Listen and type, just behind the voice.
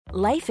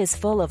Life is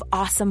full of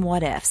awesome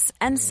what-ifs,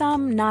 and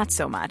some not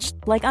so much,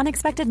 like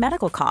unexpected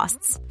medical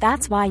costs.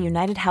 That's why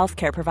United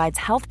Healthcare provides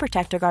Health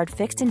Protector Guard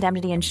fixed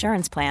indemnity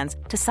insurance plans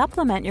to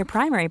supplement your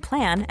primary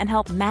plan and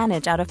help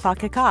manage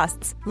out-of-pocket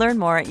costs. Learn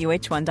more at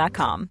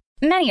uh1.com.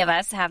 Many of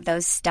us have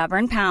those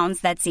stubborn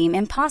pounds that seem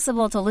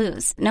impossible to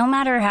lose, no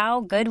matter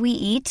how good we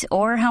eat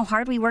or how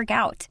hard we work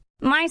out.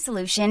 My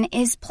solution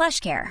is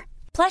PlushCare.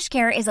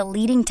 PlushCare is a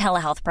leading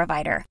telehealth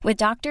provider with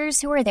doctors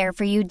who are there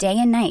for you day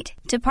and night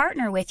to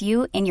partner with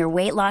you in your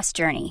weight loss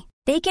journey.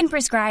 They can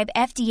prescribe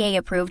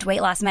FDA-approved weight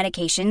loss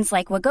medications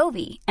like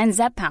Wegovy and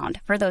Zepbound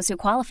for those who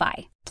qualify.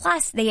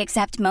 Plus, they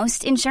accept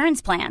most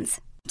insurance plans.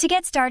 To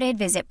get started,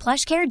 visit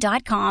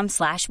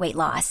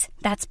plushcare.com/weightloss.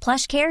 That's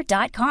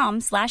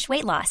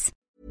plushcare.com/weightloss.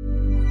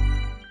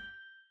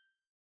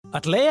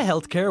 At Leia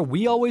Healthcare,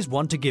 we always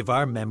want to give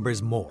our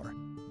members more.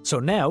 So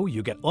now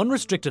you get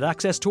unrestricted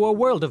access to a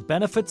world of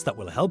benefits that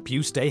will help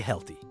you stay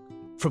healthy.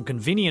 From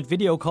convenient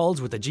video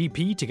calls with a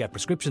GP to get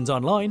prescriptions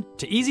online,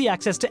 to easy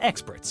access to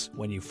experts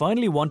when you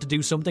finally want to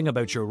do something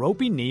about your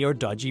ropey knee or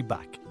dodgy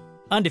back.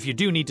 And if you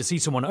do need to see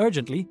someone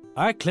urgently,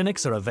 our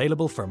clinics are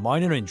available for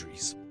minor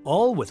injuries,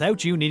 all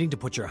without you needing to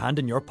put your hand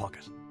in your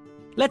pocket.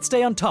 Let's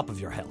stay on top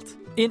of your health,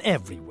 in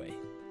every way.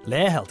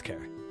 Leia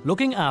Healthcare,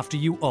 looking after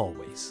you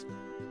always.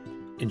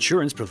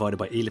 Insurance provided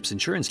by Ellipse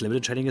Insurance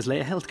Limited, trading as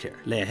Leia Healthcare.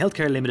 Leia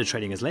Healthcare Limited,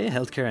 trading as Leia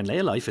Healthcare, and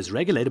Leia Life is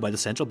regulated by the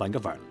Central Bank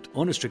of Ireland.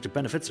 Unrestricted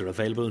benefits are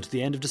available until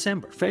the end of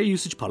December. Fair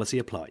usage policy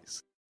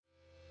applies.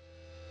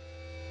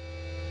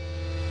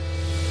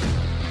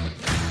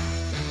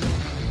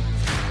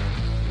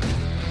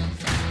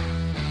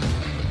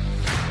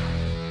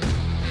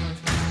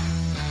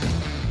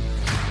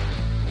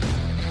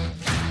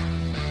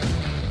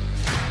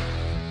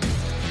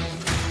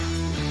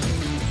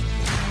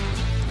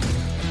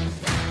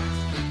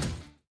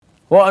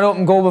 What an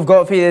open goal we've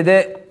got for you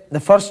today.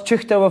 The first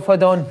chuchter we've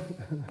had on,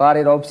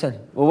 Barry Robson.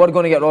 We were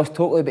going to get Ross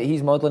Totally, but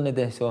he's modelling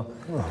today, so...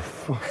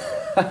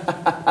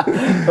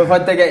 We've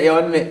had to get you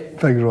on, mate.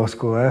 Big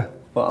Roscoe, eh?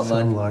 What a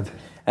Some man.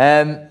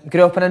 lad.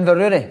 Grew up in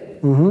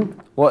Inverurie? Mm-hmm.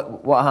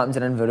 What happens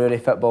in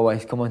Inverurie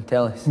football-wise? Come on,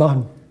 tell us.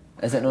 Nothing.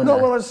 Is it known No,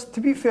 that? well, to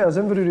be fair, it's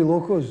Inverurie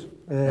locals.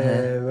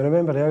 I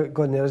remember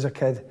going there as a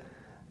kid,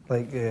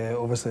 like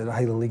obviously the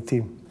Highland League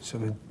team, so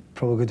we'd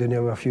probably go down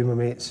there with a few of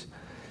my mates.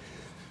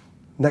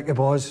 Nick the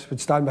balls, would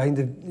stand behind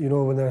the, you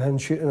know, when they're him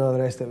shooting and all the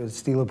rest of it, would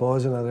steal the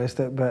balls and all the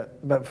rest of it.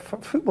 But for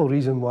football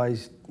reason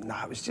wise,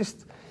 it was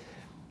just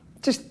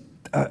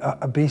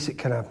a basic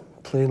kind of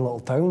plain little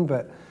town.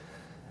 But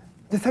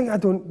the thing I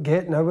don't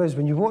get now is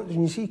when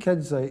you see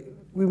kids like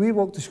we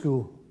walk to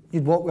school,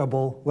 you'd walk with a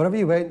ball wherever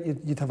you went,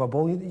 you'd have a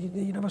ball.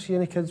 You never see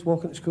any kids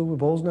walking to school with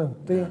balls now,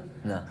 do you?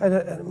 No.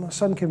 And my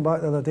son came back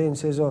the other day and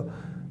says, "Oh,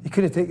 he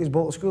couldn't take his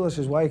ball to school." I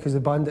says, "Why?" Because they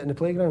banned it in the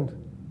playground.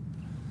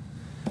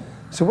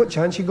 So what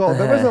chance you got?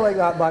 But it wasn't like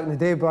that back in the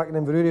day, back in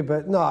Inverurie,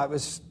 but no, it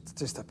was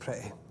just it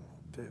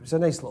was a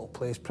nice little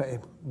place, pretty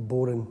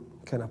boring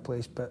kind of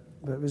place, but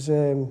it was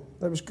good.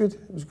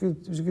 It was good.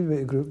 It was a good way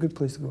to grow, good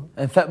place to go.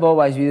 And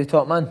football-wise, were you the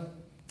top man?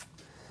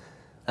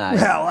 Aye.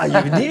 Well, you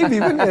would need to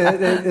be,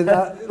 wouldn't you?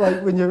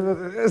 Like when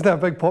isn't that a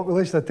big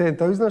population of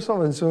 10,000 or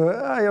something? So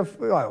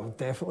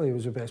definitely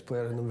was the best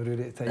player in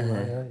Inverurie at the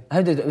time.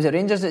 How was it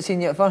Rangers that seen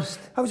you at first?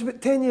 I was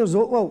about 10 years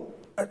old. Well,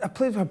 I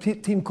played for a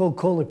team called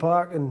Colney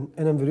Park in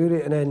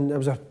Inverurie, and then I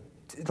was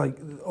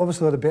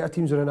obviously the better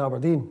teams were in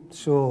Aberdeen.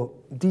 So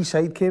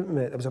D-Side came to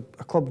me. There was a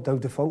club now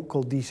defunct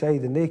called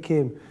D-Side, and they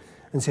came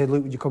and said,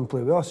 "Look, would you come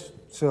play with us?"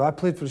 So I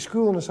played for the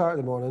school on a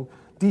Saturday morning,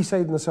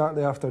 D-Side on a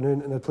Saturday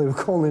afternoon, and I'd play with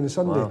Colney on a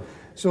Sunday. Wow.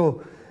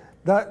 So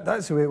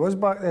that's the way it was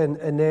back then.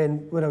 And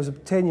then when I was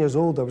 10 years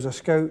old, I was a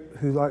scout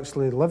who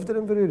actually lived in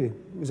Inverurie.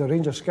 He was a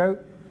Ranger scout,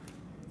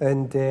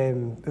 and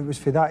it was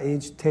for that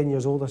age, 10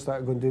 years old, I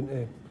started going down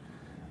to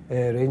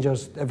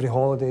Rangers every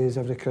holidays,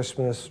 every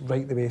Christmas,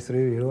 right the way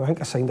through. You know, I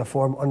think I signed a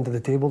form under the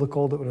table, they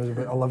called it, when I was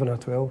about 11 or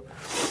 12,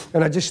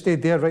 and I just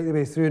stayed there right the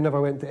way through. Never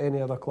went to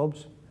any other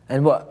clubs.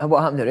 And what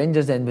happened at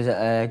Rangers then? Was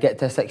it get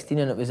to 16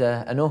 and it was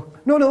a no?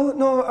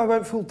 No. I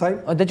went full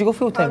time. Oh, did you go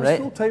full time? Right. I was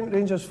full time at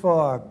Rangers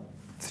for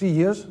 3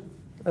 years.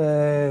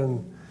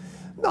 No,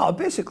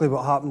 basically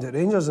what happened at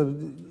Rangers,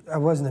 I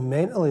wasn't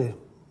mentally.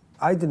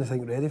 I didn't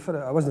think ready for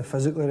it. I wasn't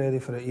physically ready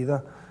for it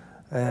either,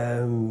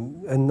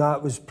 and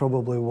that was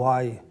probably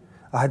why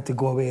I had to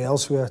go away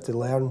elsewhere to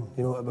learn,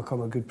 you know, to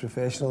become a good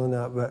professional in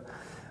that.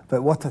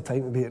 But what a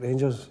time to be at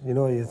Rangers. You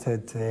know, you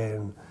had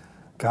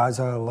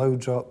Gaza,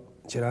 Loudrop,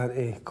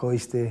 Durante,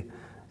 Coisty,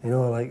 you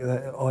know, like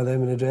that, all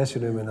them in the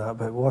dressing room and that.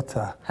 But what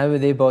a... How were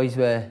they boys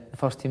with the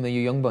first team of you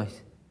young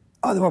boys?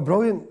 Oh, they were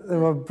brilliant. They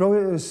were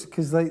brilliant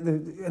because like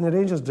in the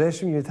Rangers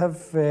dressing room, you'd have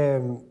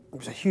it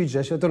was a huge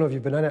dressing room. I don't know if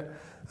you've been in it,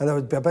 and there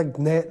would be a big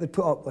net they'd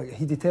put up, like a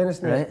heated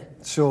tennis net.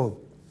 Right. So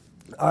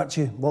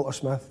Archie, Walter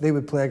Smith, they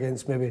would play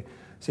against maybe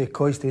say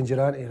Coisty and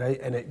Durante, right?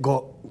 And it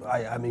got,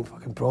 I mean,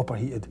 fucking proper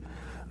heated,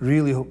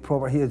 really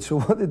proper heated. So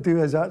what they'd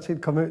do is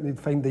Archie'd come out and they'd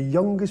find the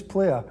youngest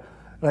player,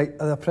 right,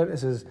 of the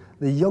apprentices,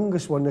 the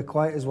youngest one, the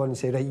quietest one, and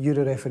say, right, you're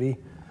a referee.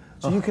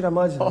 So you can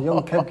imagine a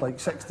young kid like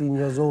 16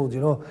 years old, you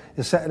know,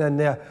 you're sitting in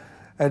there.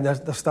 and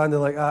they're standing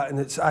like that, and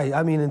it's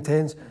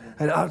intense,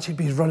 and Archie'd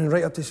be running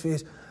right up to his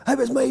face. It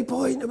was my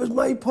point. I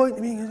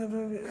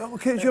mean,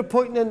 okay, it's your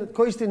point, and then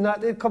Coisty and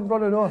that, they'd come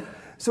running on.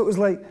 So it was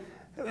like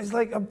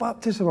a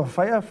baptism of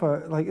fire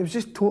for, like, it was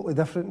just totally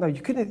different now.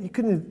 You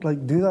couldn't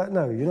like do that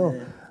now, you know.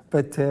 Yeah.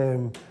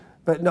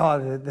 But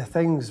no, the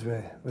things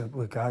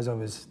with Gazza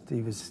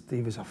he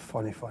was a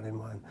funny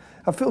man.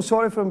 I feel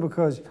sorry for him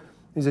because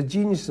he's a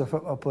genius as a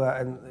football player,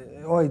 and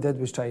all he did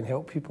was try and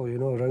help people, you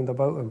know, around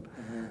about him.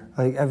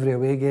 Like every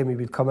away game he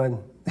would come in,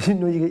 you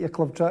know, you get your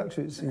club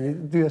tracksuits and you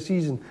do a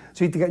season,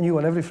 so you had to get a new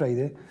one every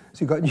Friday.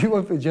 So you got a new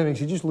one for the gym,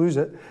 so you just lose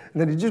it,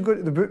 and then you just go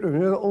to the boot room,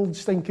 you know, the old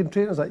stinking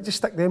trainers, like, just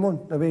stick them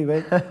on, away you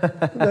went.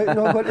 Not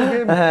going to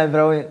the game.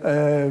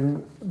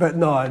 Brilliant. But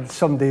no,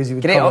 some days he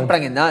would Great come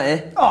upbringing, that,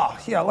 eh? Oh,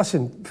 yeah,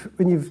 listen,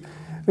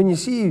 when you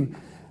see,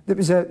 it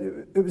was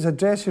a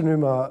dressing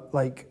room of,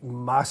 like,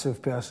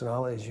 massive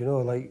personalities, you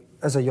know, like,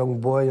 as a young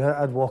boy,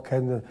 I'd walk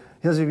in and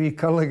here's a wee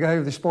curly guy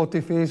with a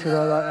spotty face and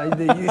all that.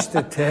 They used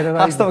to terrorise me.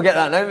 I still get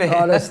that now, mate.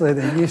 Honestly,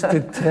 they used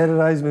to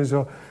terrorise me.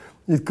 So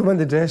you'd come in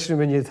the dressing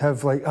room and you'd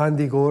have like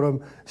Andy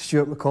Gorham,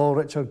 Stuart McCall,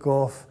 Richard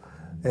Gough,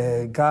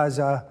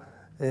 Gazza,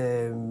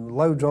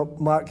 Loudrop,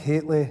 Mark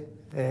Haitley,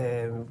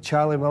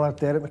 Charlie Miller,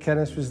 Derek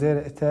McInnes was there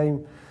at the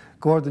time,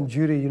 Gordon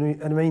Dury, you know,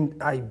 and I mean,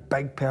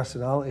 big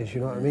personalities,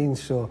 you know what I mean?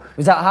 So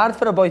was that hard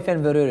for a boy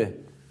from Inverurie?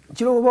 Do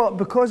you know what?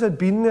 Because I'd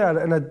been there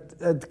and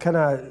I'd kind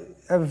of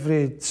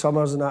every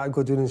summers and that I'd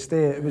go down and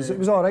stay. It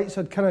was all right. So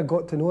I'd kind of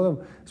got to know them,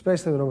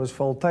 especially when I was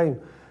full time.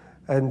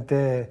 And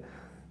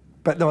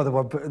but no,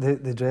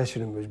 the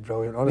dressing room was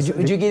brilliant. Honestly,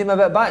 would you give them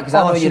a bit back? Because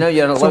I know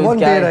you're a so loud one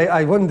guy.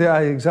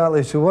 Day,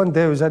 exactly. So one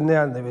day I was in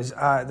there and there was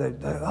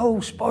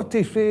the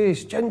spotty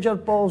face, ginger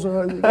balls,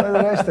 and the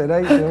rest of the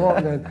night. So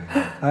walking in,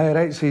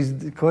 right. So he's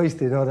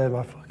Coisty and all them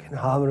are fucking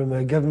hammering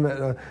me, giving me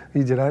a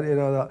Durante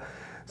and all that.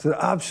 So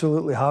they're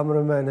absolutely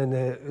hammering me, and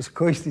it was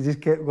Coisty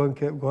just kept going,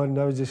 and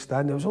I was just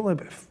standing. I was only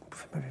about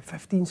maybe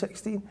 15,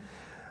 16, and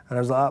I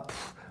was like,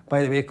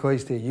 by the way,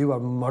 Coisty, you were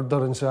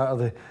murdering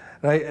Saturday,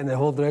 right? And the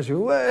whole dressing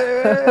room,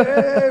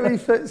 we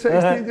fit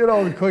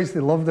 16-year-old, and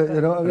Coisty loved it,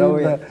 you know what I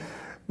mean?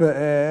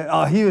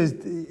 But he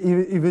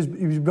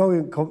was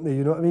brilliant company,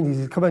 you know what I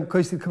mean?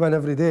 Coisty would come in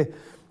every day.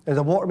 There's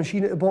a water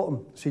machine at the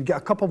bottom, so you'd get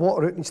a cup of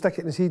water out and you'd stick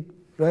it in his head.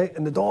 Right,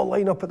 and they'd all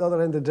line up at the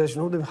other end of the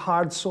dressing room, they'd have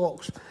hard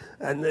socks,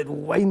 and they'd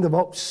wind them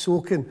up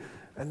soaking,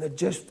 and they'd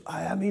just,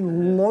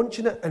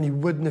 launching it, and he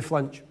wouldn't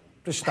flinch.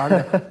 Just stand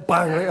there,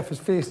 bang, right off his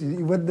face, he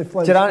wouldn't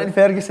flinch. Durant and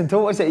Ferguson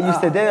told us that he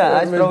used to do that.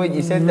 That's brilliant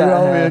you said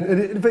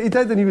that. But he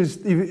did, and he was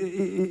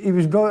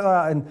brilliant at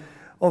that, and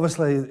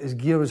obviously his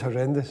gear was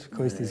horrendous.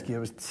 Coisty's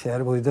gear was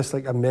terrible. He just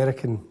like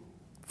American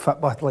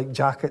football, like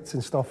jackets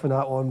and stuff and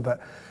that on,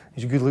 but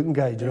he's a good looking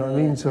guy, do you know what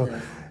I mean? So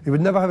he would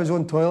never have his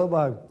own toilet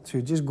bag, so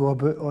he'd just go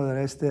about all the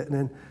rest of it and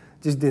then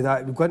just do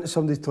that. He'd go into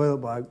somebody's toilet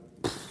bag,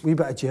 wee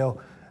bit of gel,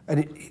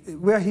 and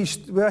where he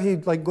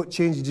like got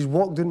changed, he just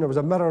walked in, there was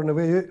a mirror on the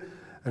way out,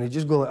 and he'd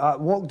just go like that,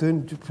 walk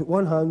down, put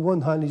one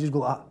hand, he'd just go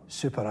like that,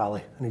 Super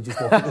Ali, and he'd just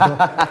walk out the door.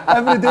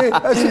 Every day,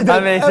 that's what he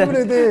did,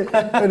 every day,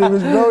 and it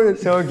was brilliant.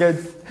 So good.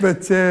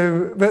 But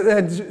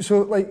then,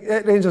 so like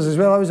at Rangers as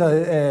well, I was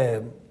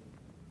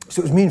so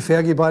it was me and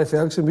Fergie, Barry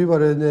Ferguson, we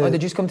were in... did you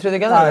just come through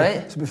together,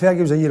 right? So Fergie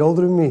was a year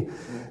older than me.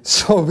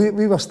 So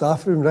we were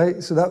staff room,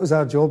 right? So that was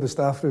our job, the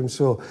staff room.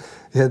 So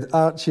he had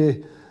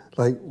Archie,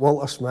 like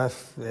Walter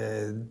Smith,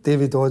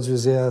 David Dodds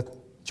was there,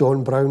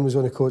 John Brown was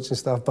on the coaching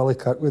staff, Billy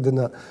Kirkwood and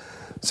that.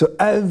 So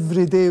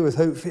every day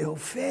without fail,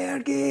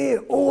 Fergie,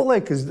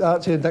 Oleg, because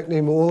Archie had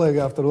nicknamed Oleg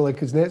after Oleg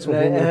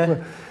Kuznetsov.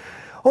 Right,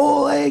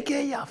 Oleg,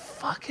 get your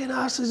fucking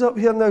asses up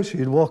here now. So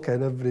you'd walk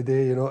in every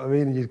day, you know what I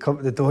mean? And you'd come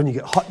to the door and you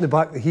get hot in the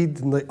back of the head.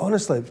 And like,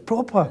 honestly, it was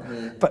proper.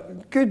 Yeah.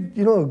 But good,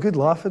 you know, good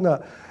laugh in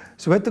that.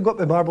 So we had to go up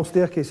the marble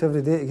staircase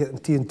every day to get them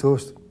tea and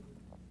toast.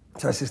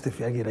 So I says to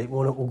Fergie, right,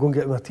 we'll go and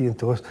get him a tea and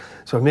toast.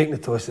 So I'm making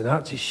the toast and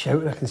Archie's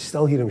shouting, I can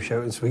still hear him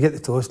shouting. So we get the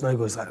toast and I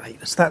goes, right,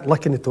 let's start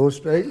licking the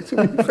toast, right? So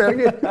me and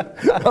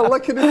Fergie are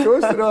licking the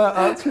toast and all that,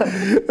 Archie.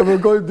 And we're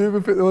going to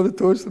put all the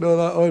toast and all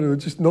that on, and we're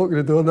just knocking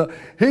the door and that.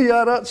 Hey,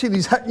 yeah, Archie, and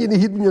he's hitting you in the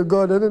head when you're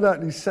going in and that,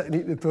 and he's sitting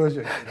eating the toast.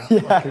 You're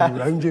like, fucking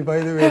round you, by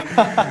the way.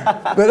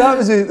 But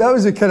that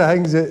was the kind of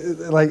things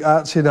that, like,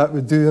 Archie and that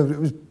would do. It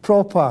was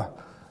proper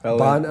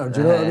banter, do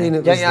you know what I mean?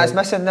 It was it's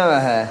missing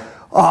now,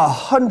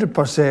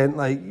 100%.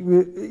 Like,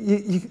 we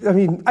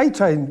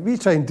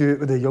try and do it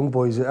with the young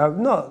boys.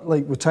 Not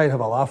like we try and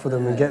have a laugh with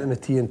them and get them a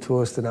tea and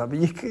toast and that. But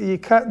you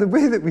can't. The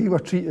way that we were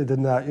treated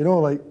in that, you know,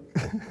 like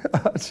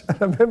I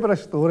remember a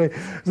story.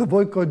 There's a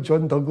boy called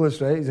John Douglas,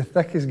 right? He's the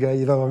thickest guy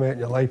you've ever met in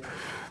your life.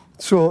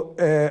 So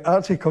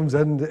Archie comes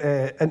into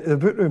the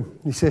boot room.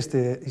 He says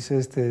to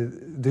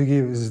Doogie,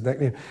 it was his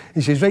nickname.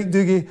 He says, right,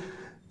 Doogie.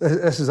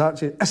 This is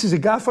Archie. This is the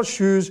gaffer's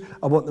shoes.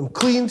 I want them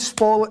clean,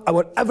 spotless. I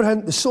want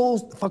everything, the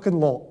soles, the fucking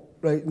lot.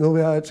 Right? No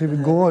way Archie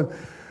would go on.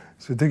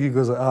 So Doogie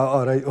goes like,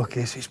 all right,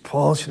 okay. So he's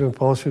polishing.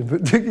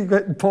 But Doogie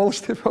went and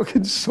polished the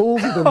fucking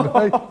soles of them,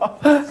 right?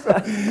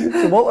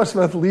 So Walter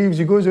Smith leaves.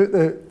 He goes out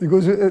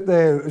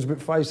it was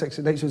about 5, 6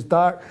 at night. So it's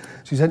dark.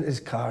 So he's into his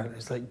car.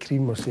 It's like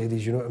cream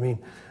Mercedes, you know what I mean?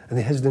 and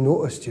he hasn't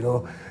noticed, you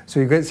know.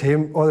 So he gets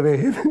home, all the way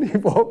home, and he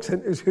walks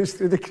into his house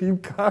through the cream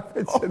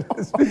carpets, and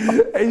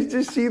he's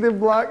just see the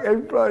black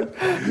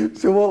imprint.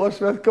 So Walter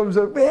Smith comes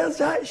up, where's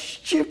that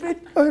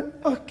stupid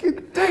fucking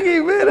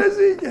thingy, where is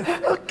he? You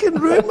fucking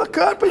ruined my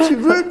carpets, you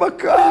ruined my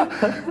car.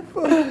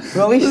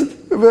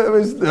 Released? But it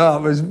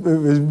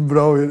was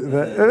brilliant.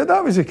 But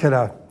that was a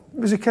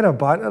kind of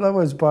banter I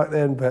was back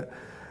then, but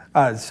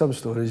some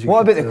stories.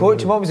 What about the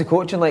coaching? What was the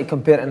coaching like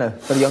compared to now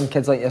for young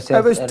kids like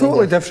yourself? It was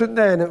totally different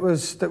then. It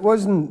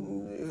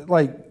wasn't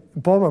like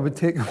Bomber would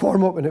take a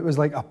warm up, and it was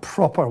like a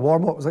proper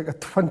warm up. It was like a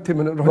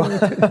 20-minute run,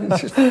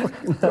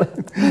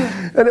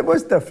 and it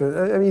was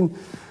different. I mean,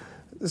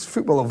 as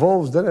football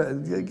evolves,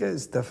 doesn't it? It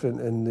gets different,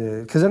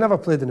 and because I never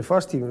played in the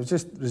first team, it was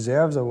just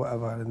reserves or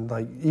whatever, and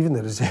like even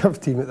the reserve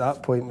team at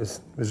that point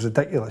was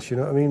ridiculous. You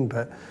know what I mean?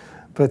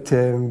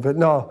 But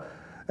no.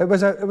 It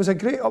was a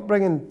great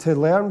upbringing to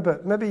learn,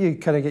 but maybe you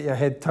kind of get your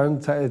head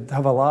turned to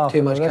have a laugh.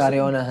 Too much carry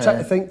on. Try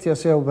to think to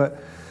yourself,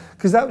 but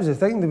because that was the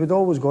thing, they would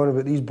always go on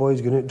about these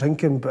boys going out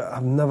drinking, but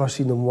I've never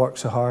seen them work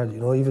so hard. You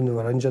know, even when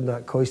they were injured in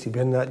that coast, they'd be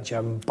in that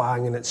gym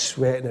banging it,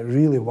 sweating. It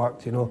really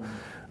worked. You know,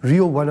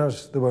 real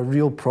winners. They were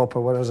real proper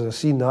winners, and I've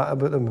seen that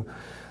about them.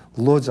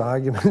 Loads of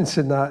arguments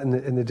in that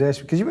in the dress,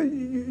 because you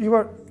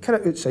were kind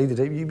of outside the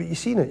day, but you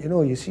seen it. You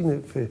know, you seen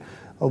it.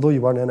 Although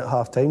you weren't in at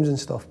half times and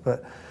stuff,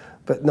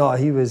 But no,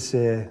 he was.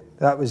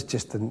 That was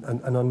just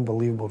an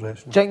unbelievable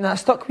wrestler. Do you think that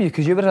stuck with you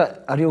because you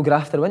were a real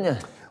grafter, weren't you?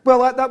 Well,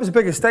 that was the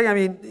biggest thing. I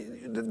mean,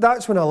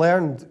 that's when I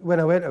learned when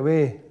I went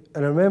away,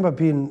 and I remember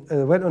being.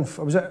 I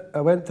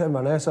went to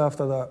Inverness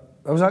after that.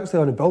 I was actually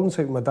on a building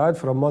site with my dad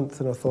for a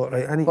month, and I thought,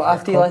 right, I need. But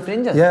after you left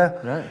Rangers? Yeah.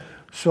 Right.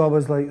 So I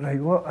was like, right,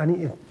 what? I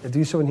need to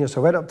do something here. So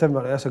I went up to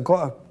Inverness. I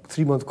got a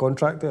 3-month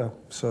contract there.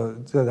 So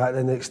did that,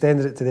 and they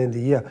extended it to the end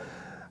of the year.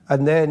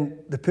 And then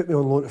they put me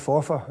on loan to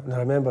Forfar, and I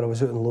remember I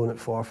was out on loan at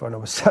Forfar, and I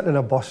was sitting in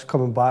a bus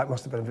coming back,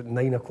 must have been about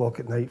 9 o'clock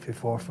at night for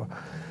Forfar,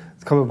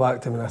 coming back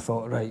to him, and I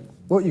thought, right,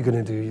 what are you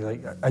going to do?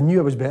 Like, I knew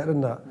I was better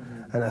than that,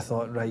 and I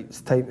thought, right,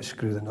 it's time to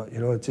screw the nut, you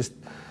know, just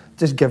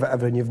give it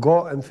everything you've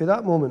got. And from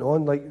that moment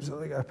on, like, it was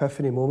like an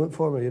epiphany moment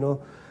for me, you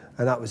know,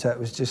 and that was it. It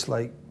was just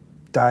like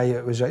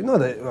diet was right. Not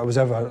that I was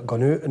ever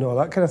gone out and all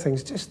that kind of thing.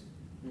 It's just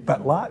a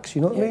bit lax,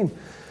 you know what I mean?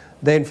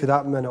 Then from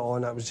that minute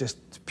on, it was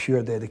just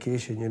pure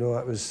dedication, you know.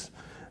 It was.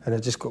 And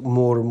it just got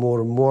more and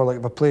more and more. Like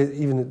if I played,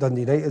 even at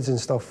Dundee Uniteds and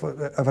stuff,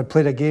 if I'd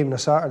played a game on a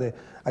Saturday,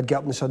 I'd get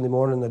up on the Sunday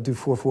morning and I'd do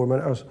 4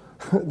 minutes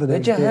the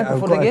next day.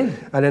 Before the game?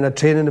 And then I'd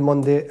train on the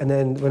Monday, and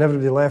then when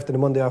everybody left on the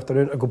Monday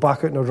afternoon, I'd go back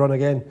out and I'd run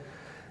again.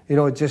 You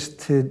know, just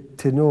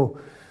to know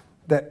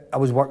that I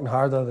was working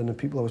harder than the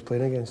people I was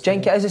playing against. Do you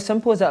think it is as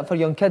simple as that for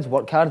young kids?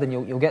 Work hard and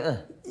you'll get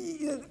there?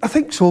 I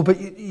think so, but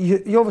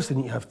you obviously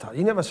need to have talent.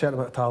 You never have a certain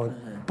amount of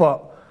talent,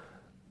 but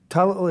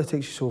talent only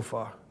takes you so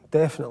far.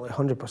 Definitely,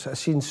 100%. I've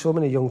seen so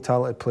many young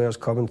talented players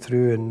coming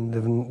through, and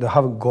they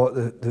haven't got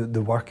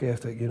the work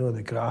ethic, you know,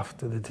 the graft,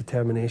 the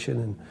determination,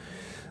 and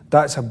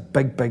that's a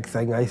big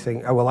thing, I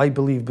think. Well, I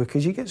believe,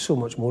 because you get so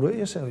much more out of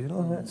yourself, you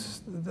know.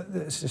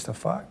 It's just a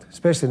fact.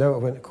 Especially now I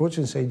went to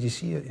coaching side, you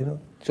see it, you know.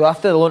 So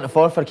after the loan to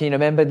Forfar, can you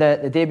remember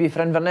the debut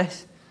for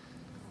Inverness?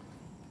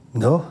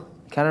 No.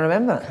 Can I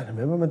remember it? I can't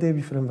remember my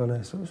debut for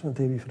Inverness. What was my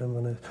debut for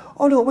Inverness?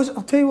 Oh no,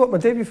 I'll tell you what, my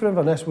debut for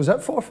Inverness was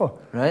at Forfar.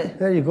 Right.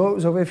 There you go, it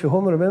was away from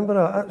home, I remember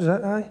that. That was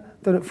it, aye.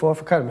 Down at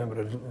Forfar, I can't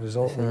remember the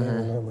result.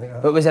 Like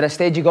that. But was there a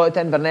stage you got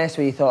to Inverness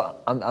where you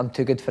thought, I'm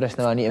too good for this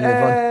now, I need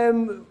to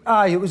move on?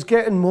 Aye, it was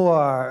getting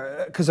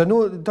more, because I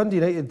know Dundee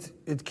United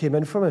had came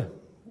in for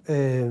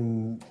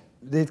me.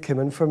 They'd come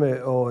in for me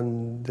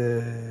on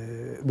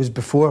it was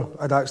before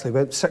I'd actually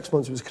went, 6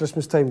 months, it was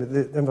Christmas time, but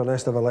the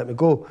Inverness never let me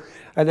go.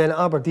 And then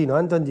Aberdeen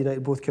and Dundee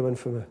United both came in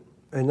for me.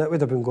 And that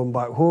would have been going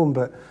back home,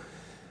 but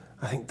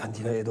I think Dundee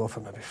United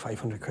offered maybe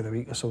 500 quid a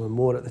week or something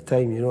more at the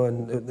time, you know,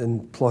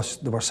 and plus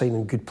they were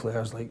signing good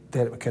players, like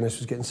Derek McInnes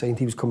was getting signed,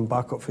 he was coming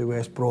back up for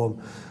West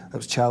Brom, that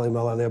was Charlie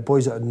Miller there,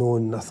 boys that I'd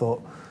known, and I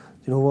thought,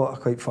 you know what, I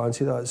quite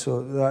fancy that.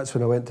 So that's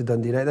when I went to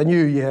Dundee United. I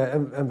knew,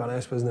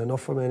 Inverness wasn't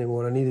enough for me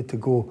anymore, I needed to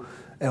go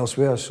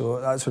elsewhere, so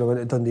that's when I went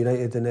to Dundee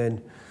United, and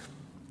then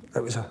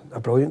it was a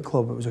brilliant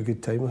club. It was a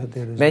good time I had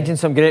there. Mentioned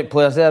some great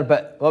players there,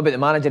 but what about the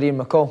manager, Ian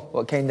McCall?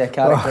 What kind of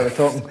character are we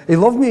talking? He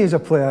loved me as a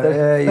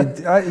player.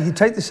 He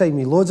tried to sign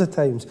me loads of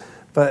times,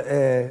 but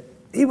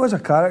he was a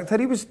character.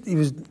 He was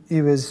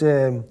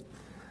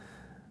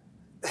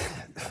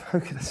how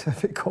can I say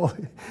it?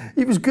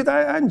 He was good.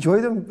 I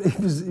enjoyed him. He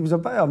was a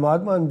bit of a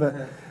madman, but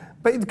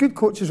he had good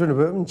coaches around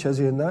about him,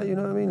 Chizzy and that. You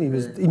know what I mean?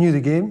 He knew the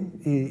game.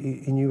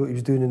 He knew what he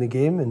was doing in the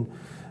game, and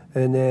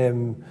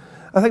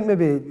I think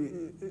maybe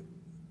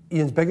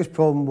Ian's biggest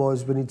problem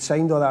was when he'd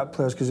signed all that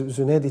players, because it was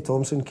when Eddie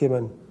Thompson came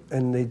in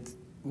and they'd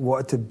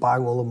wanted to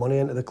bang all the money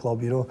into the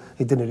club, you know.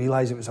 He didn't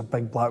realise it was a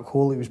big black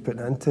hole he was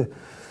putting it into.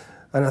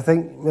 And I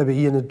think maybe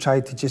Ian had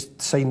tried to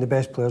just sign the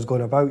best players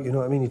going about, you know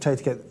what I mean? He tried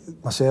to get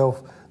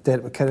myself,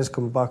 Derek McInnes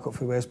coming back up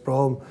for West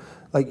Brom,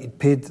 like he'd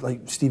paid,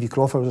 like Stevie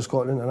Crawford was a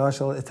Scotland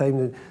international at the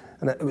time,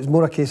 and it was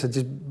more a case of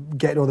just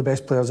getting all the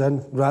best players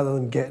in rather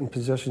than getting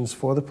positions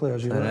for the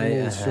players, you know what I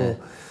mean? So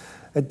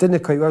it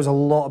didn't quite. There was a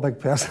lot of big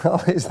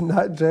personalities in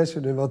that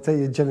dressing room. I'll tell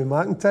you, Jimmy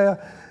McIntyre.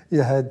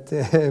 You had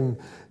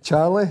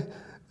Charlie.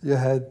 You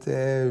had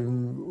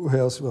who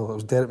else? Well, it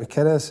was Derek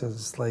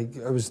McInnes.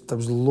 There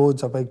was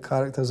loads of big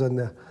characters in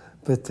there.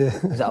 But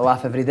was it a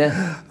laugh every day?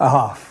 A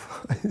half.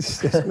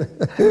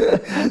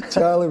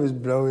 Charlie was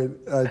brilliant.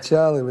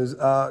 Charlie was.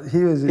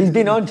 He's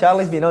been on.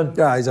 Charlie's been on.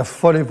 Yeah, he's a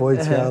funny boy,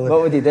 Charlie.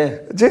 What would he do?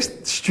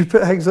 Just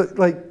stupid things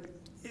like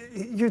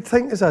you'd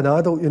think as an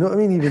adult, you know what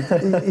I mean?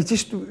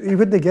 He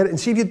wouldn't get it. And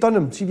see if you'd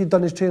done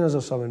his trainers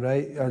or something,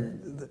 right?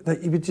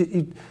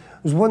 There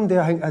was one day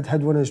I think I'd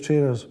had one of his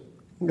trainers.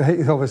 Right,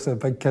 he's obviously a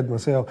big kid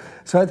myself,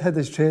 so I'd had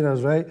his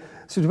trainers, right?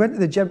 So we went to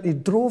the gym. He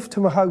drove to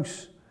my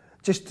house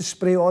just to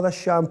spray all this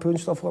shampoo and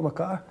stuff on my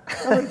car.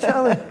 I'm like,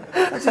 Charlie,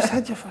 I just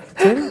had your fucking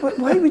trainer.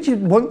 Why would you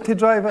want to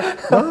drive it?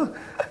 No.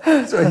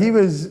 So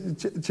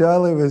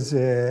Charlie was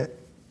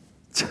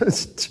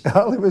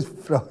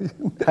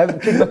brilliant.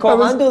 Could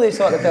McCall handle this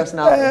sort of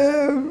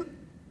personality?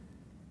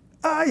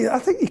 I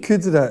think he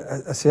could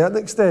to a certain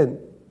extent,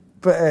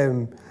 but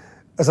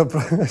it's a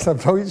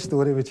brilliant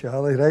story with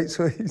Charlie, right?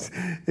 So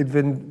he'd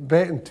been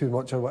betting too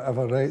much or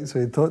whatever, right? So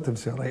he thought to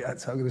himself, right, I'm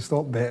going to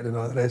stop betting and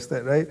all the rest of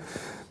it, right?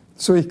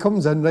 So he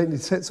comes in, right, and he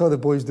sits all the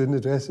boys down the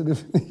dressing room,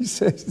 and he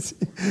says,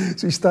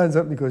 so he stands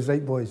up and he goes,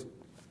 right, boys,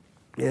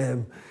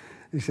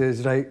 he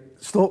says, right,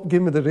 stop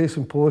giving me the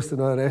racing post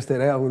and all the rest of it,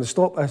 right? I'm going to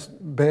stop this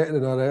betting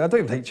and all that. I don't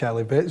even think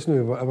Charlie bets now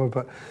or whatever,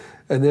 but,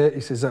 and then he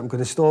says, I'm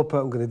going to stop it,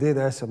 I'm going to do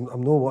this, I'm not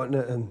wanting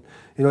it, and,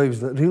 you know, he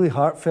was really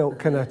heartfelt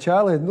kind of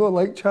Charlie, not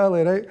like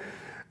Charlie, right?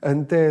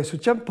 And so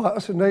Jim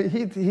Patterson, right,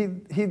 he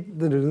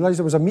realised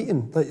there was a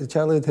meeting, like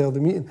Charlie had held a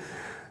meeting.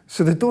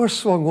 So the door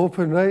swung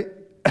open, right?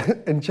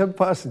 And Jim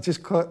Patterson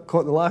just caught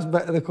the last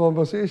bit of the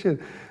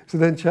conversation. So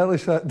then Charlie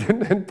sat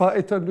down and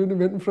Patty turned around and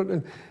went in front of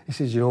him. He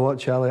says, you know what,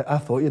 Charlie, I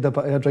thought you had a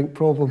bit of a drink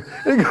problem.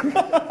 He goes,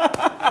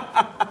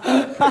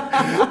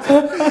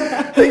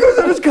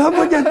 I was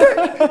gambling your dick.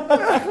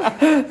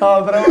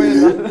 Oh,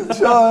 brilliant.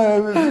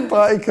 So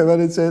Patty came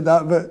in and said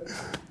that,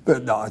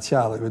 but no,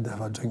 Charlie wouldn't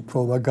have a drink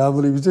problem or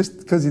gambling. It was just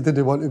because he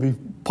didn't want to be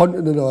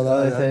punting and all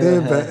that day.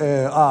 But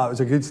it was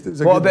a good.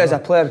 What about as a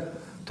player?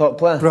 Top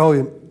player?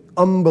 Brilliant,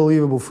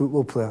 unbelievable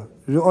football player.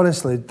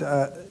 Honestly,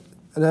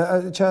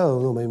 and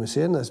Charlie don't mind me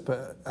saying this,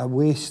 but a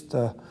waste.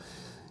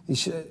 He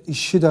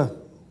should have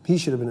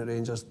been at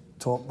Rangers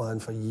top man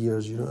for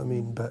years. You know what I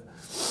mean? But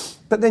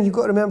then you've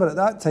got to remember at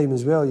that time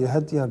as well. You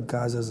had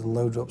Gazzas and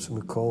Loudrops and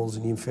McCalls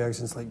and Ian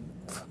Ferguson's like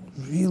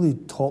really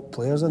top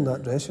players in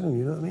that dressing room,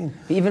 you know what I mean?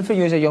 But even for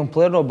you as a young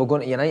player, Rob, we're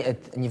going to United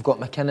and you've got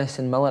McInnes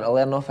and Miller to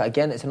learn off it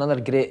again, it's another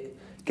great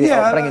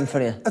upbringing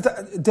for you.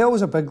 Dell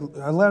was I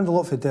learned a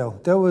lot from Dell.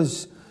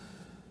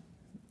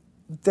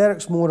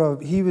 Derek's more of,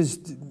 he was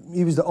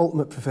the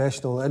ultimate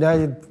professional, and I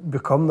had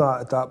become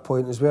that at that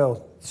point as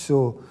well.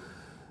 So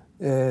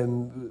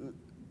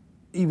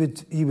he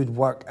would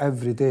work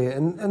every day,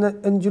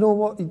 and you know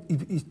what?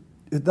 He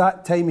at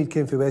that time he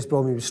came from West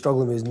Brom, he was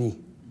struggling with his knee.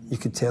 You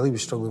could tell he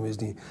was struggling with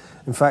his knee.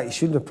 In fact, he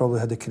shouldn't have probably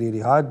had the career he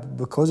had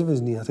because of his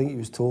knee. I think he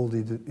was told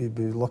he'd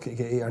be lucky to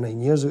get 8 or 9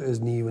 years out of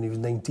his knee when he was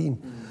 19.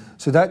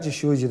 So that just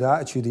shows you the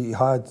attitude that he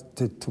had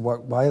to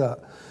work by that.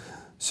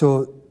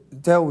 So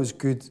Dell was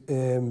good,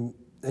 and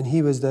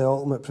he was the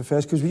ultimate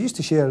professional, because we used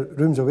to share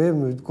rooms away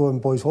when we'd go on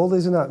boys'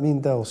 holidays and that, me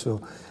and Dell.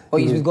 So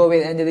you would go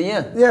away at the end of the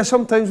year? Yeah,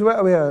 sometimes we went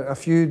away a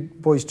few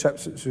boys'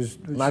 trips, which was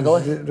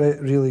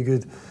really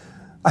good.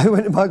 I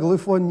went to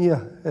Magaluf one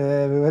year.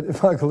 We went to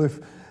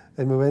Magaluf.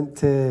 And we went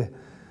to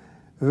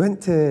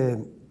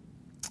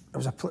it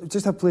was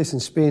just a place in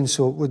Spain.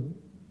 So we'd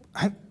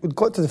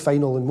got to the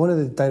final, and one of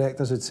the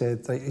directors had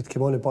said, like, he'd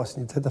come on the bus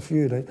and he'd had a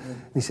few, right?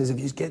 And he says, if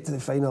you get to the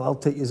final, I'll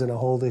take you on a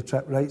holiday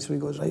trip, right? So he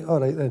goes, right, all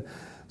right then.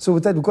 So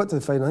we did. We got to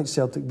the final. I think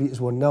Celtic beat us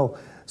 1-0.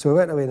 So we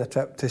went away on a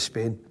trip to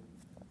Spain,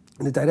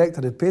 and the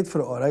director had paid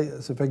for it, all right.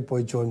 It's a big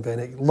boy, John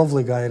Bennett,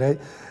 lovely guy, right?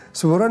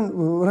 So we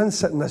were in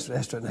sitting in this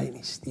restaurant night, and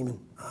he's steaming,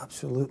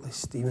 absolutely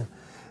steaming,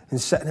 and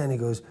sitting in, he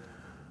goes,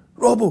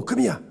 Robbo, come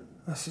here.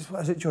 I says,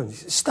 what is it, John? He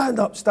says, stand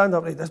up,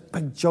 right, this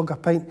big jug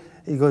of pint.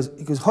 He goes,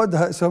 hold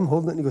that, so I'm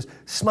holding it, and he goes,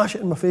 smash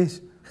it in my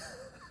face.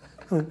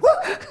 I went,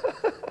 what?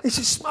 He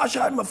says, smash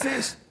it in my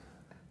face.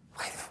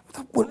 Why would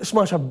I want to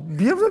smash a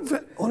beer?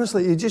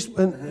 Honestly, he just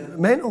went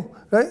mental,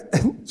 right?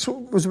 And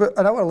so it was about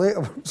an hour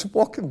later, I was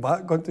walking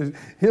back,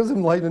 here's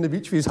him lying on the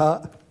beach with his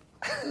hat.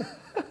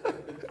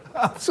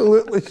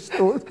 Absolutely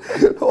stoned.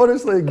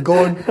 Honestly,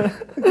 gone.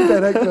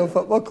 Director of a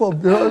football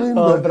club, you know what I mean?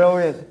 Oh,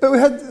 brilliant. But we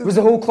had... Was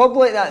the whole club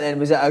like that then?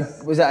 Was it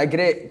a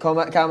great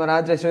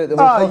camaraderie throughout the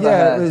whole club?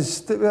 Yeah, it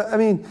was. I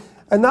mean,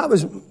 and that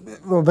was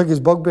my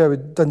biggest bugbear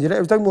with Dundee United.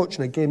 I was down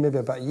watching a game maybe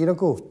about a year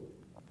ago,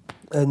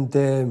 and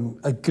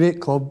a great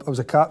club. I was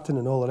a captain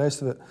and all the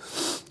rest of it,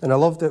 and I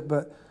loved it.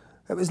 But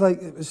it was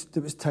like it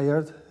was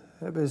tired.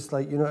 It was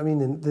like, you know what I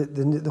mean. And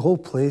the whole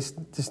place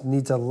just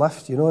needs a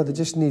lift. You know, they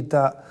just need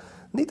that.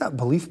 Need that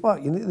belief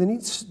back. They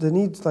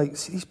need like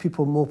these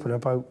people moping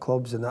about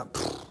clubs and that.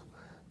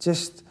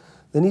 Just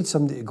they need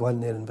somebody to go in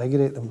there and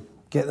invigorate them,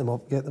 get them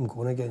up, get them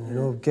going again. You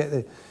know,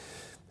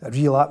 a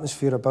real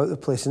atmosphere about the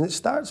place, and it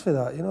starts with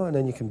that, you know, and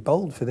then you can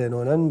build for then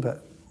on in,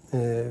 but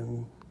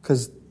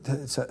because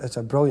it's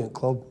a brilliant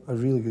club, a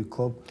really good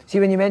club. See,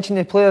 when you mentioned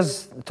the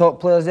top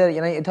players there at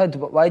United had,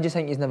 why do you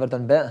think he's never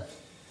done better?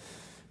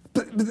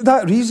 But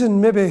that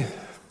reason, maybe,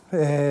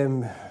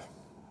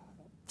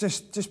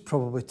 just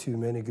probably too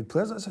many good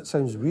players. That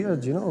sounds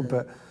weird, you know,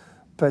 but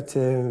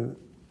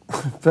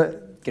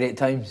great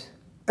times.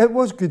 It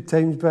was good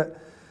times, but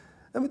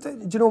I mean,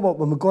 do you know what?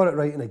 When we got it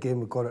right in a game,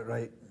 we got it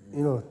right.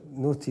 You know,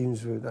 no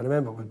teams would. I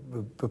remember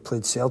we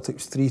played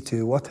Celtics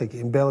 3-2. What a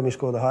game! Bellamy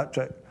scored a hat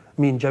trick.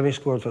 Me and Jimmy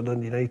scored for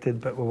Dundee United,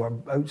 but we were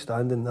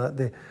outstanding that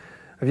day.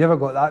 Have you ever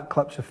got that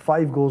clips of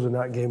 5 goals in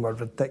that game? Were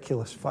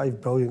ridiculous. 5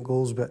 brilliant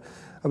goals, but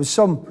it was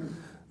some.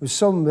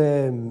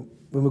 When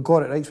we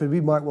got it right, so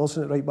we Mark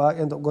Wilson at right back,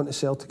 ended up going to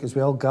Celtic as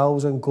well. Gal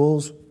was in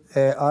goals.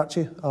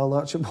 Archie, Alan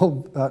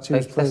Archibald, Archie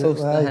was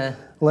playing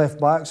left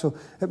back. So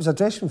it was a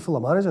dressing room full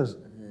of managers,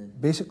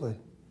 basically,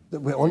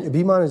 that went on to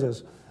be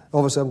managers.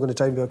 Obviously, I'm going to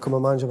try and become a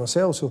manager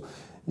myself. So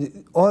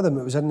all of them,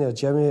 it was in there.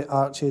 Jimmy,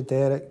 Archie,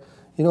 Derek.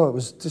 You know, it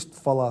was just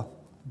full of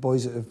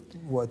boys that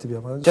wanted to be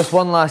a manager. Just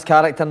one last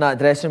character in that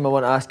dressing room I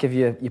want to ask if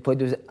you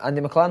played. Was it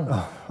Andy McLaren?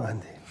 Oh,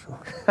 Andy.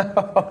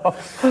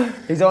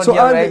 He's on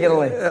here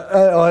regularly.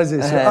 Is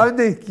it? So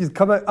Andy, you'd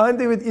come out.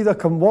 Andy would either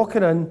come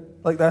walking in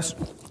like this,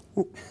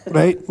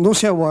 right, no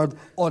say a word,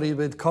 or he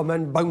would come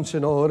in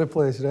bouncing all over the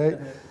place, right?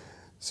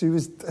 So he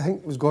was, I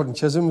think it was Gordon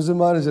Chisholm was the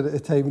manager at the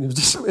time, and he was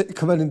just waiting to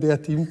come in and do a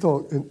team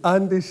talk, and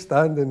Andy's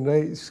standing,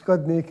 right,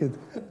 scud naked,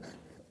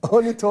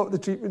 on the top of the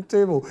treatment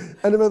table,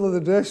 in the middle of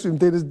the dressing room,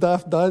 doing his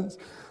daft dance.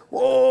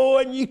 Whoa,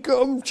 and you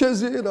come,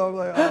 Chizzy, and I'm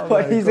like, oh,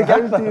 what, he's a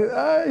gaffer?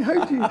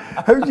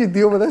 How do you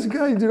deal with this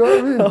guy? Do you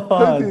know what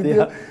I mean?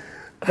 Deal?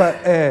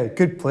 But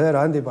good player,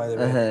 Andy, by the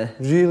way,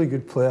 really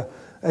good player,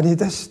 and he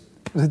this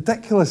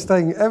ridiculous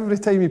thing. Every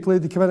time he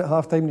played, he came in at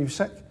half time and he was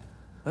sick.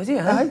 Was he?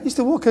 I used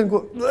to walk in and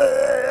go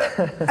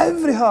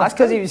every half. That's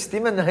because he was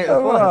steaming the night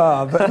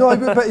before. But no,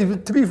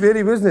 but to be fair,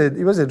 he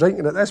wasn't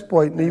drinking at this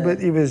point. He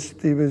wasn't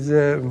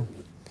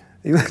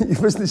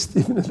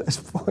steaming at this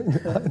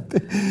point. Andy.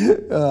 He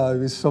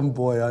was some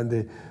boy,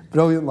 Andy.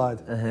 Brilliant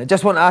lad.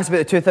 Just want to ask about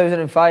the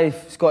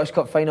 2005 Scottish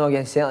Cup final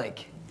against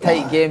Celtic.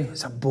 Tight game.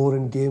 It's a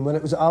boring game. When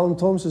it was Alan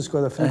Thompson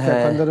scored a free kick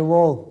under the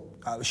wall,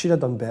 we should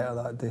have done better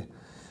that day.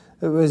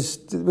 We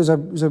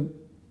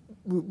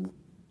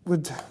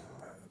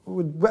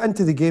went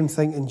into the game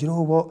thinking, you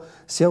know what,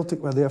 Celtic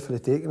were there for the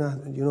taking.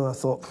 I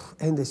thought,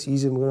 end of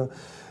season, we're gonna.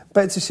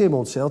 But it's the same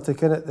old Celtic,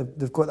 innit?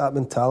 They've got that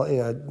mentality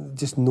of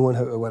just knowing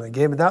how to win a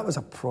game. And that was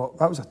a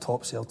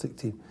top Celtic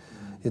team.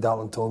 You had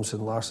Alan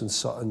Thompson, Larson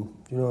Sutton,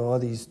 you know, all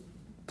these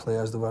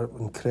players, they were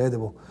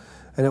incredible.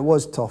 And it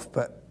was tough,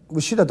 but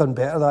we should have done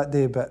better that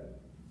day. But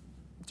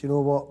do you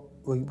know what?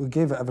 We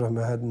gave it everything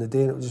we had in the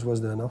day, and it just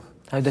wasn't enough.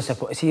 How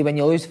disappointing. See, when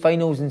you lose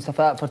finals and stuff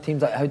like that for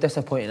teams, like, how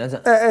disappointing is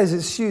it? It is.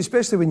 It's huge,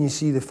 especially when you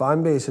see the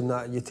fan base and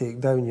that you take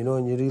down, you know,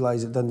 and you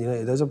realise that Dundee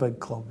United is a big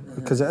club,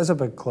 because it is a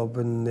big club,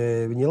 and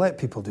when you let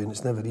people down,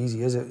 it's never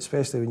easy, is it?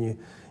 Especially when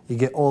you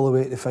get all the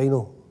way to the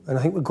final. And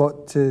I think we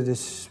got to the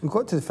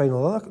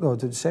final of that. No,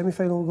 the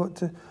semi-final we got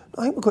to. No,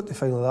 I think we got to the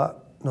final of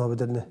that. No, we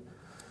didn't. No,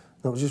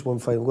 it was just one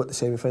final. We got to the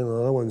semi-final of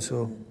the other one.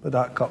 So with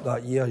that cup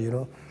that year, you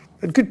know,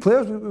 and good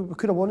players. We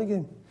could have won a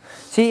game.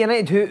 See,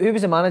 United. Who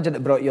was the manager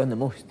that brought you on the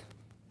most?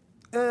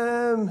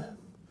 Do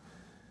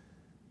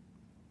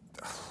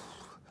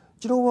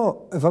you know what?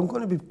 If I'm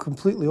going to be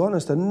completely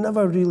honest, I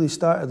never really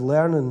started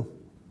learning,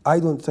 I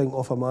don't think,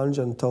 off a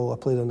manager until I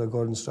played under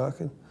Gordon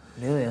Strachan.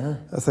 Really, huh?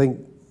 I think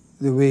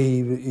the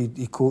way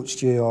he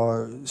coached you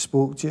or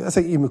spoke to you, I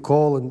think Ian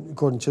McCall and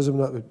Gordon Chisholm,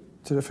 that were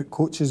terrific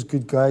coaches,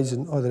 good guys,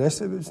 and all the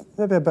rest of it was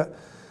maybe a bit.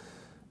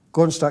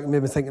 Gordon Strachan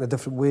made me think in a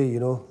different way, you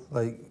know,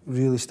 like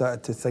really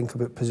started to think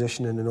about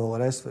positioning and all the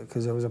rest of it,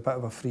 because I was a bit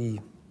of a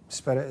free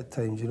spirit at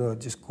times, you know,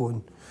 just go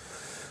and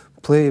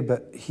play,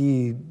 but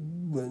he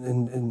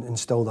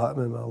instilled that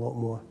in me a lot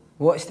more.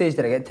 What stage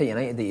did I get to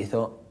United that you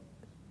thought,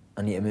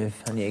 I need to move,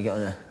 I need to get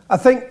on a... I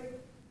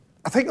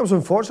think I was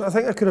unfortunate. I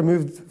think I could have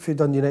moved for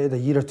Dundee United a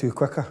year or two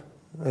quicker,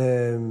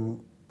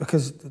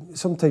 because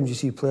sometimes you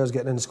see players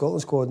getting in the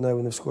Scotland squad now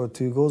when they've scored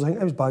 2 goals. I think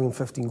I was banging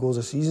 15 goals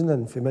a season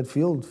in for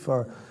midfield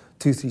for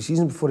 2-3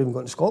 seasons before I even got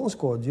in the Scotland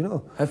squad, you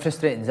know. How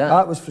frustrating is that?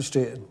 That was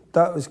frustrating.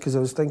 That was because I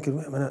was thinking,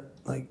 wait a minute,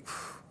 like,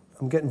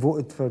 I'm getting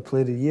voted for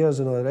Player of the Years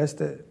and all the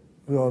rest of it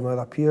with all my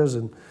other peers,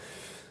 and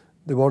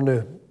they weren't.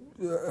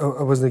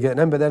 I wasn't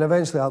getting in. But then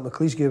eventually, Al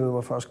McLeish gave me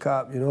my first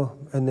cap, you know.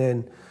 And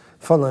then,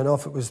 funnily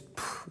enough, it was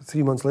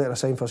 3 months later I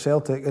signed for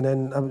Celtic, and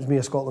then it was me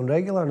a Scotland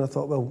regular, and I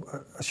thought, well,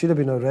 I should have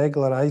been a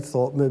regular. I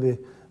thought maybe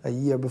a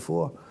year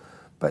before,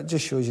 but it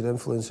just shows you the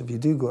influence if you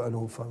do go to an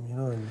old firm, you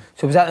know.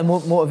 So was that the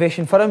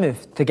motivation for a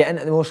move, to get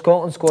into the more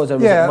Scotland squads, or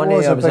was it money? It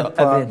was or a was big it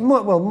part.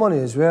 Well, money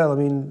as well. I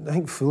mean, I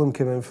think Fulham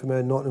came in for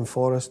me, Nottingham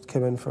Forest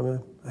came in for me,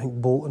 I think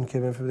Bolton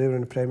came in for me. They were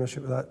in the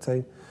Premiership at that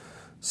time.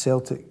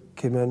 Celtic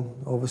came in,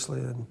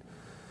 obviously, and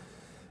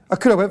I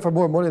could have went for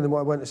more money than what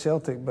I went to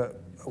Celtic, but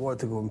I wanted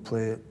to go and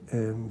play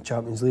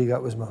Champions League.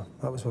 That was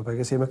my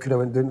biggest aim. I could have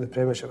went down to the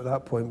Premiership at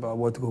that point, but I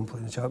wanted to go and play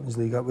in the Champions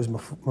League. That was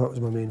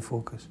my main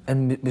focus.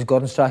 And was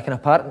Gordon Strachan a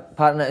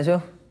part in it as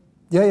well?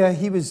 Yeah,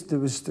 he was. It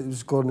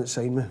was Gordon that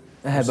signed me.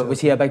 But was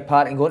he a big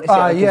part in going to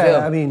Celtic as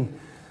well? I mean,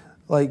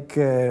 like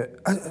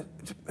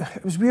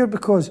it was weird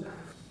because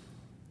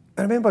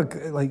I remember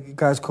like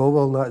Gaz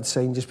Caldwell and that had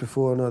signed just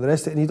before and all the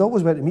rest of it, and he'd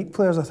always went to meet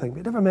players, I think, but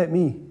he never met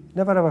me.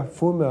 Never ever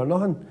phoned me or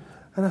nothing.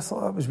 And I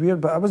thought that was weird,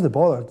 but I wasn't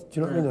bothered. Do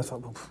you know what I mean? I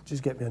thought, well,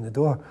 just get me in the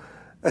door.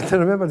 And I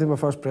remember doing my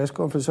first press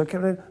conference, so I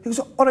came in, he goes,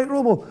 all right,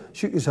 Robo,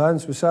 shook his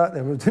hands, we sat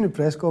there, we were doing a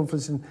press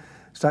conference, and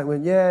Strachan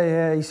went,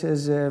 yeah, he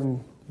says,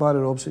 Barry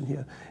Robson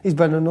here. He's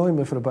been annoying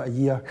me for about a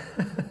year.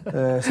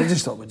 So I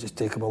just thought we'd just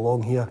take him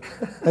along here.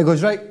 And he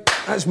goes, right,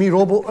 that's me,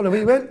 Robo. And away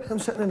he went. I'm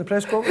sitting in the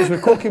press conference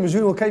with Cokie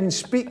Mizuno, can't even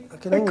speak. I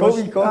can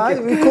English.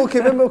 Cokie,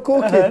 remember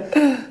Cokie?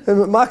 And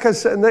McMahon's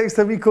sitting next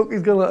to me,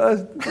 Cokie's going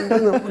like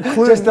this.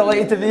 Just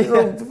delighted to be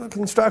here.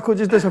 Fucking Strachan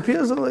just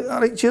disappears. I'm like,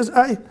 all right, cheers,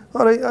 aye.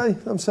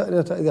 I'm sitting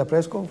there trying to do a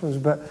press conference,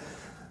 but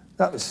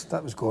that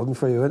was Gordon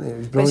for you, wasn't it? It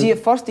was brilliant. But see,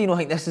 at first, do you not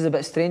think this is a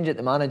bit strange that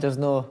the managers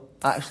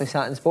actually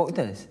sat and spoke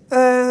to us?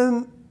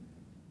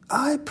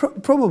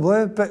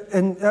 Probably,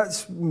 and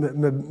that's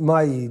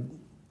my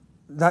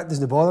that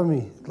doesn't bother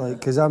me, like,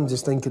 because I'm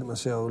just thinking to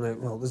myself, right,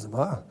 well, it doesn't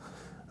matter.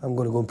 I'm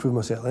going to go and prove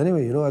myself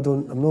anyway, you know.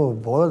 I'm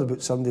not bothered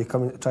about somebody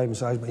coming to try and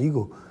massage my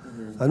ego.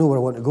 I know where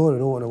I want to go and I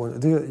know what I want to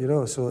do, you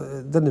know. So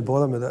it didn't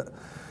bother me that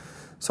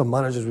some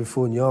managers would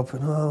phone you up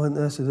and I want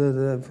this and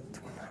that.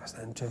 I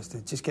wasn't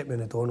interested. Just get me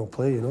in the door and I'll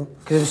play, you know.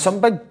 Because there was some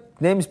big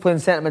names playing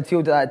centre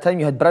midfield at that time.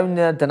 You had Brown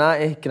there,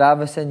 Donati,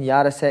 Gravesen,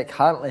 Jarosek,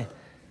 Hartley.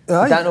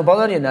 Did that not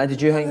bother you now?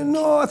 Did you think?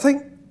 No, I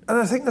think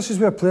this is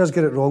where players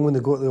get it wrong when they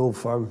go to the Old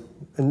Firm.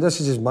 And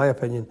this is just my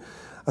opinion.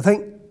 I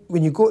think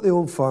when you go to the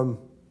Old Firm,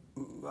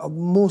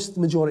 the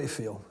majority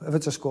fail. If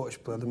it's a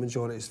Scottish player, the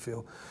majorities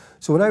fail.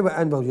 So when I went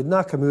in, well, you had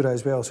Nakamura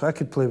as well, so I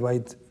could play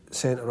wide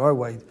centre or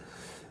wide.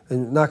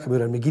 And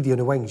Nakamura and McGeady on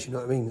the wings, you know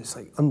what I mean? It's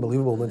like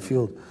unbelievable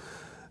midfield.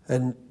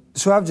 And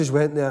so I've just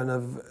went there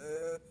and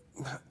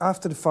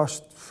after the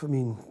first,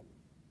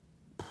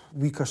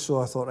 week or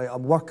so, I thought, right, I'll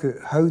work out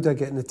how do I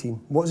get in the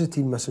team? What's the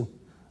team missing?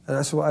 And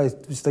that's what I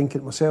was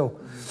thinking to myself.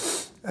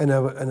 And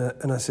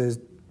I says,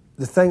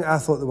 the thing I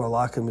thought they were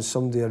lacking was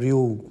somebody, a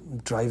real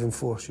driving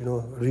force, you know,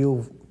 a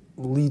real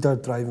leader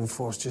driving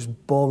force, just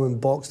bombing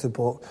box to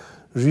box,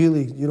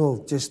 really, you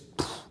know, just.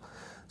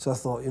 So I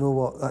thought, you know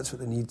what, that's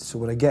what they need. So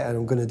when I get in,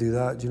 I'm going to do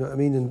that. Do you know what I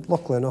mean? And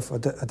luckily enough, I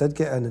did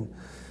get in,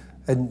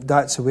 and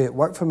that's the way it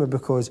worked for me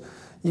because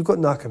you've got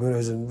Nakamura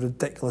who's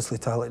ridiculously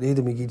talented,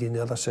 Aidan McGeady on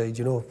the other side,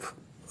 you know,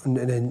 and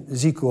then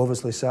Zico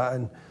obviously sat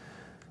in.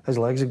 His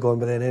legs had gone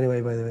by then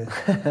anyway, by the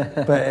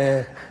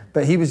way.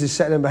 But he was just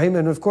sitting in behind me,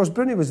 and of course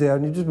Bruni was there,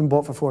 and he'd just been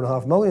bought for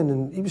 $4.5 million,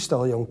 and he was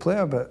still a young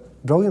player,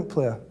 but brilliant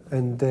player.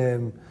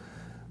 And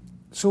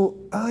so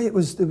it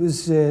was,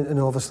 and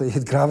obviously you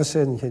had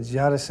Gravesen, you had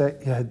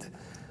Jarosek, you had.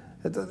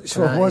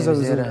 So it was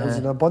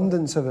an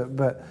abundance of it,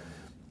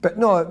 but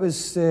no, it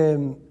was.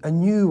 I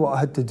knew what I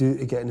had to do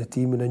to get in the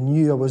team, and I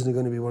knew I wasn't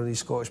going to be one of these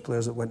Scottish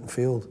players that went and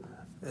failed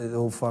at the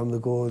Old Firm.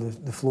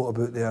 They float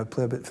about there,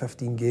 play about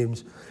 15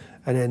 games,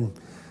 and then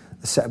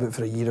they sit about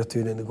for a year or two,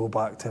 and then they go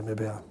back to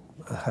maybe a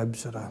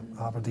Hibs or a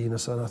Aberdeen or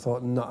something. I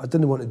thought, no, I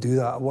didn't want to do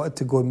that. I wanted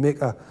to go and make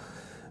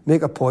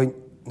a point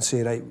and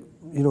say, right,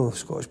 you know,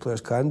 Scottish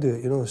players can do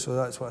it, you know. So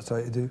that's what I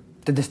tried to do.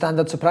 Did the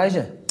standard surprise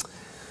you?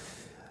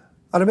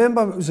 I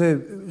remember it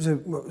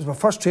was my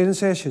first training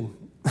session,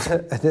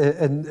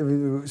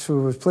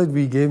 so we've played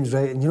wee games,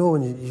 right? And you know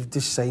when you've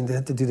just signed, they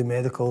had to do the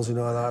medicals and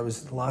all that. It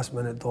was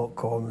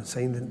lastminute.com.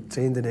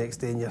 Trained the next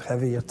day, and you're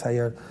heavy, you're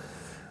tired,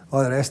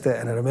 all the rest of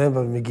it. And I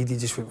remember McGeady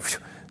just went with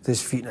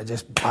his feet, and I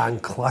just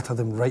clattered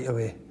him right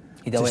away.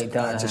 He did like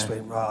that. I just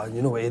went,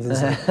 you know what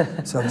Aidan's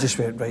like. So I just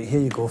went, right,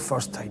 here you go,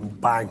 first time,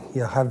 bang,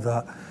 here, have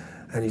that.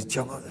 And he's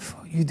jumping, what the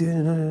fuck are you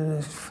doing?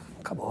 No.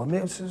 Come on,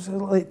 mate, it's a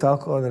light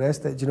tackle and the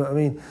rest of it, do you know what I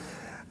mean?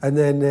 And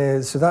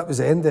then, so that was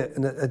the end of it,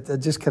 and I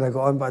just kind of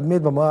got on, but I'd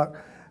made my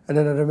coming. And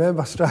then I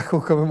remember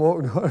Strachan coming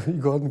walking on,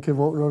 Gordon came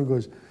walking on and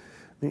goes,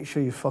 make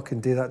sure you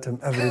fucking do that to him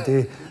every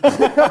day.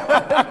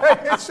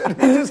 So he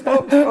just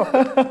walked off.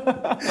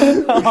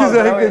 Because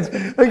I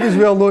think it's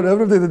well known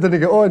every day they didn't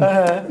get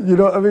on. You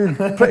know what I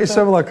mean? Pretty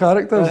similar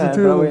characters, the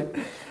two of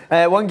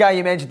them. One guy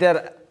you mentioned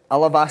there, I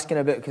love asking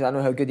about because I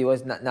know how good he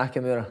was,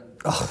 Nakamura.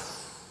 Oh,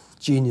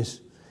 genius.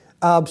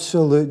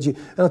 Absolute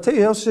genius. And I'll tell you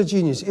who else is a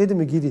genius, Aidan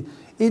McGeady.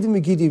 Aidan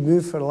McGeady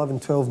moved for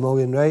 11-12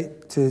 million,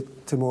 right, to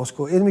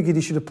Moscow. Aidan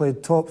McGeady should have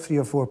played top 3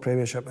 or 4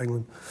 Premiership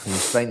England.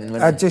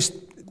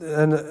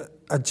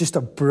 Just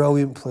a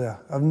brilliant player.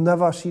 I've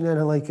never seen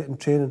anything like it in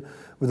training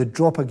with the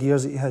drop of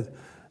gears that he had.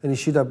 And he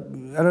should have,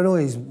 I don't know,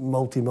 he's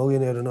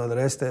multi-millionaire and all the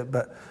rest of it,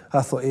 but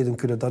I thought Aidan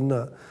could have done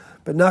that.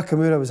 But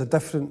Nakamura was a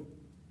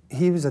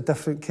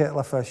different kettle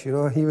of fish, you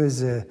know. He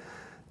was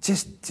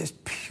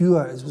just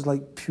pure. It was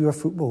like pure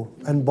football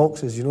in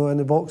boxes, you know, in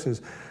the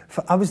boxes.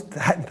 I was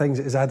hitting things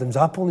at his Adam's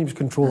apple and he was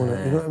controlling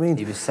it, you know what I mean?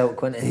 He was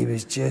silk, wasn't he? He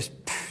was just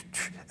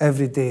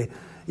every day.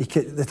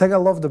 The thing I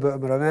loved about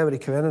him, I remember he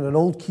came in an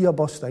old Kia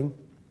bus thing,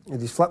 he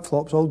had his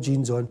flip-flops, all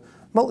jeans on,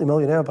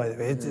 multi-millionaire by the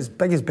way, as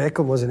big as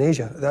Beckham was in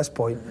Asia at this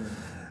point,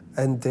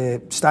 and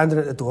standing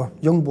at the door,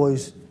 young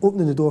boys,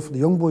 opening the door for the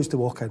young boys to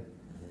walk in.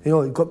 You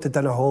know, he'd go up to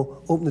dinner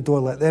hall, open the door,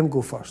 let them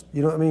go first.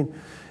 You know what I mean?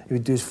 He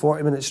would do his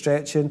 40-minute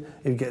stretching,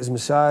 he would get his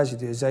massage, he'd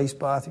do his ice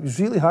bath. He was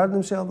really hard on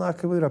himself,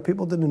 Nakamura.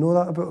 People didn't know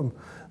that about him.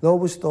 They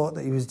always thought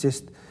that he was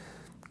just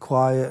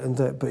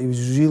quiet, but he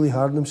was really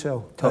hard on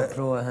himself. Top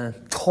pro,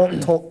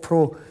 Top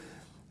pro.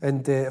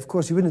 And of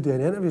course, he wouldn't do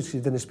any interviews because he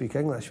didn't speak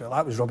English. Well,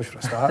 that was rubbish for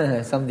a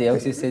start. Somebody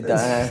else has said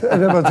that. I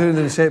remember doing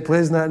the set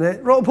plays and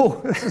that.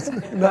 Robbo!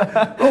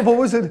 Robbo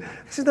was it?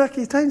 I said,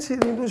 Naki, try and say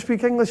you don't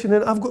speak English and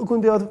then I've got to go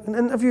and do other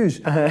interviews.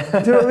 Do you know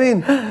what I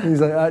mean? And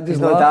he's like, just he's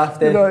not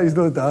daft, you know, he's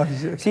not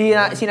daft. See,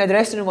 in a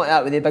dressing room like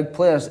that with the big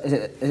players, is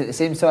it the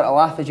same sort of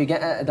laugh as you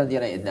get at Dundee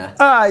United now?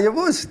 Aye, it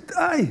was.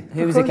 Aye.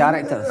 Who was the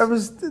characters? It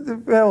was,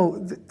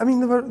 well, I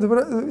mean,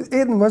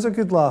 Aidan was a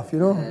good laugh, you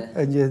know,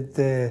 and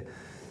you'd...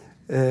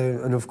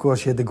 and of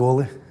course you had the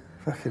goalie,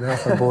 fucking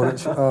Arthur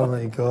Boric. Oh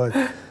my God,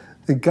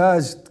 the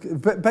guys.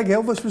 Big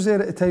Elvis was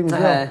there at the time as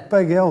well.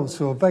 Big El,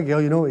 so Big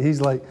El, you know what he's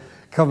like,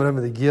 coming in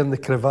with the gear and the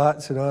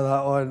cravats and all that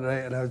on,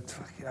 right? And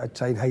I'd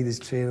try and hide his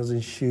trainers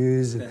and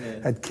shoes,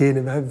 and I'd cane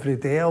him every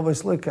day.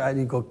 Elvis, look at it, and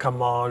he'd go,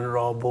 "Come on,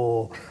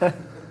 Robbo."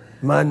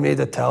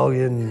 Man-made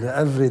Italian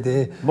every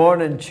day.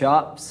 Morning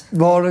chaps.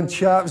 Morning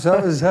chaps.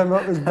 That was him.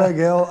 That was Big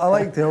El. I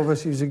liked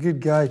Elvis. He was a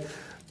good guy.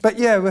 But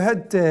yeah, we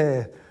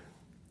had.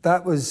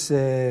 That was,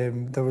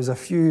 there was a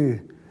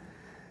few,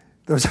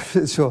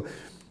 so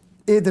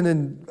Aidan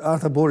and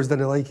Arthur Boris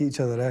didn't like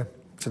each other,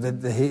 so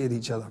they hated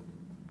each other.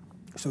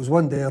 So it was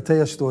one day, I'll tell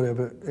you a story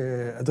about,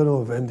 I don't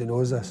know if anybody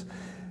knows this,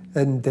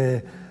 and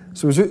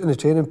so we was out on the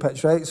training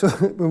pitch, right, so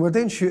when we were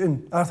doing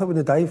shooting, Arthur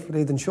wouldn't dive for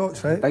Aidan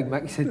shots, right? Big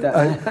Mick said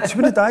that. She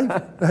wouldn't dive,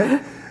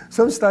 right?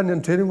 So I'm standing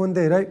in training one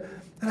day, right,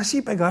 and I see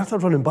Big Arthur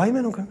running by me,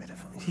 and I'm going, where the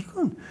fuck is he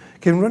going?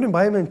 Came running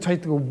by me and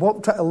tried to go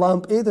walk, try to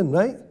lamp Aidan,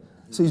 right?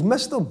 So he's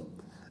missed him.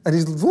 And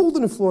he's rolled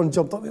on the floor and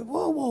jumped up.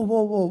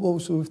 Whoa.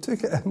 So we've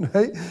took it in,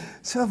 right?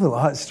 So I'm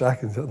like that,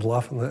 Strachan,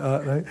 laughing like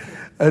that, right?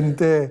 And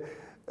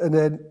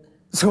then,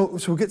 so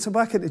we get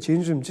back into the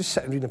change room, just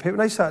sitting reading the paper.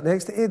 And I sat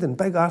next to Aidan.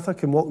 Big Arthur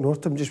came walking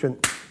north to him, just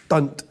went,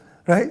 dunt,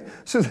 right?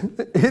 So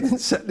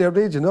Aidan's sitting there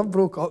raging. I've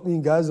broke up, me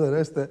and Gaz and the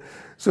rest of it.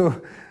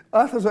 So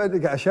Arthur's went to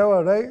get a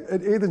shower, right?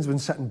 And Aidan's been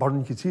sitting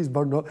burning, you can see he's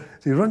burned up.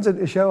 So he runs into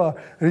the shower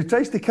and he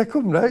tries to kick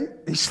him, right?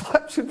 He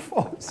slips and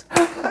falls.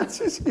 That's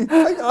just, Big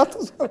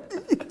Arthur's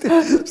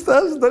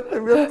starts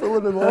dunting, we're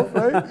pulling him off,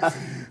 right?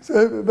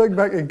 So Big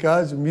Mick and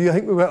Gaz and me, I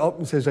think we went up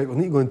and says, right, we'll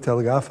need to go and tell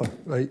the gaffer,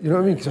 right? You know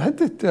what I mean? Because I had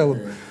to tell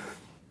him.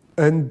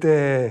 And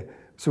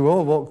so we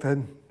all walked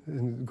in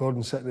and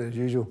Gordon's sitting there as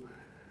usual.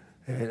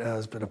 He went,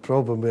 there's been a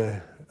problem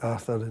with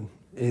Arthur and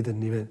Aidan.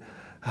 And he went,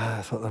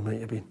 I thought there might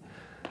have been.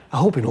 I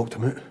hope he knocked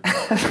him out.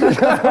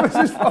 That was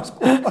his first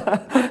goal.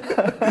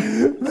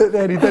 But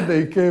then he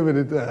didn't. He came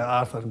and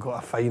Arthur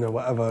got a fine or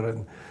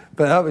whatever.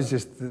 But that was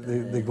just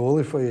the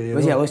goalie for you.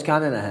 Was he a loose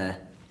cannon?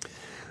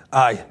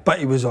 Aye, but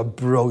he was a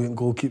brilliant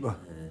goalkeeper.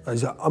 He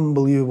was an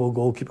unbelievable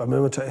goalkeeper. I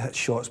remember trying to hit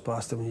shots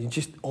past him and you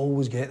just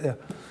always get there.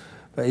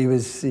 But he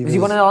was he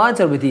one of the lads,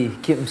 or would he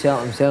keep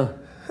himself?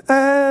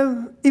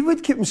 He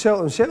would keep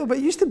himself, but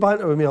he used to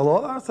banter with me a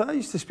lot, Arthur. I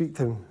used to speak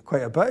to him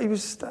quite a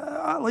bit.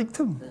 I liked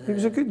him. He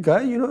was a good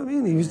guy, you know what I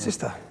mean? He was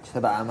just a bit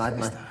of a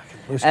madman.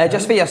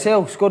 Just for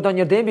yourself, scored on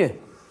your debut.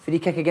 Free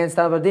kick against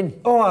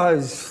Aberdeen. Oh, I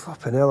was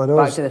flipping hell. I know.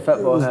 Back to the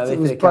football. Back to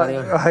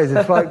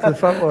the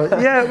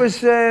football. Yeah, it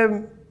was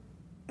a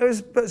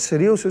bit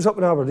surreal. So it was up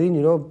in Aberdeen,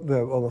 you know,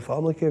 where all my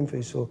family came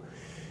from. So.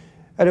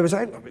 And it was,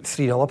 I think, about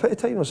 3-0 up at the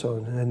time or so,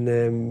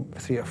 and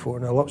 3 or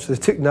 4-0 up. So they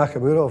took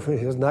Nakamura off.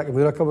 Here's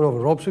Nakamura coming over,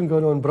 Robson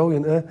going on,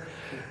 brilliant,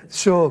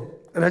 So,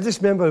 and I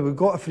just remember we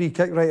got a free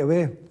kick right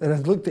away, and I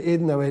looked at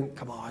Aidan and I went,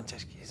 come on,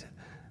 just use it.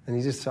 And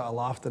he just sort of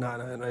laughed and that,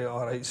 and I went, right,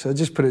 all right. So I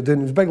just put it down.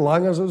 It was big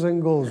Langers that was in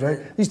goals, right?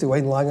 I used to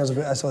wine Langers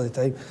about this all the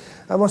time.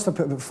 I must have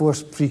put about 4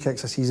 free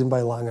kicks a season by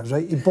Langers,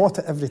 right? He bought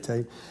it every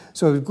time.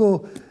 So I would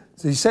go,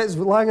 so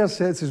Langers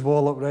sets his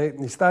wall up, right,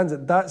 and he stands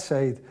at that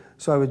side.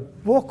 So I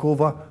would walk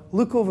over,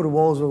 look over the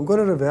walls, and I'm going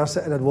to reverse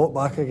it, and I'd walk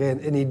back again,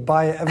 and he'd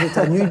buy it every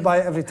time. He'd buy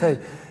it every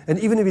time. And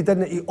even if he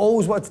didn't, he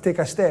always wanted to take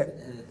a step.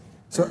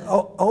 So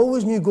I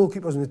always knew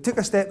goalkeepers, when they took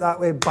a step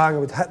that way, bang, I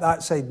would hit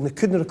that side, and they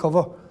couldn't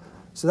recover.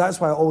 So that's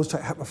why I always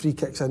try to hit my free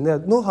kicks in there.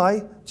 No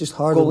high, just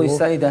hard. Goalie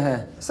side,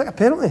 It's like a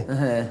penalty.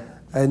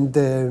 And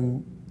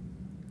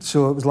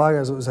so it was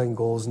Langers that was in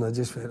goals, and I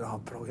just went, oh,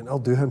 brilliant, I'll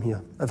do him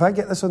here. If I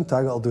get this on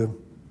target, I'll do him.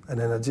 And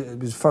then it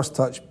was first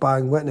touch,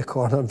 bang, went in the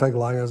corner, and Big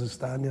Langers was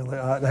standing there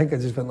like that. And I think I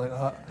just went like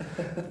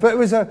that. But it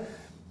was I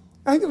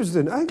think that's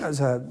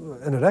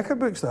in the record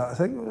books that. I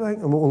think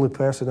I'm the only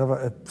person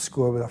ever to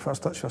score with a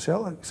first touch for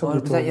Celtic.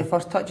 Was that your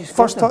first touch?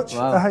 First touch,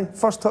 wow.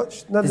 First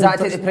touch. Does that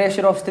take the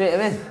pressure off straight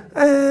away?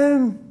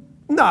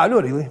 Nah,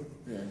 not really.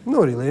 Yeah.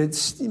 Not really.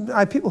 It's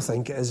people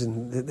think it is,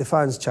 and the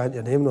fans chant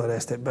your name and all the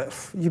rest of it. But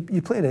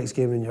you play the next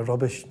game and you're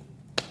rubbish.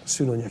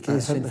 soon on your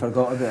case. Soon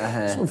forgot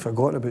about it. Soon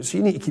forgotten about. So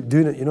you need to keep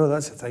doing it. You know,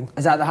 that's the thing.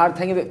 Is that the hard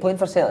thing about playing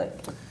for Celtic?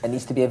 It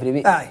needs to be every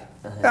week. Aye,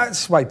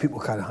 that's why people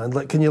can't handle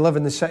it. Can you live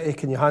in the city?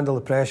 Can you handle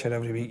the pressure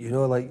every week? You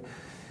know, like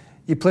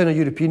you play on a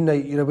European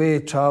night, you're away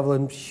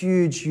travelling,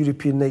 huge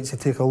European nights. They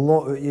take a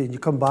lot out of you. And you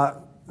come back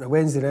on a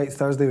Wednesday night,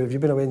 Thursday. If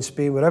you've been away in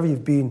Spain, wherever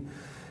you've been,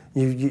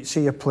 you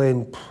say you're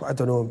playing, I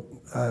don't know,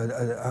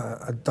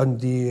 a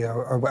Dundee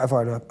or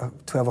whatever,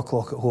 at 12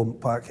 o'clock at home,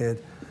 Parkhead.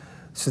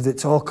 So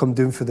it's all come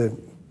down for the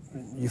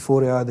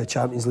euphoria, the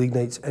Champions League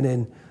nights, and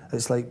then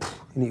it's like,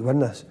 you need to win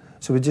this.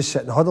 So we just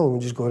sit in the huddle and we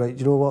just go, right,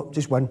 you know what,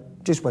 just win.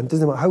 Doesn't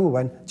matter how we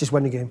win, just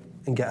win the game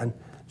and get in. Do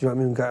you know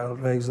what I mean? Get our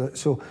legs.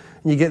 So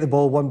and you get the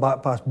ball, one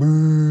back pass,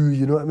 boo,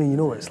 you know what I mean? You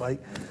know what it's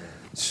like.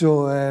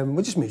 So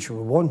we just made sure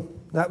we won.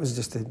 That was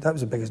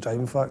the biggest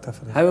driving factor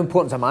for us. How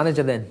important's a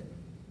manager then,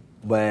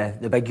 with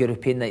the big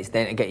European nights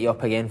then, to get you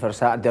up again for a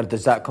Saturday, or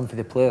does that come for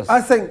the players?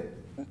 I think,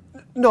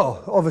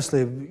 no,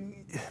 obviously,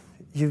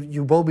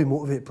 you will be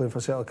motivated playing for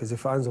Celtic because the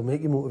fans will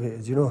make you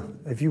motivated, you know.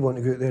 If you want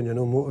to go out there and you're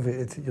not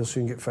motivated, you'll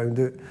soon get found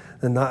out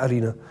in that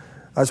arena.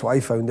 That's what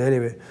I found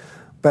anyway.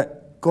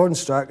 But Gordon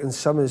Strachan,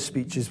 some of his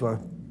speeches were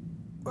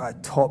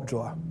top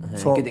drawer.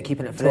 Good at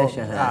keeping it fresh.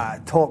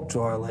 Top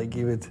drawer, like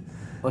he would...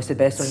 What's the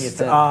best one you've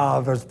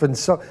done? There's been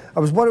some... It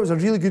was a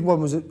really good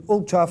one, was at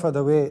Old Trafford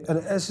away, and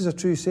this is a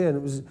true saying,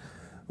 it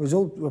was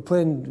old, we were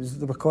playing,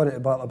 they were calling it a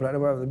Battle of Britain or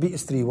whatever, they beat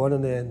us 3-1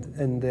 in the end,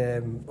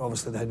 and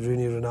obviously they had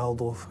Rooney,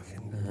 Ronaldo,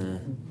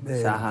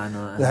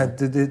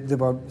 Saha, they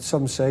were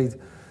some side,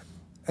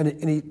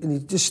 and he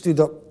just stood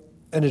up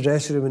in the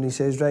dressing room and he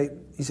says, right,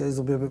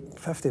 there'll be about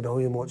 50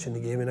 million watching the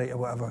game tonight or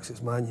whatever, because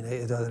it's Man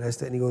United or the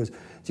rest of it, and he goes, do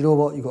you know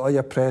what, you've got all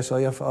your press, all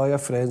your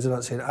friends and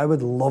that saying, I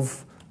would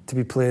love to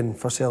be playing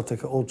for Celtic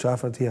at Old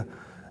Trafford here.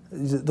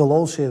 They'll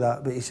all say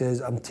that, but he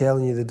says, I'm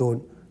telling you they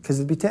don't, because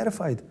they'd be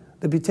terrified.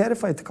 They'd be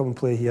terrified to come and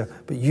play here,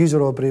 but yous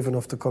are all brave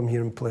enough to come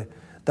here and play.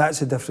 That's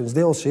the difference.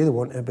 They all say they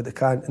want to, but they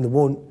can't, and they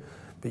won't,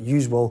 but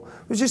yous will.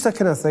 It was just that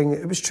kind of thing.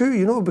 It was true,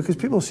 you know, because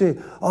people say,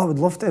 I would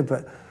love to,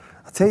 but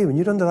I tell you, when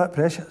you're under that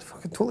pressure, it's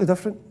fucking totally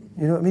different.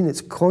 You know what I mean?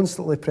 It's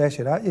constantly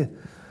pressure at you.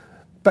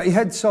 But he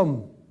had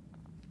some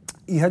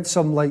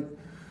like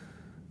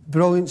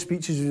brilliant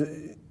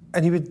speeches,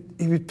 and he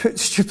would put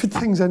stupid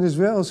things in as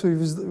well. So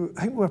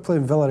I think we were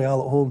playing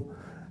Villarreal at home,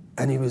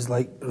 and he was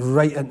like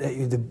right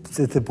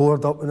into the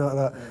board up and all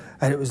that,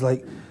 and it was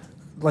like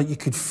you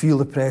could feel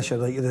the pressure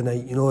like of the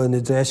night, you know, in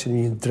the dressing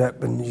room, you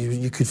drip, and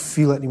you could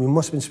feel it. And we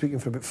must have been speaking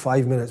for about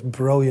 5 minutes,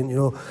 brilliant, you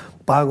know,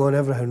 bang on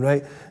everything,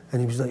 right?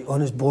 And he was like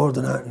on his board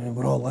and that, and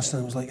we're all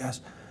listening. It was like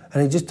this,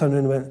 and he just turned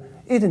around and went,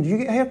 Aidan, do you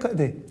get a haircut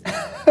today?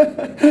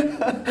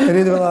 And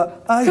Aidan went like,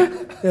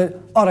 aye.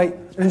 All right,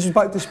 and he's just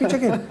back to speech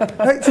again.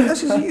 Right, so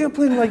this is, you're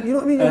playing like, you know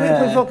what I mean? You're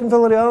playing fucking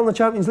Villarreal on the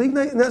Champions League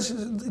night, and that's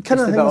the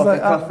kind of things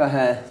like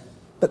that.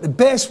 But the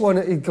best one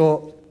that he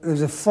got, it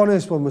was the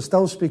funniest one, we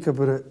still speak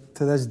about it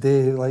to this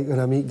day, like when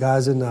I meet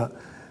Gaz and that.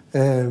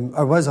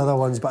 There was other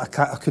ones, but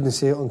I couldn't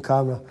say it on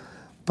camera.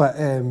 But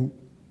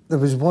there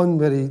was one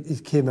where he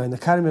came in, I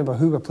can't remember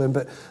who we were playing,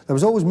 but there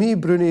was always me,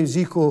 Bruni,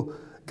 Zico,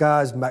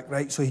 Gaz, Mick,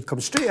 right? So he'd come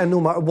straight in, no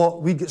matter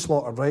what, we'd get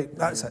slaughtered, right?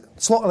 That's it.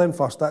 Slaughter them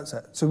first, that's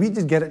it. So we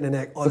did get it in the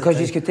neck all because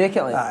the time. You could take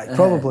it like that?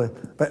 Probably.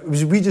 But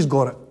we just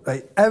got it,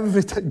 right?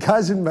 Every time,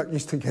 Gaz and Mick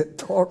used to get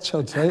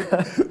tortured,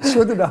 right?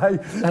 So did I.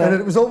 And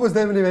it was always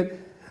them, and he went,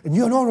 and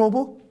you're not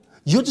Robo,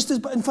 you're just as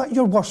bad, in fact,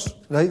 you're worse,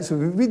 right? So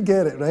we'd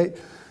get it, right?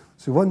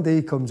 So one day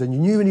he comes in, you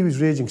knew when he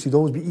was raging, because he'd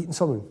always be eating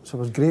something. So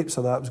there was grapes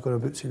or that was going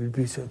about, so he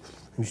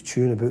was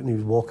chewing about and he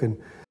was walking.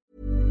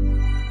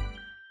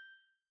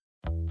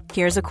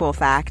 Here's a cool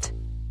fact.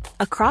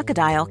 A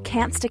crocodile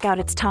can't stick out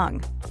its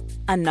tongue.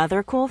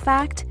 Another cool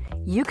fact,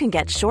 you can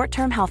get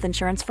short-term health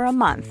insurance for a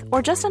month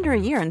or just under a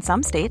year in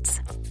some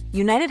states.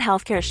 United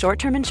Healthcare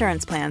short-term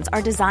insurance plans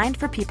are designed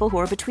for people who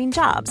are between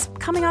jobs,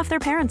 coming off their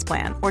parents'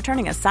 plan, or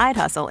turning a side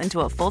hustle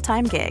into a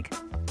full-time gig.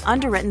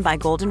 Underwritten by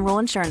Golden Rule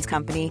Insurance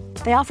Company,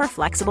 they offer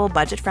flexible,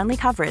 budget-friendly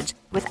coverage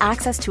with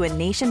access to a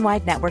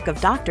nationwide network of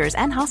doctors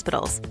and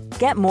hospitals.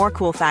 Get more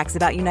cool facts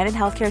about United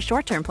Healthcare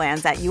short-term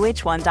plans at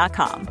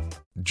uh1.com.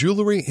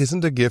 Jewelry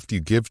isn't a gift you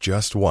give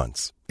just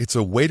once. It's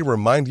a way to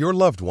remind your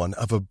loved one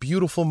of a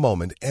beautiful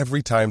moment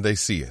every time they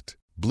see it.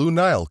 Blue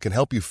Nile can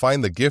help you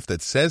find the gift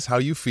that says how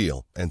you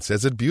feel and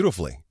says it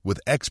beautifully, with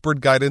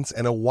expert guidance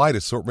and a wide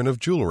assortment of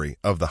jewelry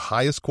of the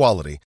highest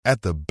quality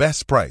at the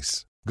best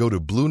price. Go to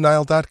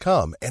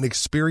BlueNile.com and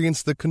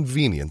experience the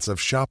convenience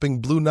of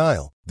shopping Blue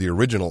Nile, the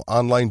original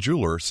online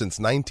jeweler since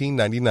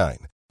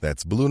 1999.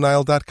 That's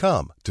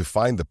BlueNile.com to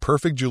find the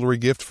perfect jewelry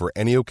gift for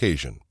any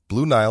occasion.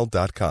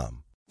 BlueNile.com.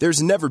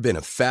 There's never been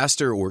a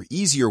faster or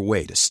easier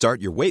way to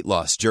start your weight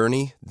loss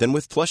journey than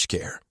with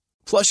PlushCare.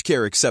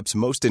 PlushCare accepts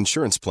most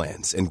insurance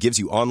plans and gives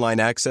you online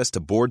access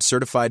to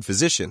board-certified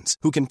physicians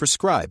who can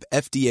prescribe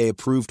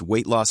FDA-approved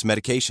weight loss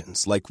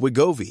medications like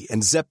Wegovy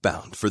and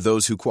Zepbound for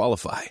those who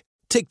qualify.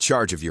 Take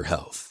charge of your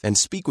health and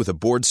speak with a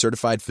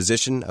board-certified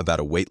physician about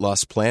a weight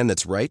loss plan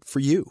that's right for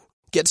you.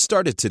 Get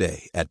started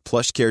today at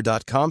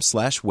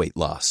plushcare.com/weight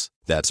loss.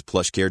 That's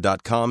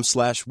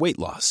plushcare.com/weight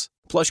loss.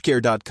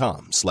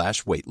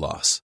 PlushCare.com/weight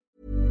loss.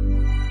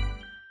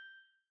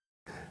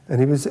 And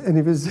he was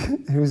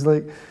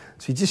like,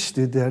 so he just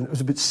stood there, and it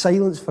was about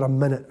silence for a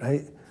minute,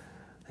 right?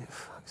 Like,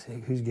 fuck's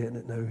sake, who's getting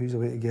it now? Who's the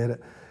way to get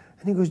it?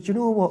 And he goes, do you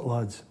know what,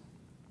 lads?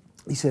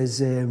 He says,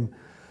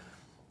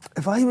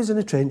 if I was in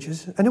the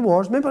trenches, in the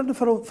wars, remember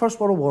the First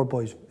World War,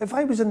 boys? If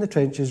I was in the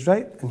trenches,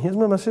 right, and here's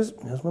my missus,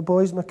 here's my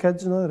boys, my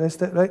kids, and all the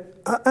rest of it, right?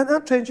 And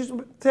that trenches,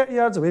 30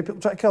 yards away,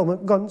 people try to kill me,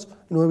 guns,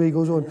 you know the way he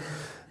goes on.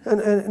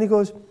 And he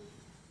goes, do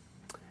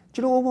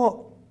you know what?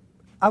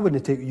 I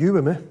wouldn't take you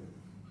with me.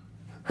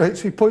 Right,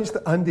 so he points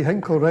to Andy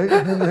Hinkle, right?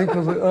 And Andy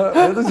Hinkle's like,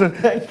 what is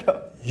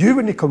it? You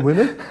wouldn't come with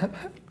me.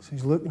 So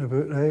he's looking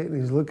about, right? And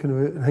he's looking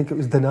about, and I think it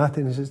was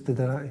Donati, and he says to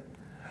Donati,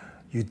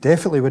 you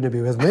definitely wouldn't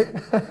be with me.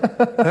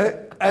 Right?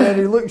 And then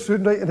he looks through,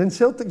 right? And in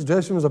Celtic's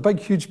dressing room was a big,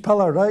 huge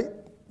pillar, right?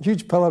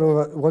 Huge pillar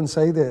over one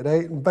side of it,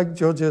 right? And big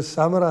Georgios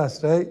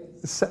Samaras, right?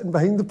 Sitting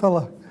behind the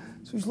pillar.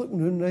 So he's looking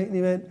around, right? And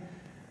he went,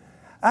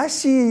 I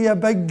see you,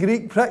 big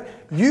Greek prick.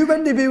 You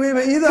wouldn't be with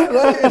me either,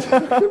 right?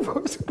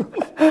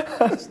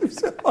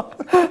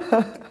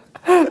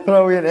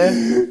 Brilliant,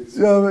 eh?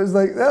 So it was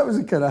like, that was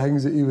the kind of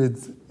things that he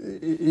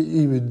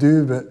would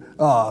do, but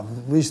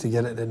we used to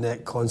get it in the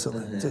neck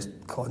constantly, just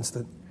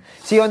constant.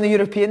 See, on the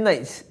European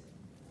nights,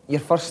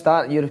 your first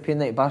start European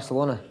night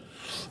Barcelona.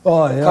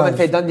 Oh, yeah. Coming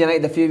from Dundee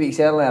United a few weeks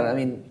earlier, I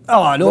mean,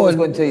 I know. What was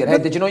going through your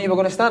head? Did you know you were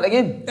going to start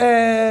again?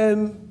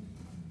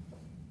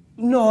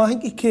 No, I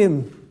think he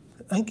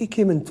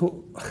came and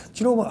told... Do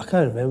you know what? I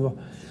can't remember.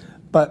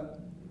 But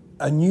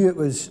I knew it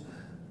was...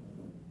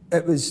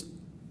 That was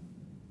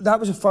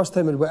the first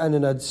time I went in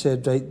and I'd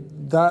said, right,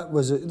 that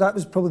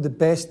was probably the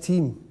best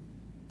team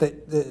that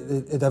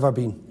had ever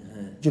been.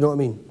 Do you know what I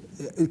mean?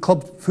 A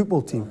club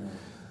football team.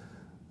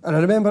 And I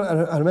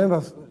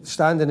remember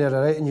standing there,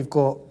 right, and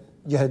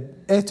you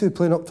had Eto'o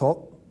playing up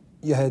top,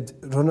 you had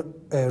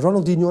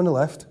Ronaldinho on the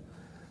left,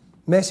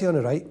 Messi on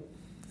the right,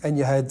 and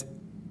you had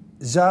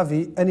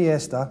Xavi,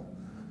 Iniesta,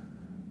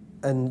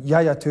 and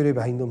Yaya Toure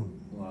behind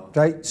them. Wow.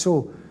 Right,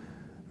 so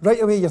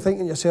right away you're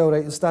thinking to yourself,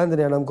 right, standing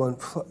there and I'm going,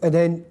 and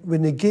then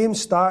when the game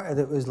started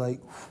it was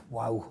like,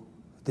 wow,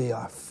 they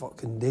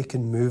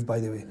can move, by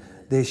the way.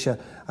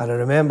 And I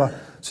remember,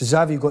 so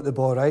Xavi got the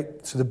ball, right,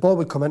 so the ball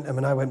would come into him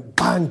and I went,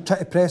 bang, try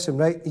to press him,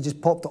 right, he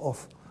just popped it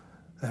off.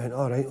 I went,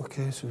 all right,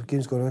 okay, so the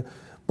game's going on.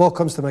 Ball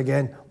comes to him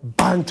again,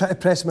 bang, try to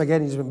press him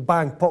again, he just went,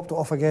 bang, popped it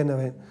off again. I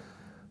went,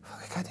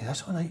 fuck, I can't do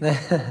this all night.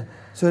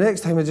 So the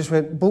next time I just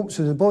went, boom,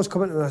 so the ball's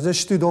coming to him, I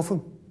just stood off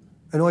him.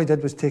 And all he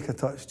did was take a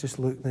touch, just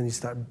look, and then he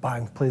started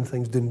bang, playing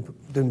things down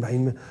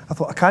behind me. I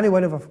thought, I can't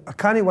win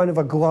if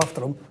I go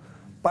after him,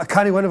 but I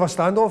can't win if I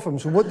stand off him,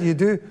 so what do you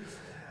do?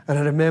 And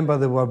I remember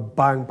they were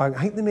bang, bang.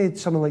 I think they made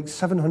something like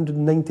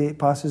 798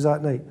 passes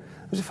that night.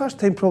 It was the first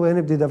time probably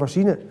anybody had ever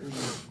seen it.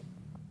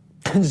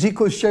 And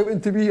Zico's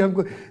shouting to me,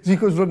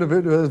 Zico's running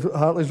about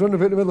Hartley's running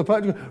about the middle of the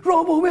patch, going,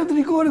 Robbo, where did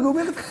he go? And I go,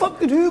 where the fuck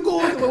did he go?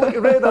 And like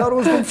red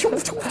arrows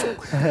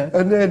going,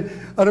 and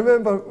then I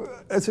remember,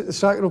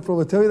 Sacker will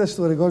probably tell you this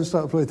story, Gordon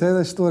Stark will probably tell you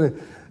this story,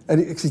 and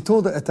he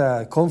told it at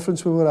a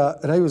conference we were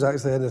at, and I was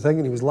actually in the thing,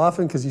 and he was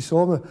laughing because he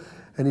saw me,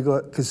 and he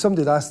got, because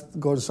somebody had asked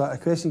Gordon Stark a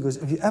question, he goes,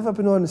 have you ever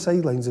been on the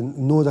sidelines and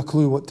known a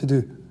clue what to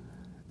do,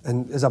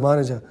 and as a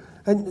manager?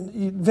 And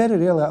very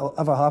rarely that'll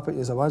ever happen to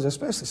you as a manager,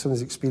 especially someone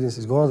as experienced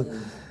as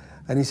Gordon.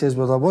 And he says,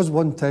 well, there was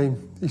one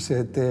time, he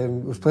said,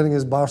 was playing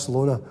against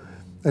Barcelona,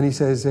 and he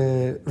says,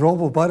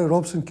 Barry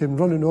Robson came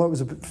running on, it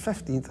was about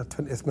 15th or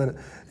 20th minute,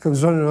 he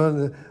comes running on,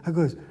 and I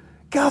goes,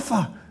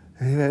 Gaffer!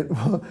 And he went,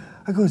 what?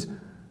 I goes,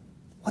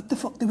 what the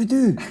fuck do we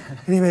do?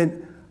 And he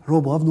went,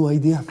 Robbo, I've no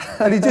idea.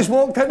 And he just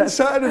walked in and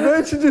sat on the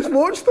bench and just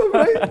watched them,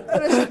 right?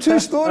 And it's a true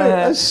story.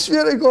 I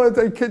swear to God,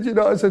 I kid you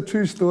not, it's a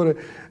true story.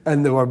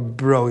 And they were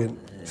brilliant.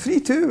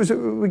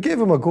 3-2, we gave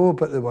them a go,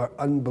 but they were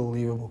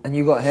unbelievable. And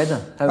you got a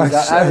header. How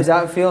was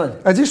that feeling?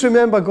 I just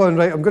remember going,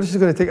 right, I'm just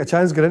going to take a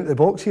chance going into the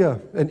box here.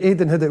 And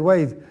Aiden had it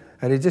wide,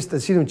 and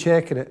I'd seen him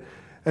checking it.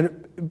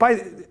 And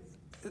it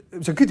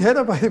was a good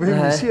header, by the way,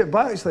 when you see it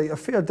back, it's like a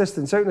fair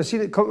distance out, and I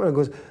seen it come and I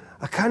goes,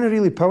 I can't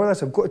really power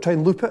this, I've got to try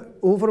and loop it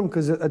over him,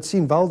 because I'd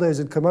seen Valdez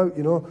had come out,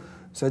 you know.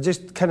 So I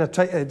just kind of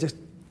tried to just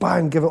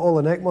bang, give it all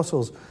the neck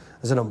muscles. It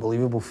was an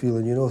unbelievable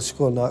feeling, you know,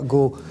 scoring that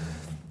goal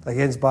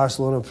against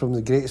Barcelona from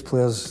the greatest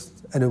players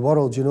in the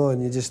world, you know,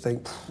 and you just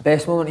think...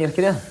 Best moment in your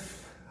career?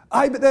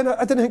 Aye, but then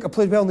I didn't think I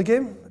played well in the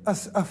game.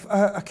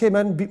 I came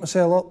in, beat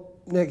myself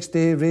up, next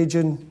day,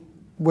 raging,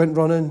 went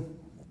running,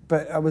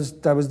 but I was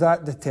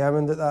that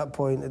determined at that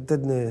point. It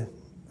didn't...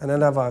 And I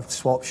never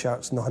swapped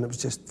shirts, nothing, it was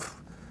just...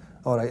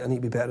 All right, I need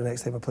to be better the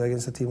next time I play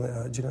against a team like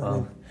that, do you know what I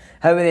mean?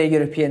 How were the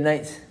European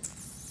nights?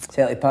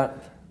 Celtic Park?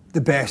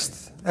 The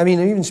best. I mean,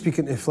 even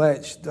speaking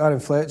to Aaron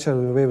Fletcher,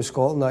 away with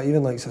Scotland, that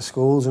even like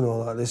Scholes and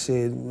all that, they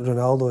say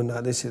Ronaldo and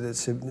that, they say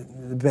it's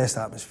the best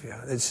atmosphere.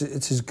 It's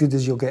as good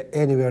as you'll get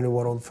anywhere in the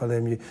world for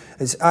them.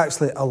 It's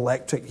actually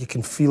electric. You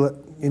can feel it.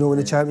 You know, when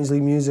the Champions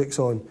League music's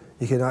on,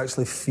 you can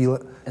actually feel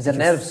it. Is there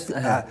nerves?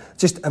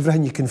 Just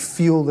everything. You can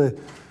feel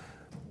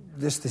the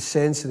just the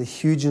sense of the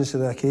hugeness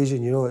of the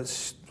occasion. You know,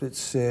 it's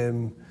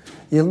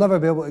you'll never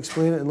be able to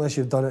explain it unless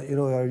you've done it. You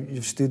know, or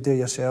you've stood there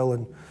yourself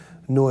and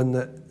knowing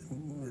that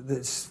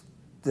it's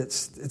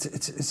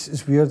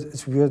weird.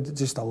 It's weird.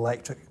 Just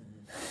electric.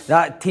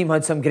 That team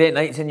had some great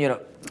nights in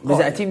Europe. Was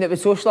it a team that would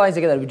socialise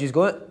together? Would you just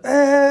go out?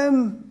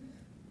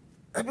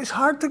 It was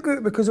hard to go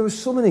out because there was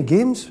so many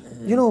games.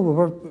 You know, we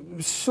were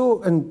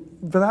so, and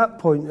by that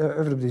point,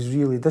 everybody's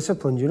really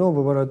disciplined. You know,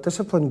 we were a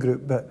disciplined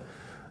group, but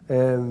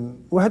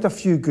we had a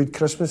few good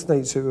Christmas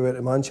nights out. We went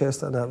to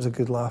Manchester, and that was a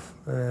good laugh.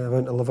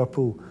 Went to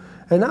Liverpool,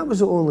 and that was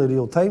the only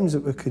real times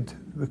that we could.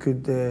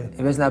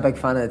 He wasn't a big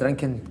fan of the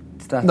drinking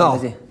stuff,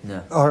 was he?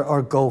 No.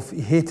 Or golf. He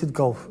hated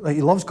golf. Like,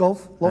 he loves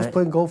golf, loves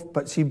playing golf,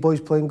 but see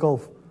boys playing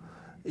golf,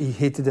 he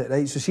hated it.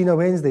 Right. So, see, on a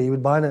Wednesday, he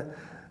would ban it.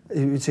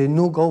 He would say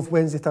no golf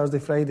Wednesday, Thursday,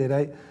 Friday,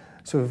 right?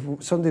 So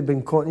if somebody had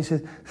been caught, and he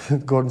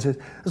said, Gordon says,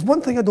 there's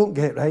one thing I don't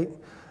get, right?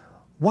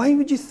 Why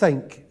would you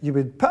think you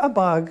would put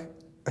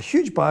a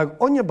huge bag,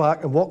 on your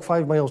back and walk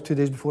 5 miles 2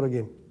 days before a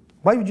game?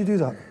 Why would you do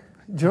that?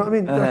 Do you know what I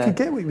mean? I could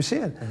get what he was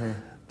saying.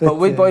 But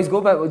would boys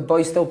go back? Would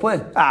boys still play?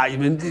 You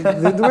mean, they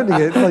wouldn't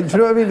get, like, do you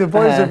know what I mean? The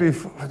boys would be,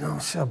 no,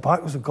 see, our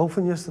back was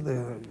golfing yesterday.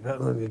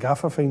 The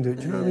gaffer find out,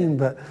 do you know what I mean?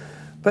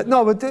 But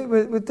no, we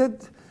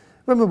did.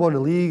 When we won the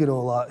league and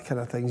all that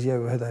kind of things, yeah,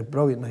 we had a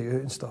brilliant night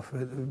out and stuff.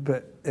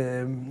 But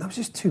that was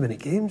just too many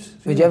games.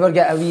 Would you ever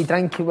get a wee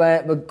drink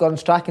with Gordon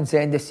Strachan at the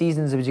end of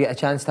seasons? Would you get a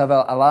chance to have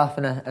a laugh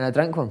and a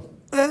drink with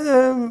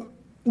him?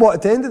 What,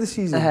 at the end of the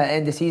season?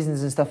 End of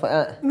seasons and stuff like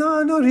that?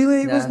 No, not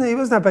really. He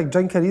wasn't a big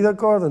drinker either,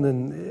 Gordon.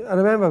 And I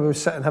remember we were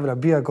sitting having a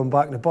beer going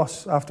back in the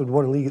bus after we'd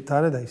won the league at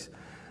Tannadice.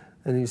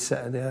 And he was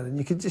sitting there and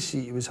you could just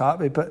see he was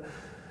happy. But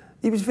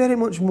he was very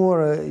much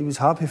more, he was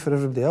happy for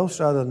everybody else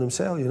rather than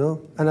himself, you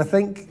know. And I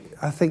think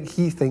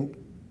he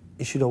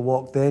should have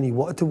walked then. He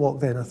wanted to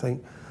walk then, I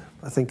think.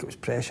 I think it was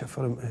pressure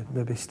for him to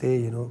maybe stay,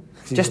 you know.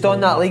 Just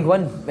on that League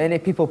One, many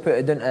people put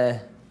it down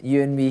to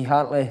you and me,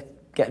 Hartley,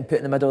 getting put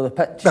in the middle of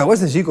the pitch. No, it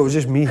wasn't Zico, it was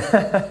just me.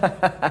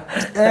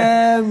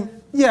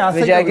 Yeah, I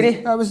think. Would you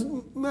agree?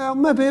 Well,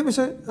 maybe it was.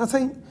 I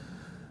think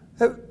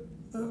it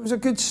was a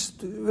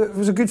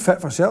good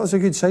fit for Celtic. It was a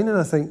good signing,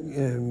 I think,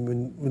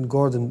 when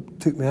Gordon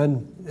took me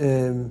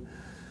in.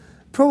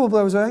 Probably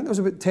I think there was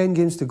about 10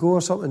 games to go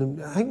or something.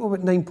 And I think we were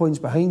about 9 points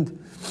behind,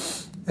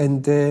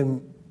 and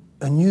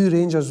I knew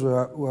Rangers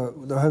were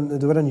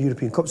in the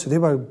European Cup, so they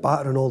were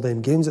battering all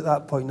them games at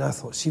that point. And I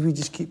thought, see, we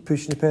just keep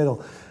pushing the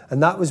pedal.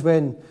 And that was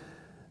when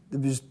there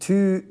was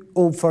 2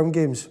 Old Firm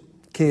games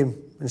came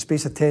in the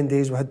space of 10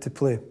 days we had to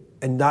play,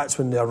 and that's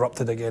when they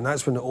erupted again.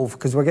 That's when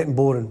because we're getting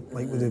boring,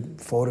 like with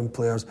the foreign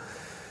players.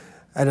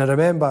 And I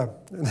remember,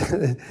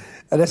 and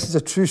this is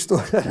a true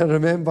story. I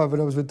remember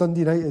when I was with Dundee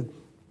United,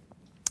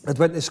 I'd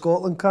went to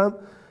Scotland camp,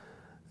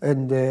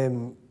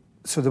 and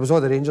so there was all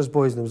the Rangers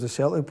boys and there was the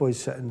Celtic boys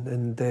sitting,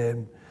 and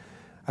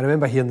I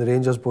remember hearing the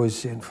Rangers boys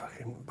saying,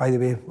 "Fucking, by the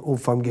way,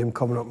 Old Firm game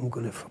coming up, I'm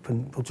going to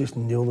we'll just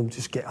nail them,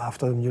 just get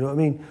after them," you know what I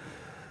mean?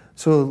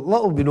 So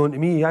little be known to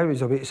me, I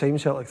was about to sign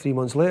Celtic 3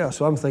 months later,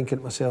 so I'm thinking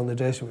to myself in the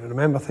dressing room, I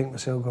remember thinking to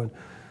myself going,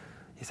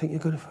 you think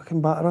you're going to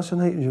fucking batter us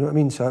tonight? You know what I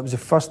mean? So it was the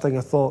first thing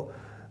I thought.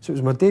 So it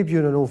was my debut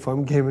in an Old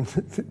Firm game,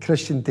 and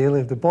Christian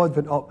Daly, the ball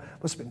went up,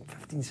 must have been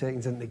 15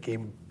 seconds into the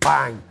game,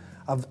 bang!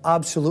 I've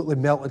absolutely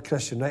melted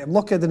Christian, right? I'm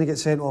lucky I didn't get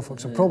sent off,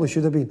 because I probably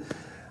should have been.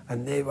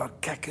 And they were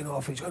kicking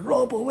off, he's going,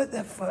 Robbo, what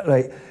the fuck?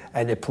 Right,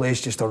 and the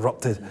place just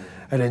erupted.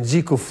 And then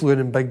Zico flew in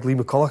and big Lee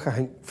McCulloch, I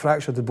think,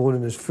 fractured the bone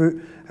in his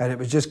foot, and it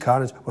was just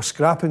carnage. We're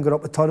scrapping, got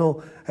up the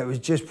tunnel, it was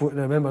just, and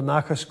I remember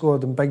Naka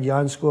scored and Big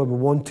Jan scored, we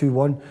won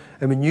 2-1,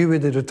 and we knew we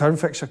had the return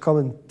fixture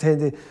coming 10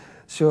 days,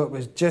 so it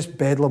was just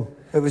bedlam.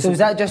 So was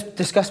that just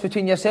discussed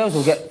between yourselves,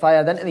 we'll get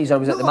fired into these, or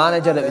was it the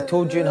manager that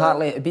told you and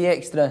Hartley to be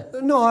extra?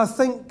 No, I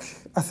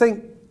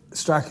think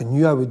Strachan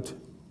knew I would.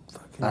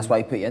 That's why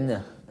he put you in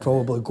there.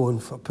 Probably going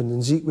for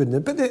and Zeke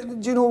wouldn't. But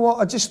do you know what?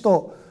 I just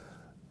thought,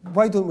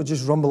 why don't we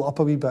just rumble it up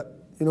a wee bit,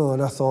 you know?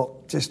 And I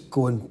thought, just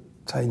go and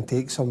try and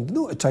take some,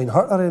 not to try and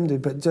hurt our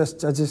MD, but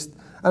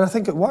and I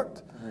think it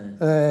worked.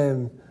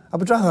 I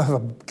would rather have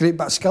a great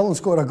bit of skill and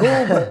score a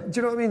goal, but do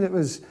you know what I mean? It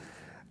was,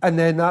 and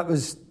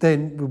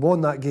then we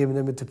won that game, and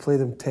then we had to play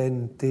them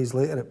 10 days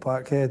later at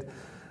Parkhead,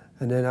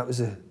 and then that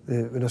was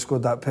when I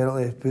scored that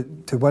penalty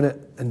to win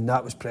it, and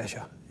that was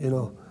pressure, you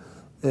know.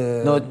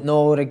 No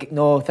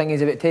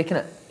thingies about taking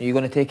it? Are you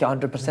going to take it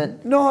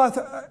 100%? No,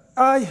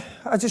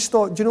 I just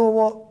thought, do you know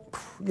what?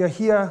 You're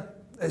here,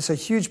 it's a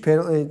huge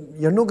penalty.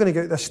 You're not going to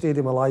get out of this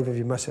stadium alive if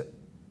you miss it.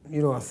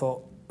 You know, I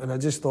thought, and I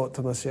just thought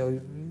to myself,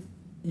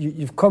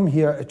 you've come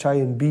here to try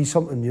and be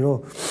something, you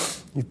know.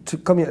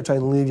 You've come here to try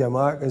and leave your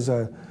mark as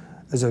a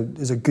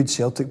good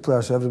Celtic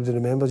player, so everybody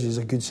remembers you as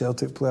a good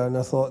Celtic player, and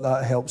I thought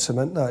that helped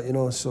cement that, you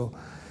know, so.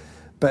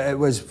 But it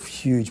was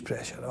huge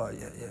pressure,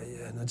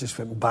 and I just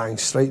went bang,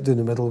 straight down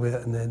the middle of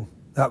it, and then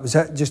that was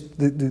it,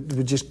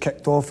 we just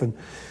kicked off, and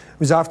it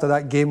was after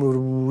that game we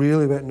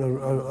really went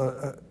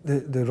on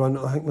the run.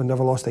 I think we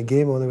never lost a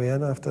game all the way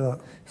in after that.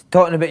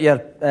 Talking about your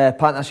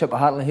partnership with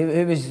Hartley,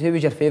 who was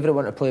your favourite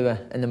one to play with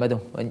in the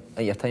middle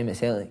at your time at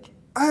Celtic?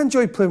 I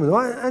enjoyed playing with him.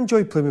 I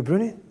enjoyed playing with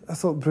Bruni. I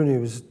thought Bruni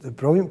was a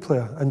brilliant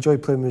player. I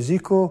enjoyed playing with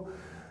Zico.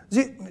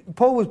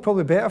 Paul was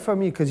probably better for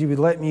me because he would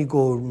let me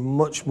go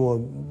much more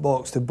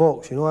box to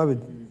box. You know, I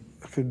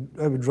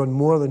would run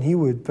more than he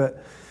would.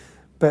 But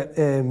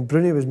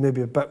Bruni was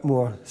maybe a bit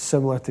more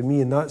similar to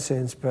me in that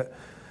sense. But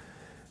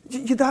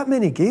you had that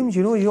many games,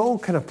 you know, you all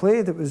kind of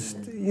played. It was,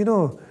 you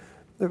know,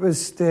 it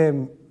was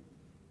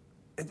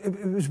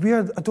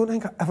weird. I don't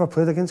think I ever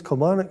played against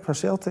Kilmarnock for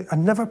Celtic. I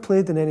never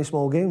played in any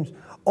small games.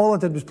 All I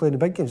did was play in the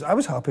big games. I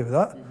was happy with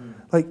that.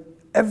 Like,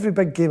 every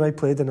big game I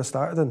played in, I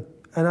started in.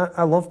 And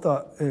I loved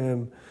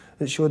that.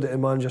 It showed that the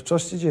manager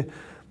trusted you.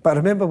 But I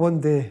remember one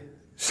day,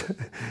 so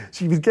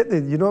you would get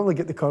you normally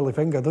get the curly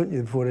finger, don't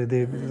you, before a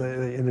day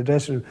like in the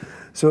dressing room.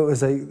 So it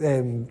was like,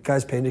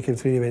 Gaz Pendry came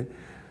through and he went,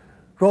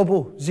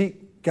 Robbo,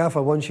 Zeke,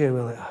 Gaffer, one share. And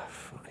we're like,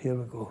 here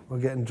we go, we're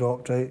getting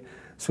dropped, right?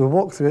 So we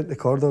walked through it the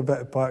corridor a bit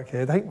at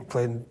Parkhead. I think we're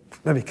playing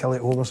maybe Kill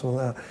at Home or something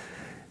like that.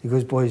 He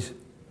goes, boys,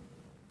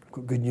 I've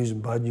got good news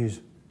and bad news.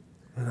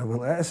 And I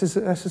went, this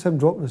is him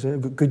dropping us.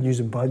 I've got good news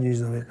and bad news.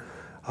 And I went,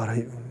 all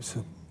right,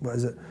 so what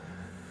is it?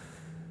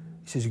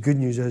 He says, the good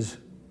news is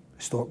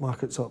the stock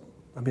market's up.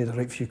 I made a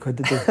right few quid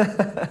today.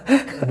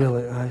 And we're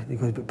like, aye. He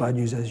goes, but bad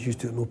news is you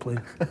two are no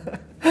playing.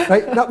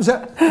 Right, that was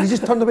it. He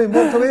just turned away and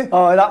walked away.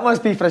 Oh, that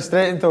must be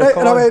frustrating, though. Right,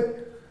 and I went,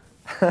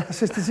 I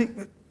says to Zeke,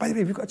 by the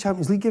way, we've got a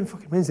Champions League game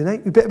fucking Wednesday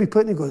night. We better be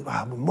playing. He goes,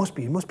 we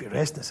must be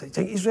resting. I said,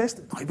 do you think he's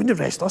resting? No, he wouldn't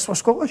rest us, we're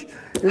Scottish.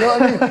 You know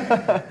what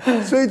I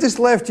mean? So he just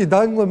left you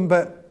dangling,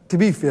 but to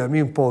be fair, me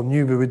and Paul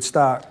knew we would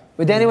start.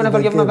 Would anyone ever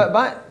give him a bit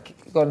back,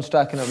 Gordon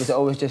Strachan, or was it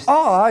always just...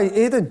 Oh, aye,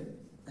 Aidan,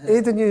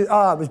 it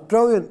was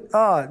brilliant.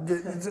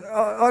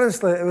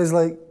 Honestly, it was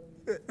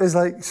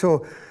like,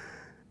 so,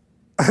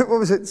 what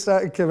was it,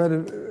 Strachan came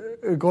in,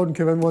 and Gordon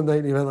came in one night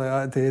and he went like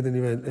that to Aidan,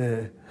 he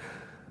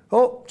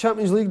went,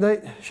 Champions League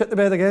night, shit the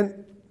bed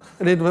again.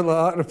 And Aidan went like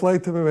that and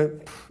replied to me,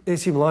 went,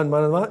 AC Milan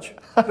man of the match,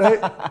 right?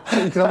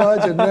 So you can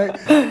imagine, right?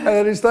 And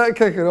then he started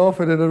kicking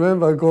off, and then I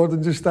remember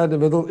Gordon just standing in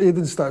the middle,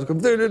 Aidan starts going,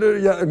 no,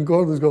 yeah, and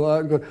Gordon's going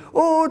like that and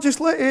going, just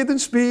let Aidan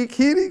speak,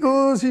 here he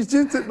goes, he's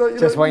just...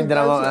 Just winding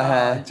him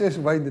up. Just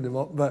winding him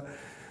up,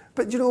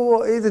 but you know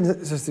what, Aidan,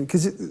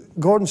 because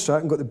Gordon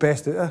Strachan got the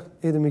best out of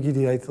Aidan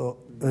McGeady, I thought,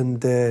 and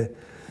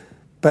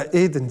but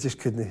Aidan just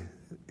couldn't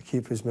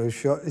keep his mouth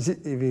shut.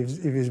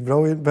 He was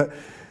brilliant, but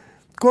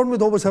Gordon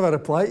would always have a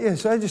reply to you,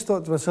 so I just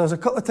thought to myself, a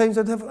couple of times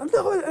I'd have,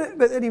 no,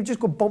 but then he would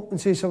just go bump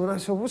and say something, and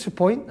I said, what's the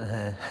point? Do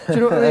you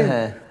know what I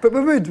mean? But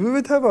we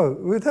would have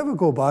a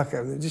go back,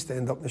 and it'd just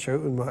end up in the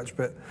shouting match,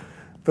 but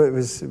it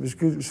was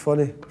good, it was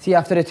funny. See,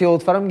 after the 2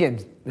 Old Firm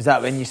games, was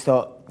that when you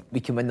thought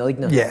we can win the league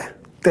now? Yeah,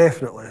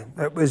 definitely.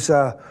 It was,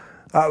 that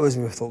was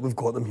when we thought, we've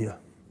got them here.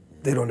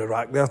 They're on the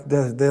rack,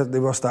 they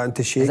were starting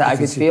to shake. Is that a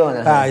good feeling?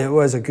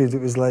 It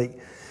was like,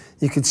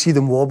 you could see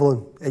them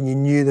wobbling, and you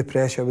knew the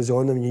pressure was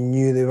on them, and you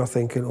knew they were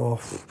thinking,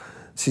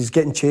 she's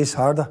getting chased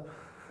harder,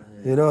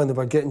 you know, and they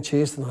were getting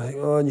chased, and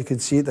and you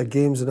could see it, their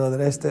games and all the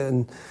rest of it,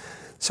 and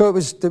so it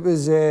was,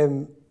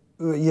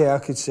 I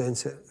could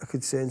sense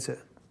it.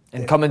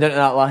 And coming down to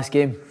that last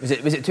game, was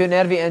it too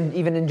nervy to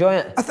even enjoy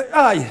it?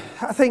 I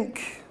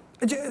think,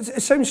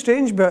 it sounds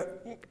strange,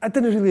 but I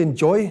didn't really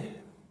enjoy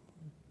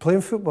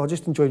playing football, I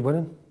just enjoyed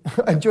winning.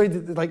 I enjoyed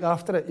it, like,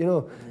 after it, you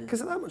know, because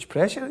there's that much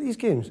pressure at these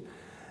games.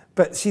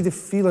 But see the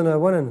feeling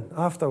of winning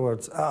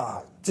afterwards,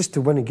 just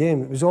to win a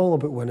game, it was all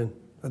about winning.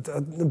 I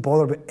didn't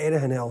bother about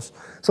anything else.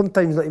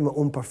 Sometimes not even my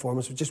own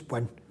performance, would just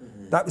win.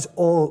 That was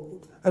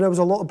all, and there was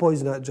a lot of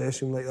boys in that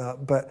dressing room like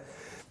that.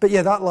 But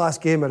yeah, that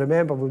last game, I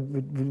remember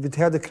we'd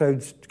heard the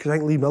crowds, because I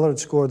think Lee Miller had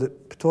scored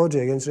at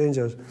Pittodrie against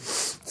Rangers,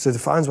 so the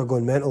fans were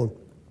going mental.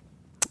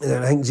 And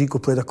then I think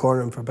Zico played a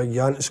corner for Big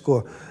Jan to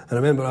score. And I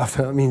remember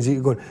after that, me and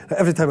Zico going,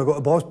 every time I got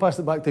the ball, I passed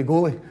it back to the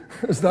goalie.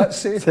 It was that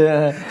safe.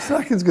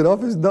 Strachan's going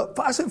off,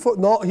 pass it for,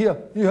 not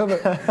here, you have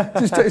it.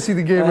 Just try to see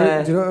the game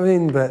out, do you know what I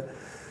mean? But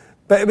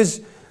it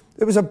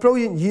was a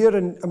brilliant year,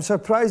 and I'm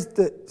surprised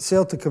that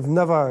Celtic have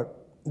never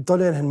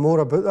done anything more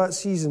about that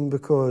season,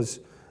 because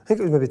I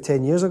think it was maybe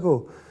 10 years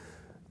ago.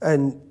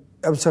 And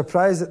I'm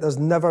surprised that there's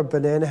never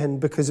been anything,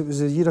 because it was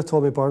a year of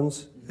Tommy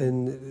Burns,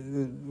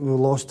 and we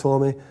lost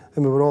Tommy,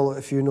 and we were all at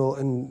a funeral,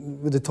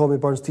 and with the Tommy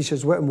Burns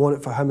t-shirts, Whittam won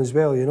it for him as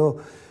well, you know.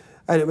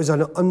 And it was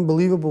an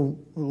unbelievable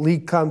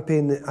league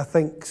campaign that I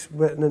think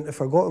went into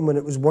forgotten, when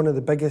it was one of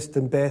the biggest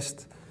and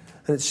best.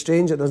 And it's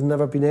strange that there's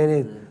never been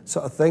any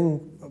sort of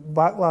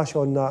backlash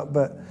on that,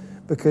 but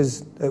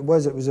because it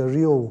was a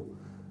real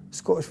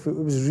Scottish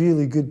football. It was a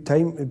really good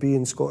time to be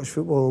in Scottish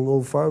football in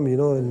Old Firm, you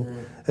know,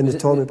 in the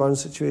Tommy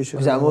Burns situation.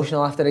 Was that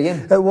emotional after the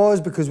game? It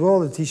was, because with all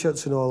the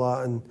t-shirts and all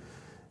that, and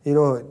you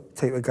know what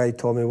type of guy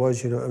Tommy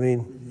was, you know what I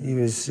mean? He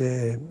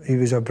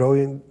was a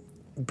brilliant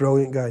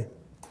guy.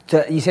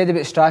 So you said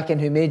about Strachan,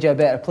 who made you a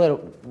better player.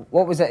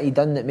 What was it he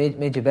done that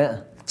made you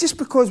better? Just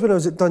because when I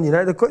was at Dundee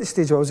United, I got to the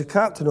stage where I was a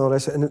captain and all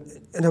this,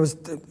 and I was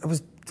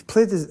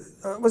played as,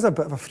 I wasn't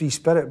a bit of a free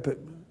spirit, but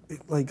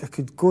like I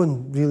could go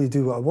and really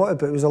do what I wanted,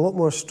 but it was a lot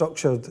more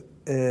structured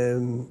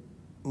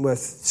with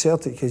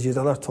Celtic, because you had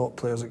other top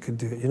players that could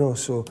do it, you know.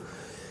 So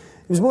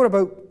was more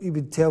about, he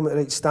would tell me,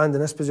 right, stand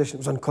in this position, it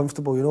was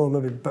uncomfortable, you know,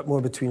 maybe a bit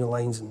more between the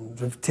lines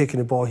and taking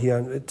the ball here,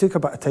 and it took a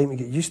bit of time to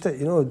get used to it,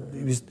 you know.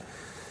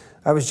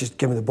 I was just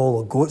giving the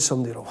ball a go at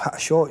somebody or hit a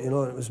shot, you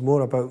know, and it was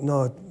more about,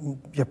 no,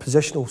 your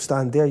positional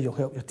stand there, you'll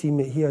help your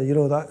teammate here, you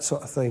know, that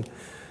sort of thing.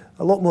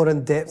 A lot more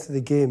in depth of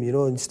the game, you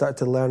know, and started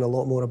to learn a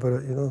lot more about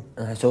it, you know.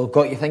 So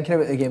got you thinking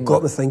about the game?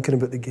 Got me thinking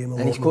about the game a lot.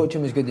 And his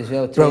coaching was good as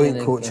well?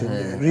 Brilliant coaching,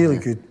 really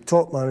good.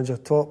 Top manager,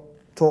 top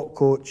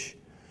coach,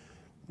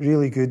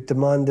 really good,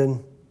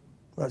 demanding.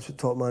 That's what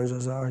top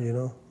managers are, you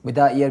know. Would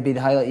that year be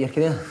the highlight of your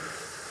career?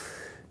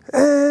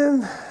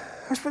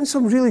 There's been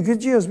some really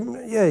good years,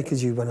 yeah,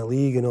 because you win a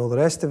league and all the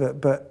rest of it,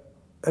 but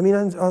I mean,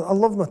 I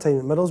love my time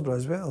at Middlesbrough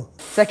as well.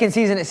 Second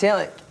season at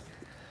Celtic.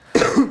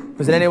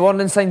 Was there any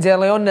warning signs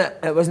early on that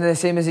it wasn't the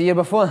same as the year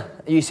before?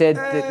 You said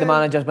that the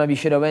managers maybe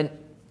should have went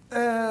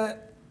or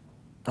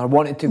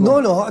wanted to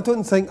go. No, I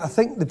don't think. I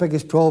think the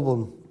biggest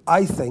problem,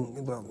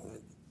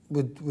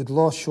 we'd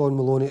lost Sean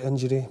Maloney to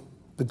injury,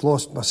 we'd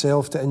lost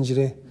myself to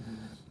injury,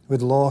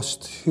 we'd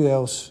lost who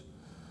else,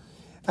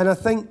 and I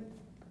think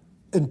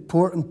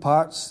important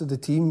parts of the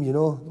team, you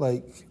know,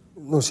 like,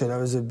 no saying I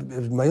was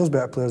miles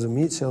better players than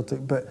me at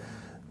Celtic, but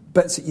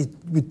bits that you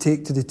would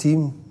take to the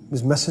team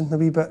was missing a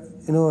wee bit,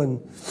 you know,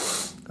 and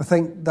I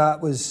think that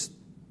was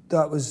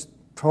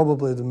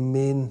probably the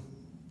main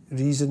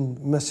reason,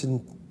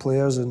 missing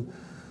players and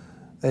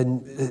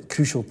at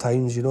crucial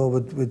times, you know.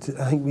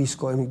 I think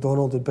Scotty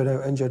McDonald had been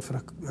out injured for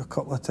a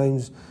couple of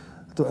times.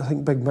 I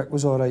think Big Mick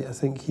was all right, I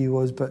think he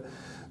was, but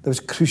there was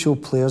crucial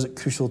players at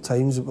crucial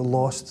times that were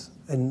lost,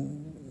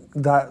 and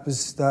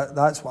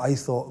that's what I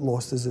thought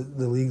lost us at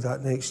the league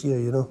that next year,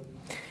 you know.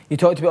 You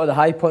talked about all the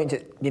high points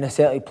at being a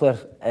Celtic player,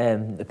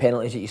 the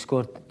penalties that you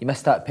scored. You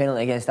missed that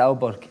penalty against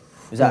Aalborg.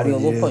 Was that a real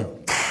low point?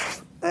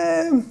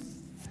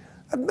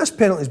 I'd missed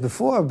penalties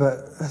before,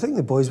 but I think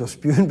the boys were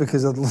spewing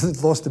because I'd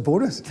lost the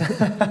bonus.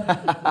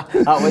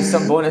 That was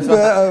some bonus,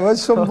 wasn't it? It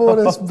was some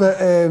bonus,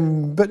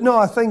 but no,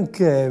 I think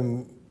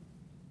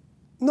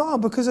no,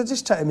 because I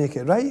just tried to make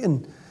it right,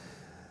 and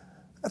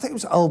I think it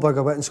was Aalborg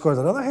I went and scored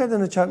another header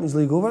in the Champions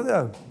League over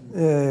there.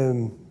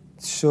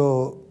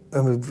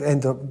 And we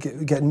ended up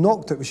getting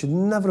knocked out. We should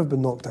never have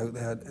been knocked out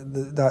there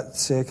that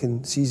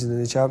second season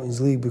in the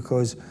Champions League,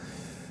 because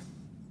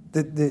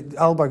the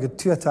Aalborg had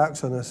 2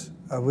 attacks on us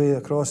away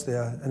across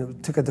there, and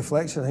it took a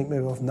deflection, I think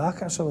maybe off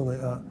Naka or something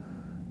like that,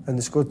 and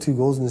they scored 2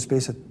 goals in the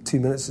space of 2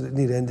 minutes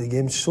near the end of the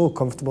game. So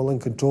comfortable, in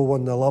control,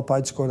 1-0 up.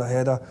 I'd scored a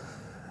header,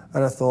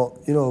 and I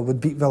thought, you know,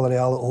 we'd beat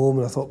Villarreal at home,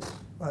 and I thought,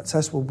 that's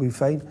this, we'll be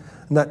fine.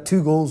 And that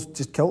 2 goals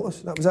just killed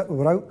us. That was it, we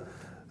were out.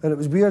 And it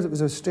was weird, it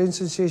was a strange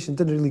sensation,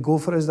 didn't really go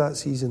for us that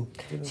season.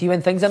 You know? See,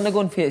 when things aren't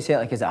going for you at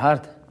Celtic, is it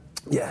hard?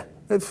 Yeah,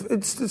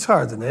 it's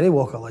hard in any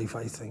walk of life,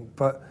 I think,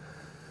 but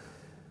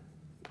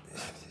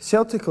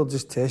Celtic will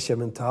just test your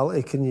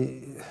mentality.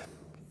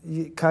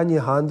 Can you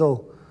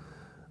handle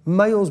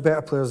miles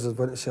better players that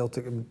went to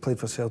Celtic and played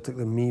for Celtic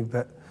than me,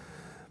 but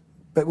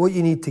what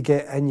you need to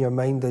get in your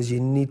mind is you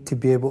need to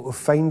be able to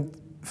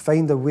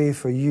find a way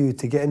for you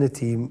to get in the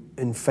team,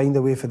 and find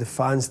a way for the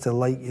fans to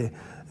like you,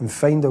 and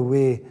find a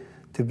way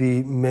to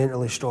be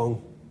mentally strong.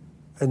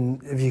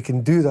 And if you can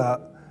do that,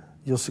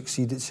 you'll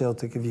succeed at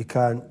Celtic. If you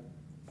can't,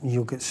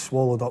 you'll get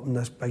swallowed up in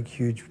this big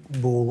huge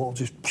bowl that'll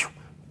just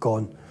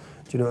gone. Do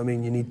you know what I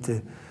mean? You need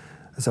to,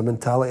 it's a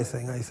mentality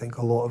thing, I think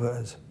a lot of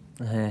it is.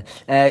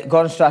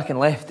 Gordon Strachan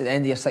left at the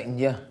end of your second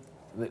year.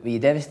 Were you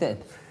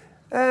devastated?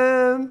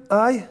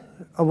 Aye,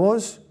 I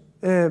was.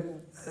 I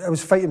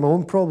was fighting my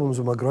own problems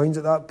with my groins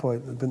at that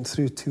point. I'd been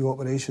through 2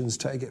 operations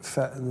trying to get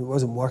fit, and it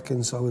wasn't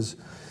working, so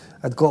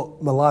I'd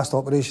got my last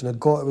operation. It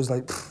was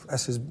like,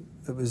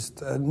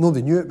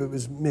 nobody knew it, but it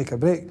was make or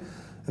break.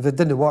 If it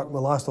didn't work, my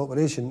last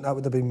operation, that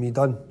would have been me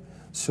done.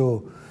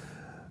 So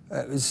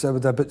I was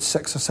about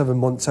 6 or 7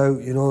 months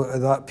out, you know, at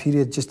that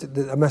period.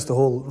 I missed the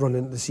whole run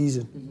into the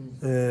season.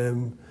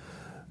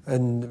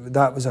 And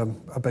that was a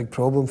big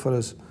problem for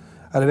us.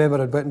 I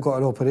remember I'd went and got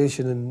an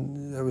operation,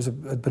 and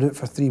I'd been out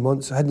for 3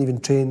 months. I hadn't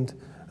even trained,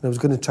 and I was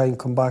going to try and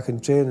come back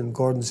and train, and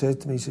Gordon said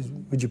to me, he says,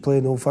 would you play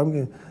in the Old Firm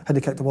game? I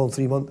hadn't kicked the ball in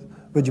 3 months.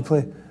 Would you play?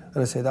 And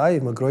I said, aye,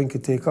 my groin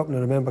could take up. And I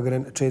remember going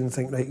into training and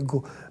thinking, right,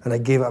 go. And I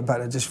gave it a bit,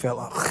 and I just felt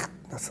like,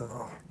 I thought,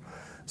 oh.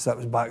 So that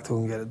was back to go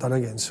and get it done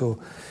again.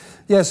 So,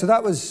 yeah, so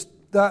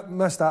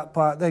missed that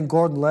part. Then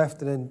Gordon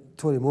left, and then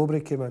Tony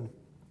Mowbray came in.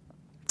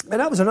 And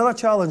that was another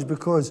challenge,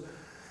 because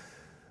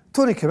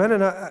Tony came in,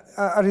 and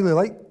I really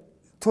liked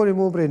Tony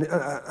Mowbray. And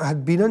I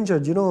had been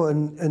injured, you know,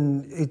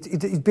 and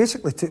he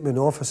basically took me in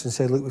the office and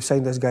said, look, we've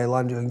signed this guy,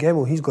 Landry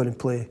Ngemo, he's going to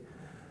play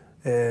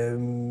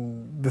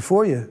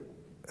before you.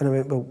 And I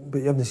went, well, but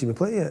you haven't seen me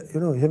play yet, you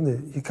know,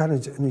 you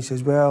can't. And he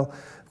says, well,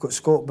 I've got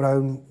Scott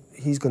Brown,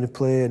 he's going to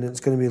play, and it's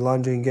going to be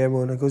Landry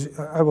Ngemo. And I goes,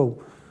 I will,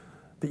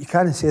 but you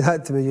can't say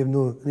that to me, you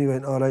know. And he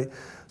went, all right.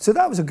 So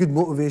that was a good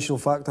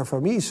motivational factor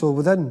for me. So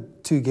within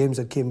 2 games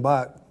I came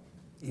back,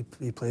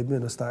 he played me,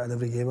 and I started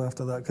every game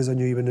after that, because I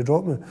knew he wouldn't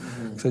drop me.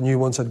 Because I knew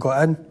once I'd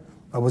got in,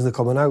 I wasn't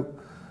coming out.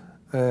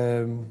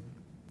 And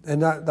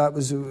that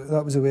was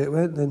the way it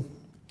went then.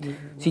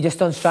 See,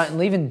 just on Stratton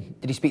leaving,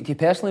 did he speak to you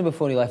personally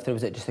before he left, or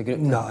was it just a group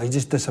thing? No, he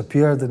just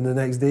disappeared, and the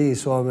next day he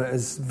saw him at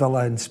his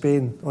villa in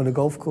Spain on a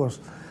golf course.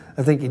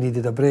 I think he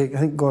needed a break. I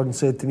think Gordon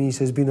said to me, he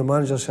says, being a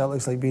manager at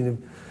Celtic's like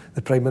being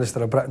the Prime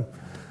Minister of Britain.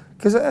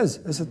 Because it is.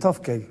 It's a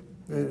tough gig.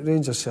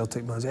 Rangers,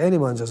 Celtic manager. Any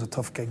manager's a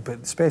tough gig, but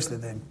especially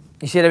them.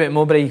 You said about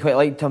Mowbray, you quite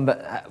liked him,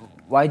 but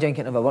why do you think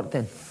it never worked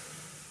then?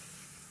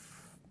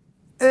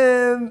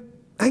 I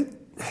think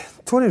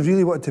Tony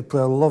really wanted to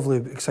play a lovely,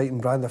 exciting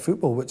brand of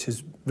football, which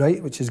is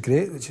right, which is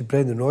great, which is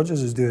Brendan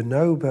Rodgers is doing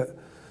now, but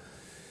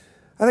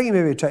I think he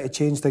maybe tried to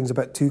change things a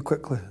bit too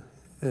quickly.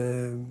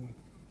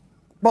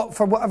 But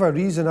for whatever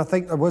reason, I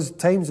think there was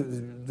times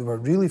that they were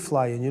really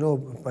flying,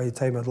 by the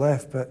time I'd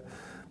left, but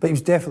he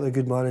was definitely a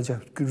good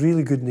manager,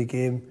 really good in the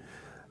game.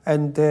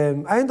 And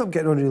I ended up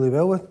getting on really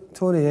well with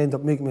Tony. I ended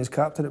up making me his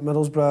captain at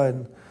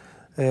Middlesbrough,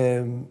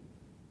 and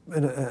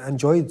I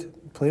enjoyed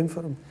playing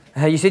for him.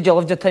 You said you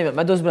loved your time at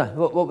Middlesbrough.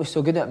 What was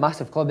so good at it?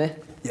 Massive club, eh?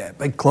 Yeah,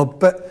 big club,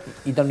 but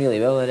you done really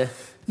well there, eh?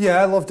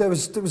 Yeah, I loved it. It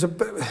was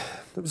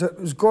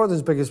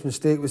Gordon's biggest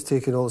mistake was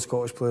taking all the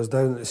Scottish players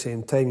down at the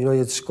same time. You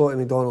had Scotty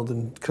McDonald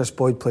and Chris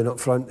Boyd playing up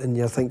front, and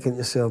you're thinking to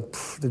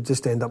yourself, they'd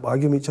just end up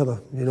arguing with each other.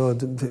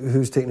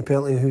 Who's taking the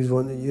penalty and who's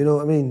wanting. You know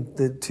what I mean?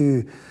 The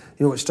two,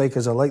 what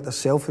strikers are like. They're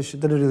selfish. It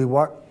didn't really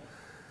work,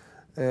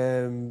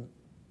 and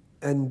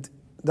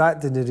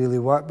that didn't really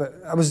work. But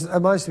I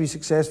managed to be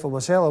successful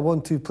myself. I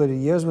won 2 Player of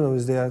the Years when I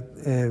was there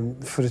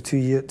for the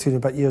 2 and a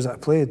bit years that I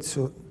played.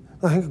 So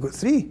I think I got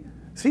 3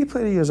 Player of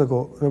the Years I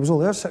got, and I was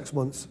only there 6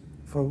 months.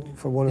 For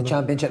one of them. The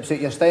Championship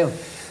suit your style?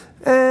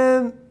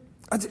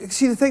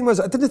 See, the thing was,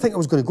 I didn't think I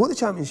was going to go to the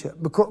Championship.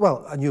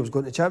 Because, I knew I was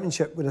going to the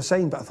Championship when I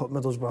signed, but I thought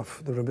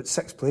Middlesbrough, they were about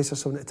 6th place or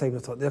something at the time. I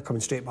thought they're coming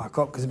straight back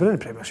up because they've been in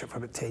the Premiership for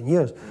about 10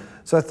 years.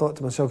 So I thought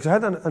to myself,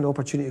 because I had an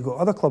opportunity to go to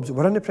other clubs that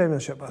were in the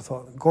Premiership, but I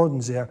thought,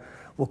 Gordon's there,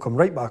 we'll come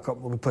right back up,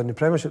 we'll be playing the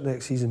Premiership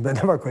next season, but it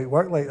never quite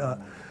worked like that.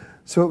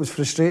 So it was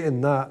frustrating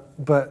that,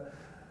 but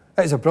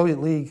it's a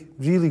brilliant league,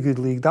 really good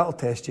league. That'll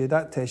test you,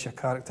 that tests your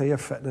character, your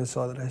fitness,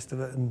 all the rest of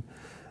it, and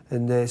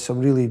some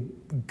really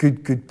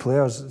good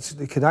players.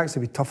 It could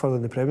actually be tougher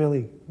than the Premier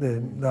League,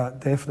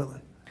 that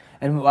definitely.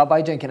 And why do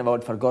you think it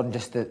award for Gordon,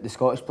 just the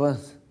Scottish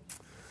players?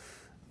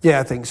 Yeah,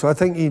 I think so. I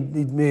think he'd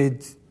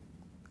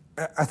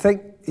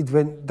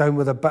went down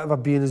with a bit of a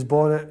bee in his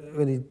bonnet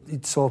when he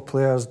saw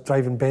players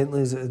driving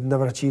Bentleys that had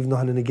never achieved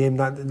nothing in the game.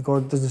 That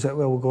Gordon doesn't sit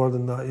well with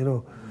Gordon, that.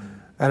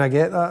 And I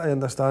get that, I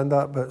understand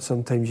that, but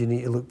sometimes you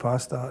need to look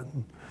past that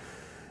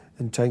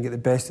and try and get the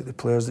best of the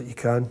players that you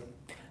can.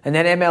 And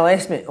then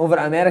MLS, mate, over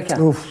at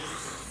America. Oof.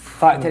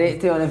 Factor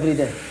 80 on every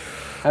day.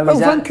 How was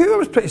that? Vancouver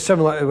was pretty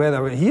similar to the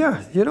weather out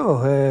here, do you know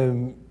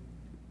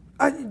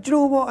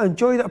what? I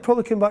enjoyed it. I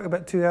probably came back a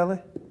bit too early.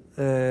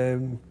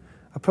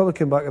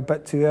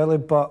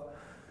 But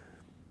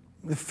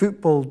the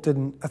football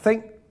didn't. I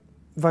think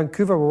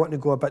Vancouver were wanting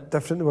to go a bit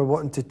different. They were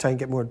wanting to try and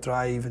get more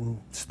drive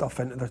and stuff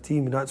into their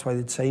team, and that's why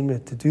they'd signed me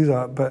to do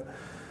that. But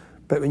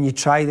when you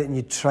tried it and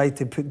you tried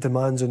to put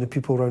demands on the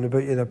people around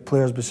about you, the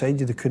players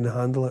beside you, they couldn't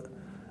handle it.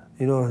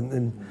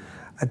 And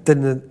I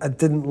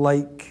didn't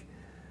like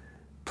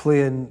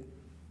playing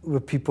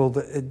with people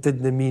that it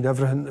didn't mean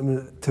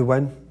everything to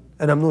win.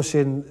 And I'm not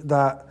saying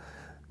that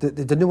they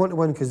didn't want to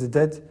win, because they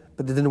did,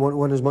 but they didn't want to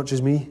win as much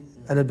as me.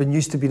 And I'd been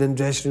used to being in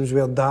dressing rooms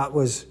where that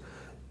was,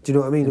 do you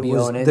know what I mean? It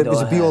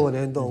was a be all and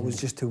end all, was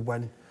just to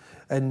win.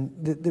 And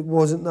it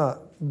wasn't that.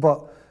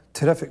 But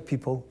terrific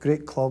people,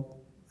 great club,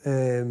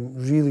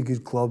 really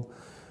good club.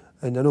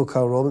 And I know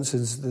Carl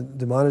Robinson's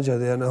the manager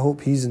there, and I hope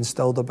he's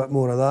instilled a bit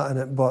more of that in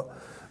it. But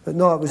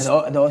no, it was.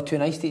 Are they all too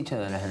nice to each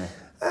other, isn't it?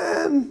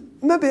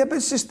 Maybe, but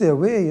it's just their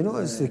way,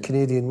 It's the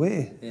Canadian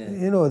way. Yeah.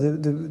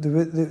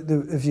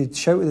 If you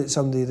shouted at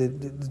somebody,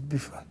 they'd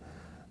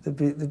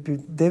be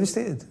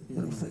devastated.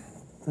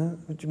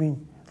 What do you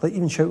mean? Like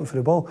even shouting for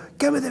the ball.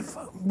 Give me the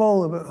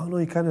ball! Oh no,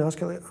 you can't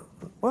ask it like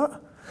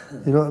what?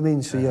 You know what I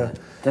mean? So yeah.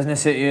 Doesn't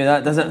suit you,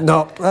 that, does it?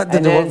 No, that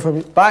didn't work for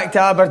me. Back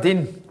to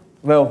Aberdeen.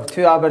 Well,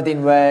 to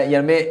Aberdeen with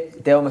your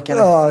mate, Dale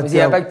McKinnon. Was he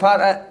a big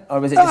part of it, or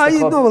was it just a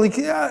club?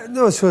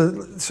 No,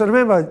 so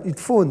remember, he'd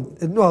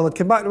phoned. No, I'd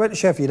come back and went to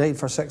Sheffield United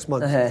for 6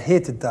 months. I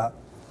hated that.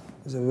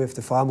 I was away with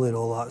the family and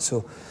all that, so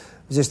it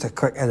was just a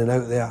quick in and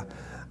out there.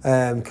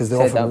 Because they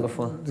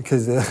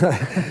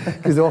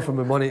offered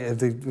me money if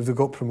they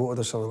got promoted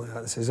or something like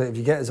that. They says, if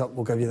you get us up,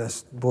 we'll give you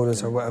this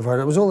bonus or whatever.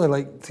 And it was only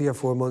like 3 or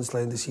 4 months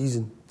left in the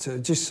season, so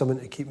just something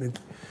to keep me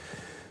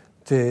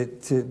to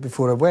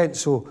before I went.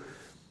 So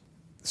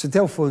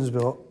Dale phones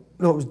me up.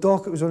 No, it was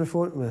Doc that was on the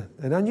phone to me,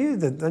 and I knew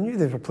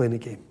they were playing the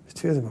game. The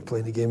two of them were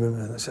playing the game,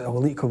 and I said, "I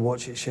will need to come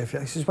watch it at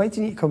Sheffield." He says, "Why do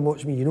you need to come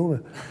watch me? You know me."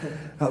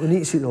 We need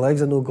to see the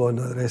legs. I know gone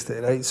the rest of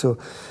it, right? So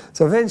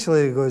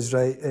eventually he goes,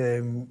 right.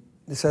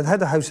 He said, I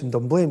had a house in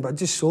Dunblane, but I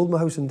just sold my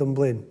house in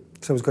Dunblane,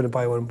 so I was going to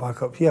buy one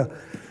back up here.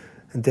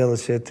 And Dale had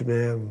said to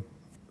me,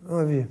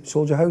 have you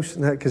sold your house?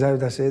 Because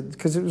I said,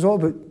 because it was all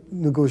about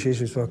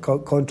negotiations for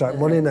contract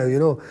money now,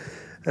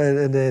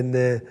 And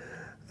then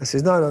I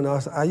says, no.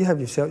 You have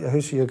yourself your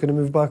house, so you're going to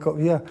move back up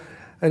here.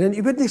 And then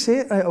he wouldn't say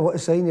it, right, I want to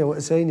sign you.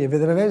 But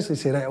then eventually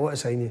say, right, I want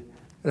to sign you.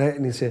 right?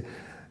 And he said,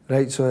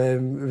 right, so it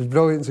was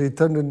brilliant. So he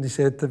turned and he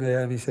said to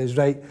me, he says,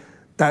 right,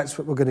 that's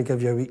what we're going to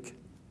give you a week.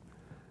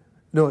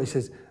 No, he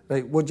says,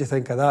 right, what do you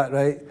think of that,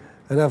 right?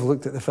 And I've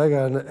looked at the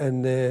figure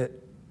and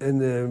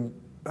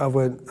I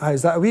went,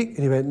 is that a week? And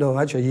he went, no,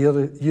 that's a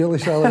yearly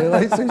salary.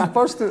 Like, so he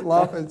burst out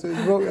laughing, so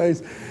he broke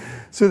eyes.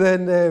 So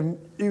then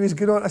he was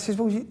going on. I says,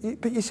 well,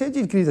 but you said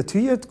you'd agreed a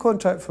 2-year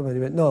contract for me. And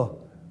he went, no,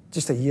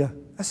 just a year.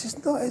 I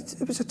says, no,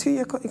 it was a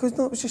 2-year contract. He goes,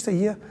 no, it was just a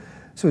year.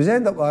 So we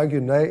ended up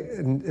arguing, right?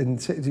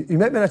 And he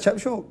met me in a chip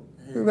shop.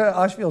 We met at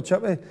Ashfield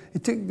Chippy. He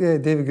took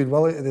David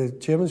Goodwillie to the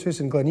chairman's house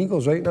in Glen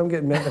Eagles, right? And I'm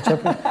getting met in a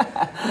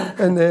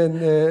chippy. And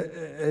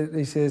then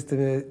he says to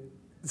me,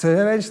 so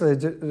eventually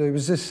I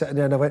was just sitting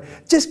there and I went,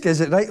 just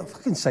gives it, right? I'll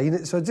fucking sign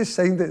it. So I just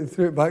signed it and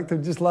threw it back to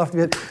him, just laughed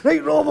at me,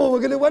 right, Robo, we're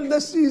going to win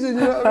this season,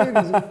 you know what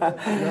I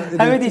mean?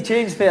 How would he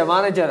change for a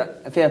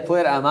manager, for a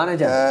player to a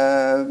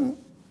manager?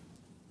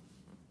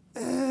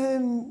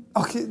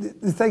 Okay,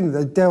 the thing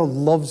that Dell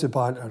loves the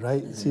banter,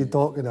 right? Mm-hmm. See,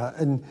 talking that,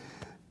 and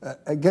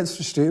it gets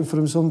frustrating for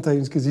him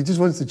sometimes because he just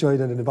wants to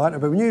join in the banter.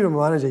 But when you're a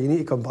manager, you need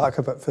to come back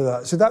a bit for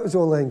that. So that was the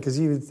only thing, because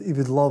he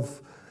would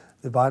love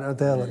the banter,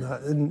 Dell, and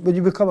that. And when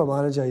you become a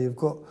manager, you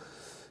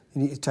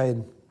need to try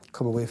and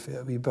come away from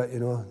it a wee bit, you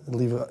know, and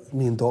leave it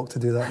me and Doc to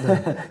do that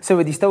now. So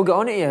would he still get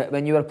on at you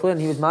when you were playing?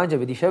 He was manager.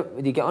 Would he shout?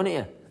 Would he get on at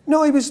you?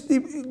 No,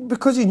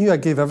 because he knew I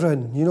gave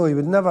everything. You know, we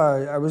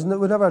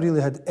never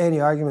really had any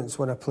arguments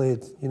when I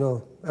played. You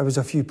know, there was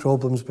a few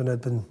problems when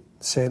I'd been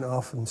sent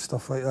off and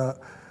stuff like that.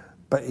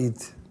 But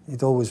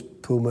he'd always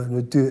pull me and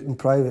would do it in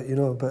private. You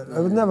know, but I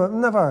would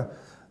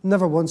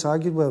never once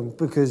argued with him,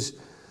 because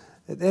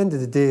at the end of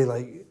the day,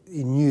 like,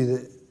 he knew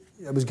that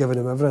I was giving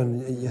him everything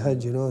that you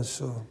had. You know,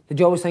 so. Did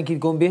you always think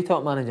he'd go and be a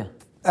top manager?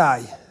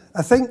 Aye,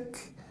 I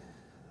think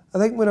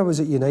when I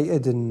was at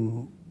United,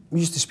 and we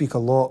used to speak a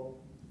lot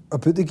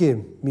about the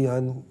game, me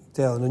and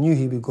Dell, and I knew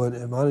he would go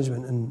into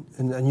management,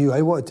 and I knew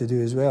I wanted to do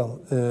as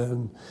well.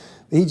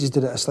 He just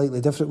did it a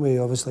slightly different way.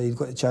 Obviously, he'd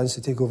got a chance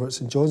to take over at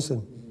St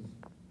Johnstone,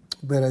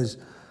 whereas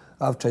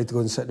I've tried to go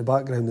and sit in the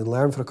background and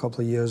learn for a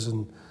couple of years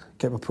and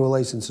get my pro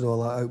licence and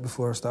all that out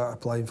before I start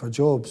applying for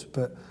jobs,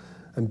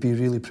 and be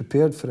really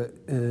prepared for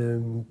it.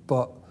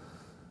 But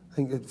I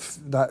think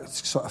that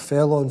sort of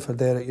fell on for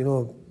Derek, you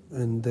know,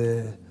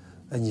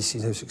 and you've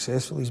seen how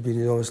successful he's been.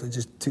 He obviously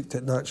just took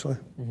it naturally.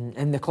 Mm-hmm.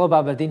 And the club,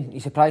 Aberdeen, you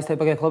surprised how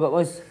big a club it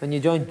was when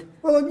you joined?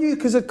 Well, I knew,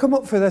 because I'd come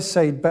up for this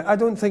side, but I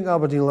don't think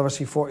Aberdeen will ever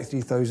see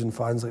 43,000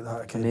 fans like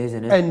that again.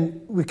 Amazing, eh?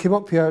 And we came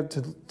up here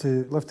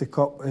to lift the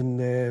cup,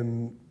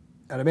 and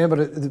I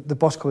remember the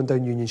bus coming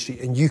down Union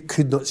Street, and you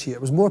could not see it.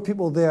 There was more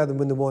people there than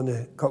when they won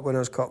the Cup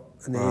Winners' Cup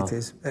in the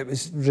 80s. It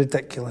was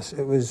ridiculous.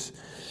 It was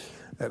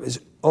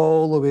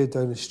all the way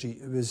down the street.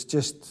 It was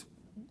just...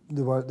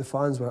 The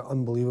fans were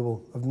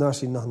unbelievable. I've never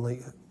seen nothing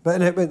like it.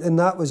 And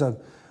that was a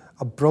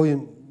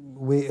brilliant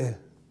way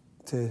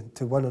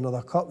to win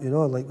another cup, you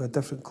know, like with a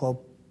different club.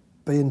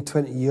 Being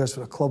 20 years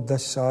for a club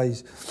this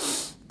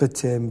size.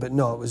 But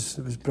no, it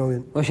was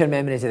brilliant. What's your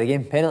memories of the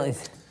game?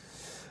 Penalties?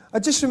 I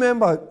just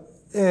remember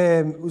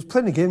it was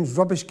playing the games,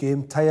 rubbish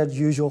game, tired,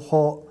 usual,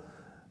 hot.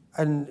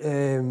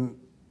 And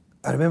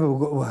I remember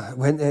we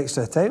went to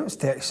extra time. It was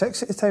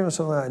 36 at the time or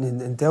something like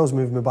that. And Dell's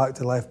moved me back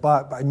to left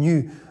back. But I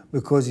knew,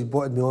 because he'd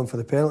wanted me on for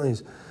the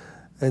penalties.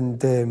 And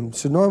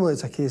so normally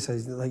it's a case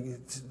of, like,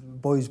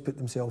 boys put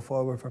themselves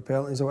forward for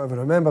penalties or whatever.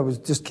 I remember I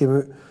just came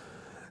out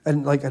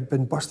and, like, I'd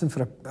been bursting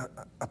for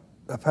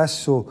a piss,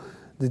 so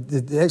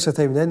the extra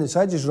time ended, so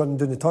I just run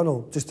down the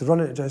tunnel just to run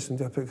it just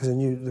because I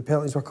knew the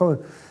penalties were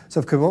coming. So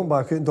I've come on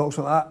back out and Doc's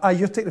like,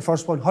 you're taking the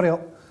first one, hurry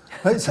up.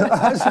 Right, so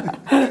I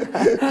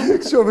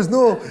was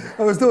no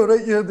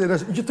right, you're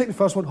take the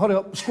first one, hurry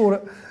up, score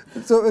it.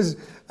 So it was,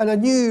 and I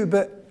knew,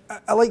 but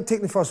I like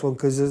taking the first one,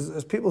 because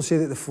as people say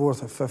that the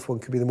fourth or fifth one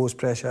could be the most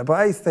pressure, but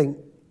I think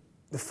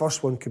the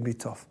first one can be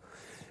tough.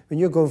 When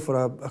you're going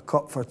for a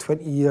cup for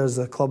 20 years,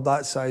 a club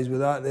that size with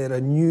that there, I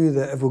knew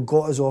that if we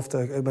got us off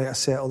it might have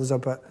settled us a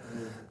bit.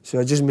 So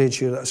I just made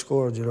sure that I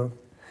scored, you know.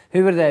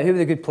 Who were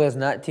the good players in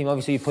that team?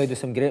 Obviously you played with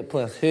some great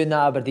players. Who in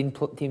that Aberdeen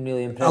team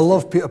really impressed you? I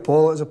love Peter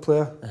Paul as a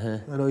player.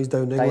 I know he's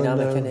down in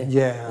England now.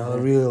 Yeah, I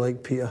really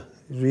like Peter.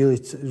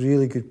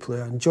 Really good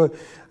player.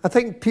 I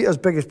think Peter's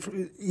biggest...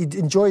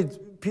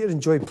 Peter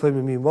enjoyed playing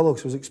with me in Willow,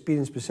 because I was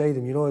experienced beside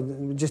him, you know,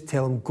 and we'd just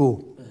tell him,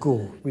 go.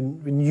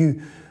 When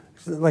you...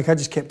 Like, I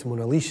just kept him on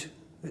a leash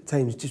at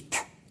times, just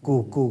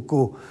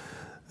go.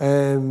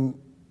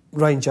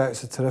 Ryan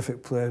Jack's a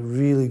terrific player,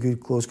 really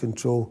good close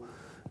control.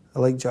 I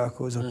like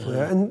Jacko as a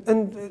player.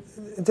 And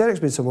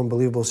Derek's made some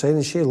unbelievable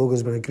signings. Shea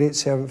Logan's been a great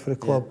servant for the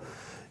club. Yeah.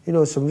 You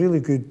know, some really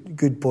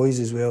good boys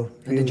as well.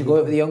 And did you go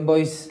out with the young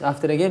boys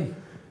after the game?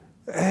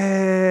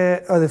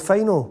 The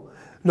final?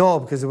 No,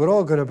 because they were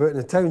all going about in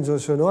the towns.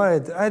 So no,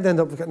 I'd end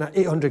up getting an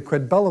 800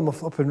 quid bill in my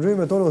flipping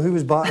room. I don't know who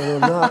was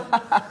battling on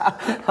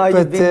that.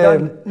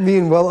 But me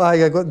and Willow,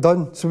 I got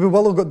done. So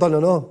Willow got done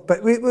and all.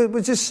 But we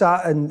just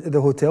sat in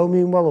the hotel, me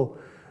and Willow.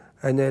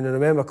 And then I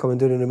remember coming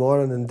down in the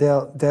morning, and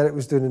Derek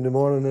was doing in the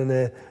morning,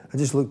 and I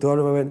just looked on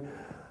him and I went,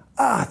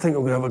 I think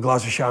I'm going to have a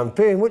glass of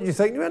champagne. What do you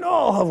think? He went,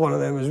 I'll have one of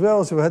them as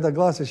well. So we had a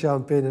glass of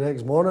champagne the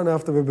next morning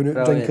after we'd been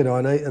out drinking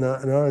all night and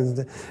that.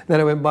 And then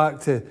I went back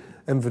to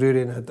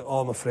Inverurie and had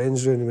all my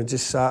friends round and we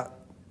just sat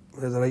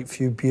with the right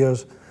few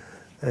beers.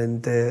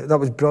 And that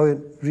was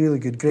brilliant, really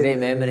good, great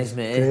memories,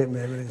 mate. Great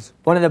memories.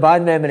 One of the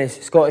bad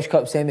memories, Scottish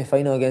Cup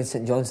semi-final against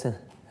St Johnstone.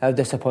 How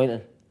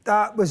disappointing.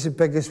 That was the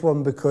biggest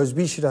one because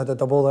we should have had a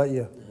double that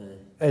year.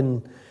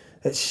 And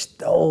it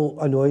still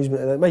annoys me.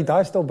 My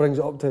dad still brings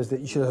it up to us that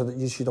you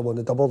should have won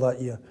the double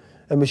that year.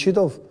 And we should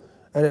have.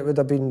 And it would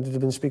have been, we'd have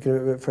been speaking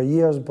about it for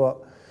years, but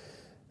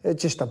it's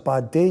just a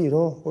bad day, you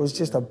know. It was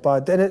just a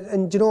bad day.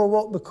 And do you know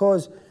what?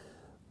 Because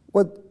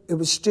it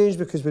was strange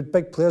because we had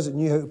big players that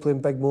knew how to play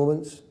in big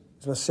moments. It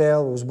was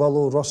myself, it was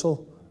Willow,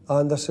 Russell,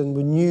 Anderson.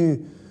 We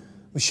knew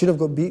we should have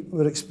got beat.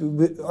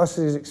 Us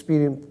as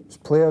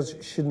experienced players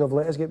shouldn't have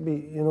let us get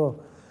beat, you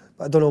know.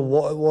 But I don't know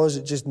what it was.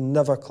 It just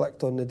never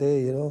clicked on the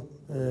day, you know.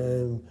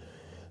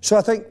 So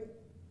I think,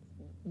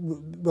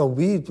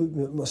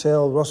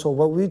 myself, Russell,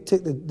 we'd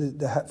take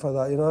the hit for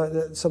that, you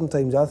know.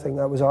 Sometimes I think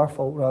that was our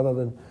fault rather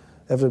than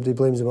everybody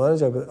blames the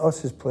manager. But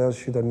us as players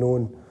should have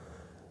known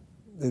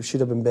they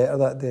should have been better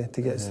that day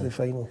to get us to the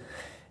final.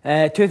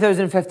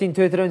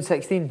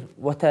 2015-2016,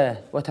 what a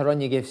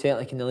run you gave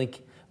Celtic in the league.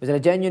 Was there a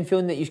genuine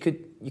feeling that you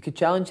could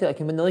challenge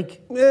Celtic and win the league?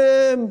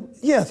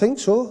 Yeah, I think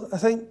so. I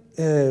think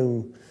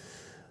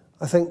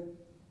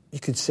you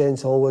could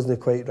sense all wasn't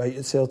quite right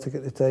at Celtic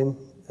at the time,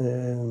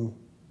 and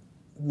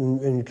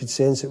you could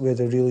sense it. We had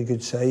a really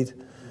good side,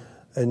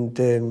 and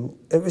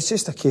it was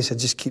just a case of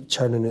just keep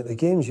churning out the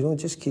games. You know,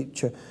 just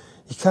keep. You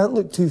can't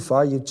look too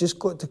far. You've just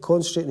got to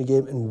concentrate on the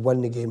game and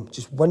win the game.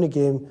 Just win the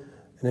game.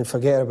 And then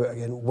forget about it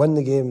again. Win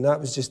the game. That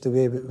was just the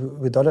way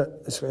we done it,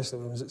 especially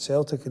when I was at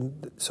Celtic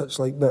and such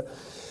like. But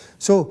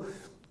so,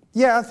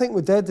 yeah, I think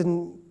we did,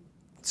 and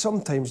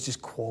sometimes just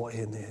quality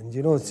in the end.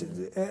 You know,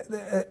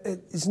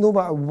 it's no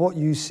matter what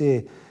you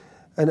say,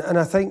 and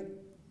I think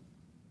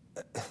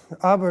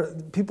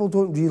people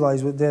don't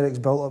realise what Derek's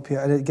built up here,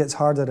 and it gets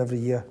harder every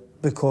year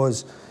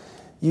because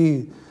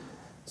you.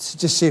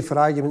 Just say for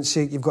argument's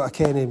sake, you've got a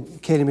Kenny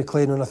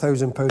McLean on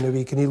 £1,000 a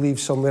week, and he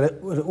leaves somewhere, and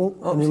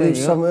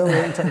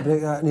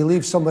he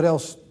leaves somewhere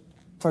else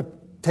for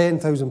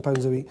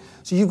 £10,000 a week.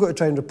 So you've got to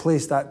try and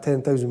replace that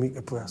 10,000 a week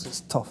of players.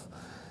 It's tough,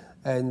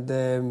 and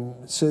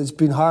so it's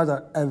been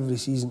harder every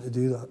season to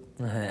do that.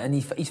 And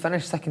he's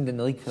finished second in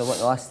the league for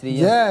the last 3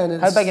 years. Yeah, and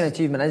how big an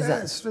achievement is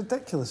that? It's a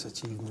ridiculous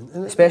achievement,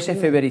 especially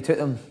for where he took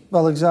them.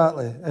 Well,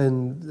 exactly.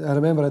 And I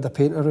remember I had a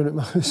painter around at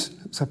my house.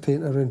 It was a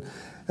painter around.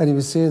 And he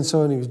was saying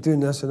so, and he was doing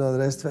this and all the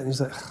rest of it, and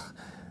he's like,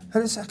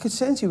 and I could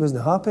sense he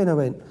wasn't happy,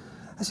 and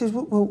I says,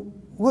 well,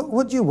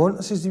 what do you want?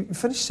 I says, you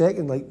finished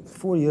second, like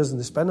 4 years in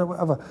the spin or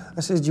whatever.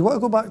 I says, do you want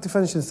to go back to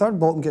finishing third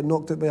bottom and get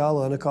knocked out by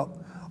Alloa in a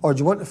cup? Or do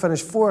you want to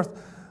finish fourth,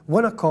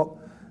 win a cup,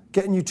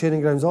 get new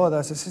training grounds, all of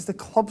this? I says, the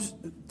club's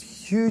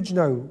huge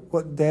now,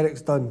 what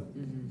Derek's done.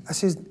 Mm-hmm. I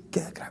says,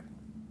 get a grip.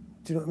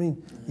 Do you know what I mean?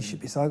 Mm-hmm. You should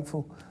be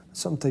thankful.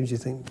 Sometimes you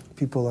think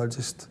people are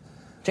just... Do you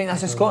think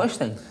that's a Scottish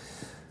thing?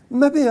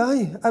 Maybe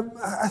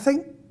I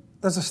think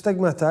there's a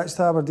stigma attached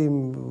to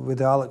Aberdeen with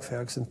the Alec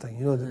Ferguson thing.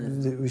 You know,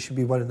 that we should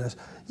be winning this.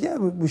 Yeah,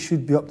 we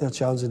should be up there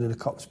challenging in the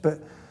cups,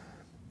 but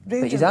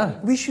Rangers,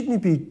 we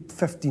shouldn't be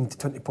 15 to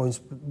 20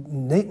 points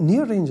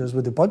near Rangers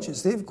with the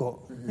budgets they've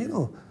got. Mm-hmm. You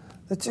know,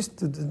 it's just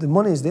the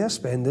money's they're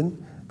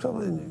spending.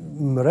 Probably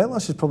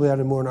Morelos is probably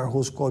earning more than our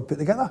whole squad put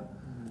together.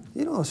 Mm-hmm.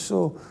 You know,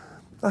 so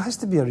there has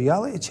to be a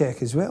reality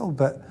check as well.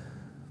 But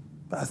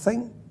I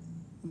think.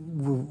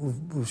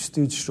 We've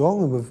stood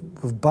strong and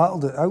we've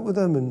battled it out with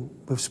them and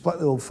we've split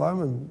the Old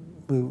Firm and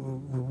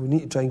we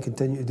need to try and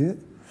continue to do it.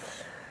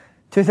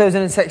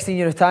 2016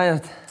 you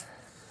retired.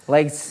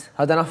 Legs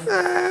had enough?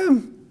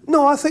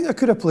 No, I think I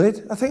could have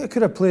played. I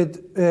couldn't have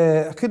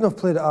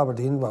played at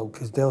Aberdeen, well,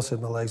 because Dale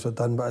said my legs were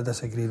done, but I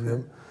disagreed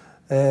with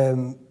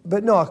him.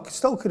 But no, I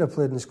still could have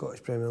played in the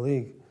Scottish Premier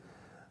League.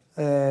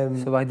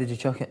 So why did you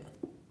chuck it?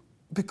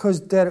 Because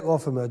Derek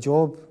offered me a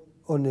job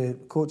on the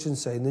coaching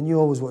side and I knew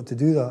I always wanted to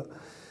do that.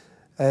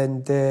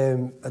 And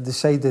I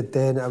decided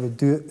then I would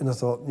do it, and I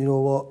thought, you know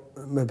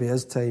what, maybe it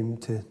is time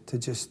to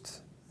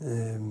just...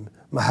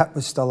 my hip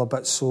was still a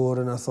bit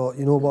sore, and I thought,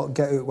 you know what,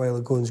 get out while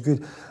the going's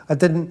good. I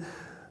didn't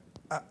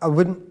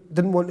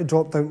want to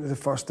drop down to the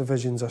first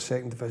divisions or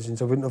second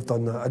divisions. I wouldn't have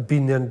done that. I'd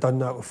been there and done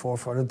that with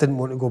Forfar, and I didn't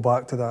want to go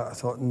back to that. I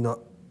thought, no,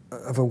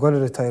 if I'm going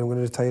to retire, I'm going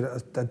to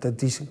retire at a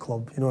decent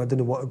club. You know, I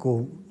didn't want to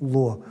go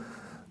lower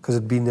because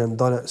I'd been there and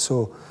done it.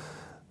 So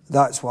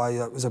that's why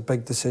that was a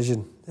big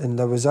decision. And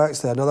there was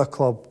actually another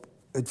club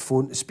who'd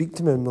phoned to speak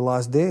to me on the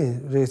last day.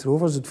 Raith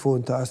Rovers had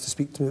phoned to ask to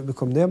speak to me to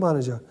become their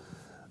manager.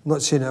 I'm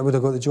not saying I would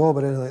have got the job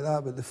or anything like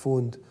that, but they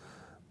phoned.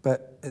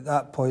 But at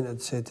that point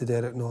I'd said to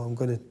Derek, no, I'm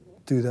going to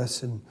do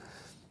this and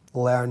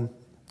learn,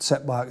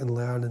 sit back and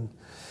learn and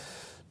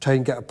try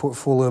and get a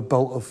portfolio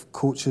built of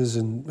coaches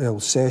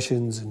and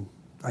sessions and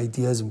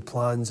ideas and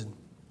plans and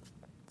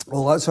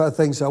all that sort of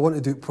thing. So I want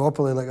to do it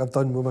properly like I've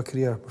done with my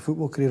career. My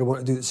football career, I want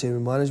to do it the same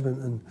in management.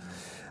 And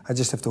I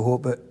just have to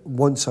hope that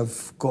once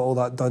I've got all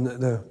that done,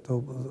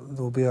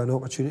 there'll be an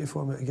opportunity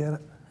for me to get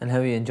it. And how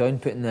are you enjoying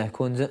putting the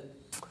cones out?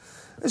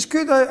 It's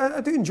good.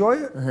 I do enjoy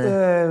it,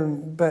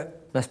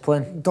 but miss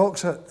playing?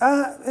 Doc's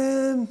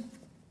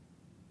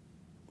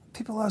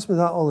people ask me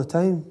that all the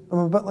time. I'm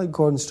a bit like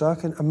Gordon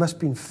Strachan. I miss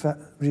being fit,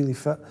 really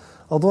fit.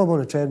 Although I'm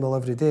on a treadmill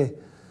every day,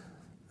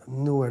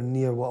 I'm nowhere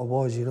near what I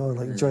was,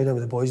 like joining in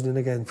with the boys now and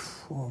again.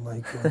 Oh my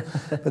God.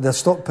 But they'll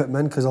stop putting me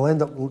in because I'll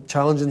end up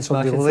challenging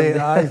somebody late.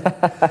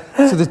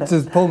 So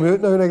they pull me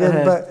out now and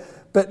again.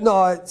 But no,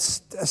 I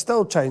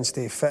still try and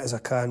stay fit as I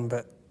can,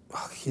 but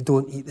you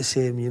don't eat the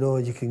same, you'll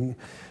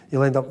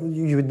end up,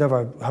 you would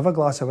never have a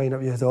glass of wine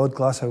up, you have the odd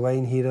glass of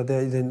wine here or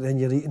there, then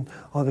you're eating,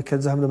 the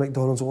kids are having a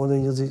McDonald's on,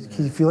 and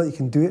you feel like you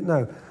can do it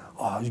now.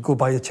 You go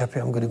buy a chippy,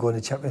 I'm going to go on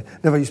a chippy.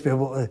 Never used to be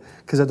able to,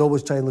 because I'd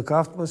always try and look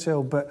after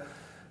myself, but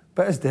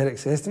as Derek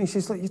says to me, he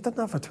says, look, you've done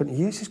that for 20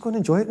 years, he's going to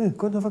enjoy it now,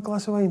 go and have a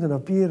glass of wine and a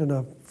beer and do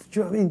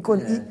you know what I mean, go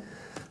and eat.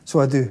 So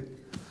I do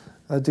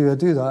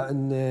that,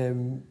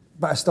 and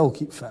but I still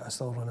keep fit, I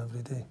still run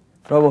every day.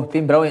 Bravo,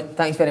 been brilliant,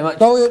 thanks very much.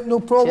 Brilliant, no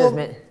problem.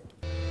 Cheers, mate.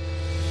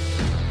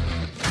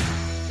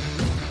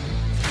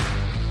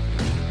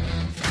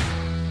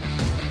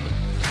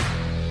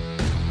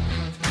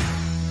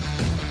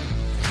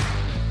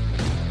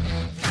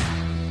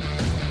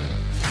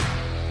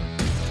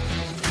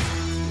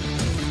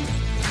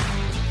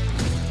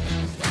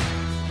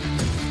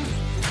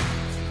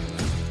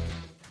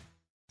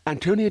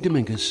 Antonio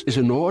Dominguez is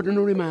an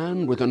ordinary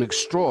man with an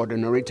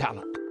extraordinary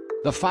talent.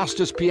 The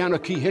fastest piano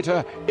key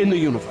hitter in the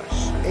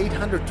universe.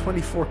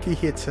 824 key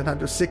hits in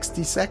under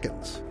 60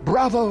 seconds.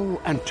 Bravo,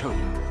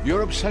 Antonio.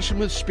 Your obsession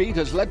with speed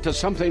has led to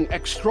something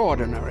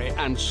extraordinary,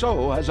 and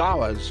so has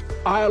ours.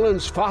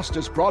 Ireland's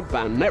fastest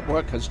broadband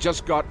network has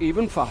just got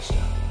even faster.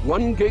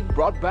 1 gig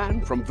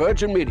broadband from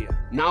Virgin Media,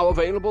 now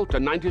available to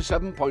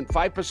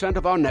 97.5%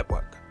 of our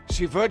network.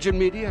 See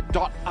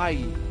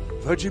virginmedia.ie.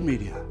 Virgin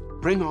Media.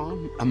 Bring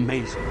on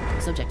amazing.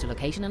 Subject to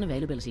location and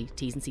availability.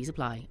 T's and C's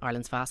apply.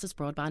 Ireland's fastest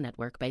broadband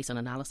network based on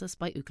analysis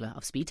by Ookla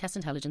of speed test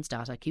intelligence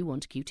data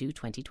Q1 to Q2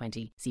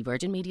 2020. See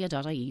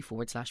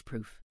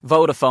virginmedia.ie/proof.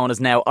 Vodafone is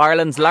now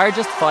Ireland's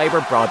largest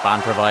fibre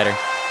broadband provider.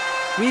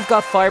 We've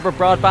got fibre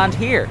broadband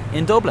here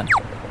in Dublin,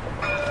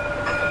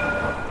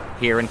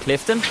 here in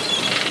Clifton,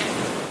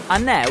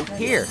 and now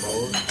here.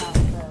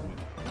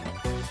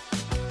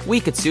 We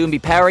could soon be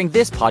powering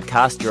this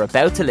podcast you're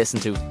about to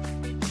listen to,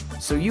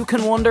 so you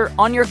can wonder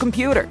on your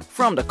computer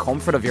from the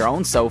comfort of your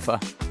own sofa.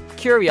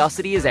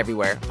 Curiosity is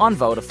everywhere on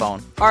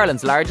Vodafone,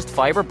 Ireland's largest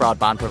fibre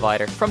broadband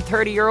provider. From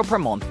 €30 per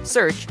month,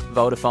 search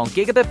Vodafone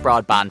Gigabit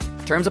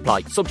Broadband. Terms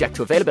apply, subject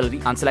to availability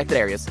and selected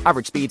areas.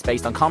 Average speeds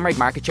based on Comrade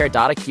market share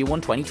data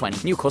Q1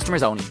 2020. New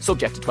customers only,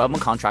 subject to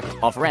 12-month contract.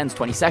 Offer ends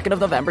 22nd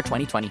of November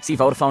 2020. See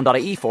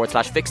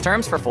vodafone.ie/fixed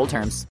terms for full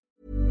terms.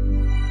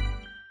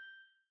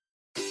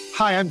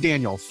 Hi, I'm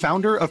Daniel,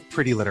 founder of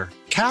Pretty Litter.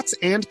 Cats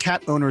and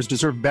cat owners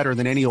deserve better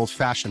than any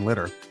old-fashioned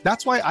litter.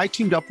 That's why I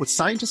teamed up with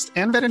scientists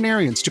and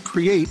veterinarians to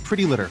create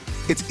Pretty Litter.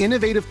 Its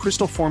innovative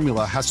crystal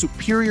formula has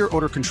superior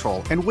odor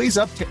control and weighs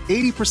up to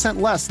 80%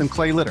 less than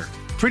clay litter.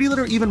 Pretty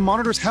Litter even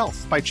monitors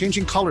health by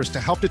changing colors to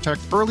help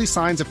detect early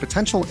signs of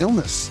potential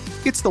illness.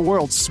 It's the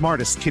world's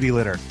smartest kitty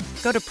litter.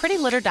 Go to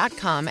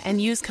prettylitter.com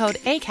and use code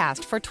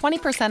ACAST for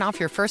 20% off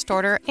your first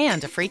order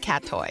and a free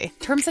cat toy.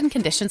 Terms and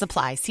conditions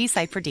apply. See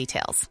site for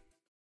details.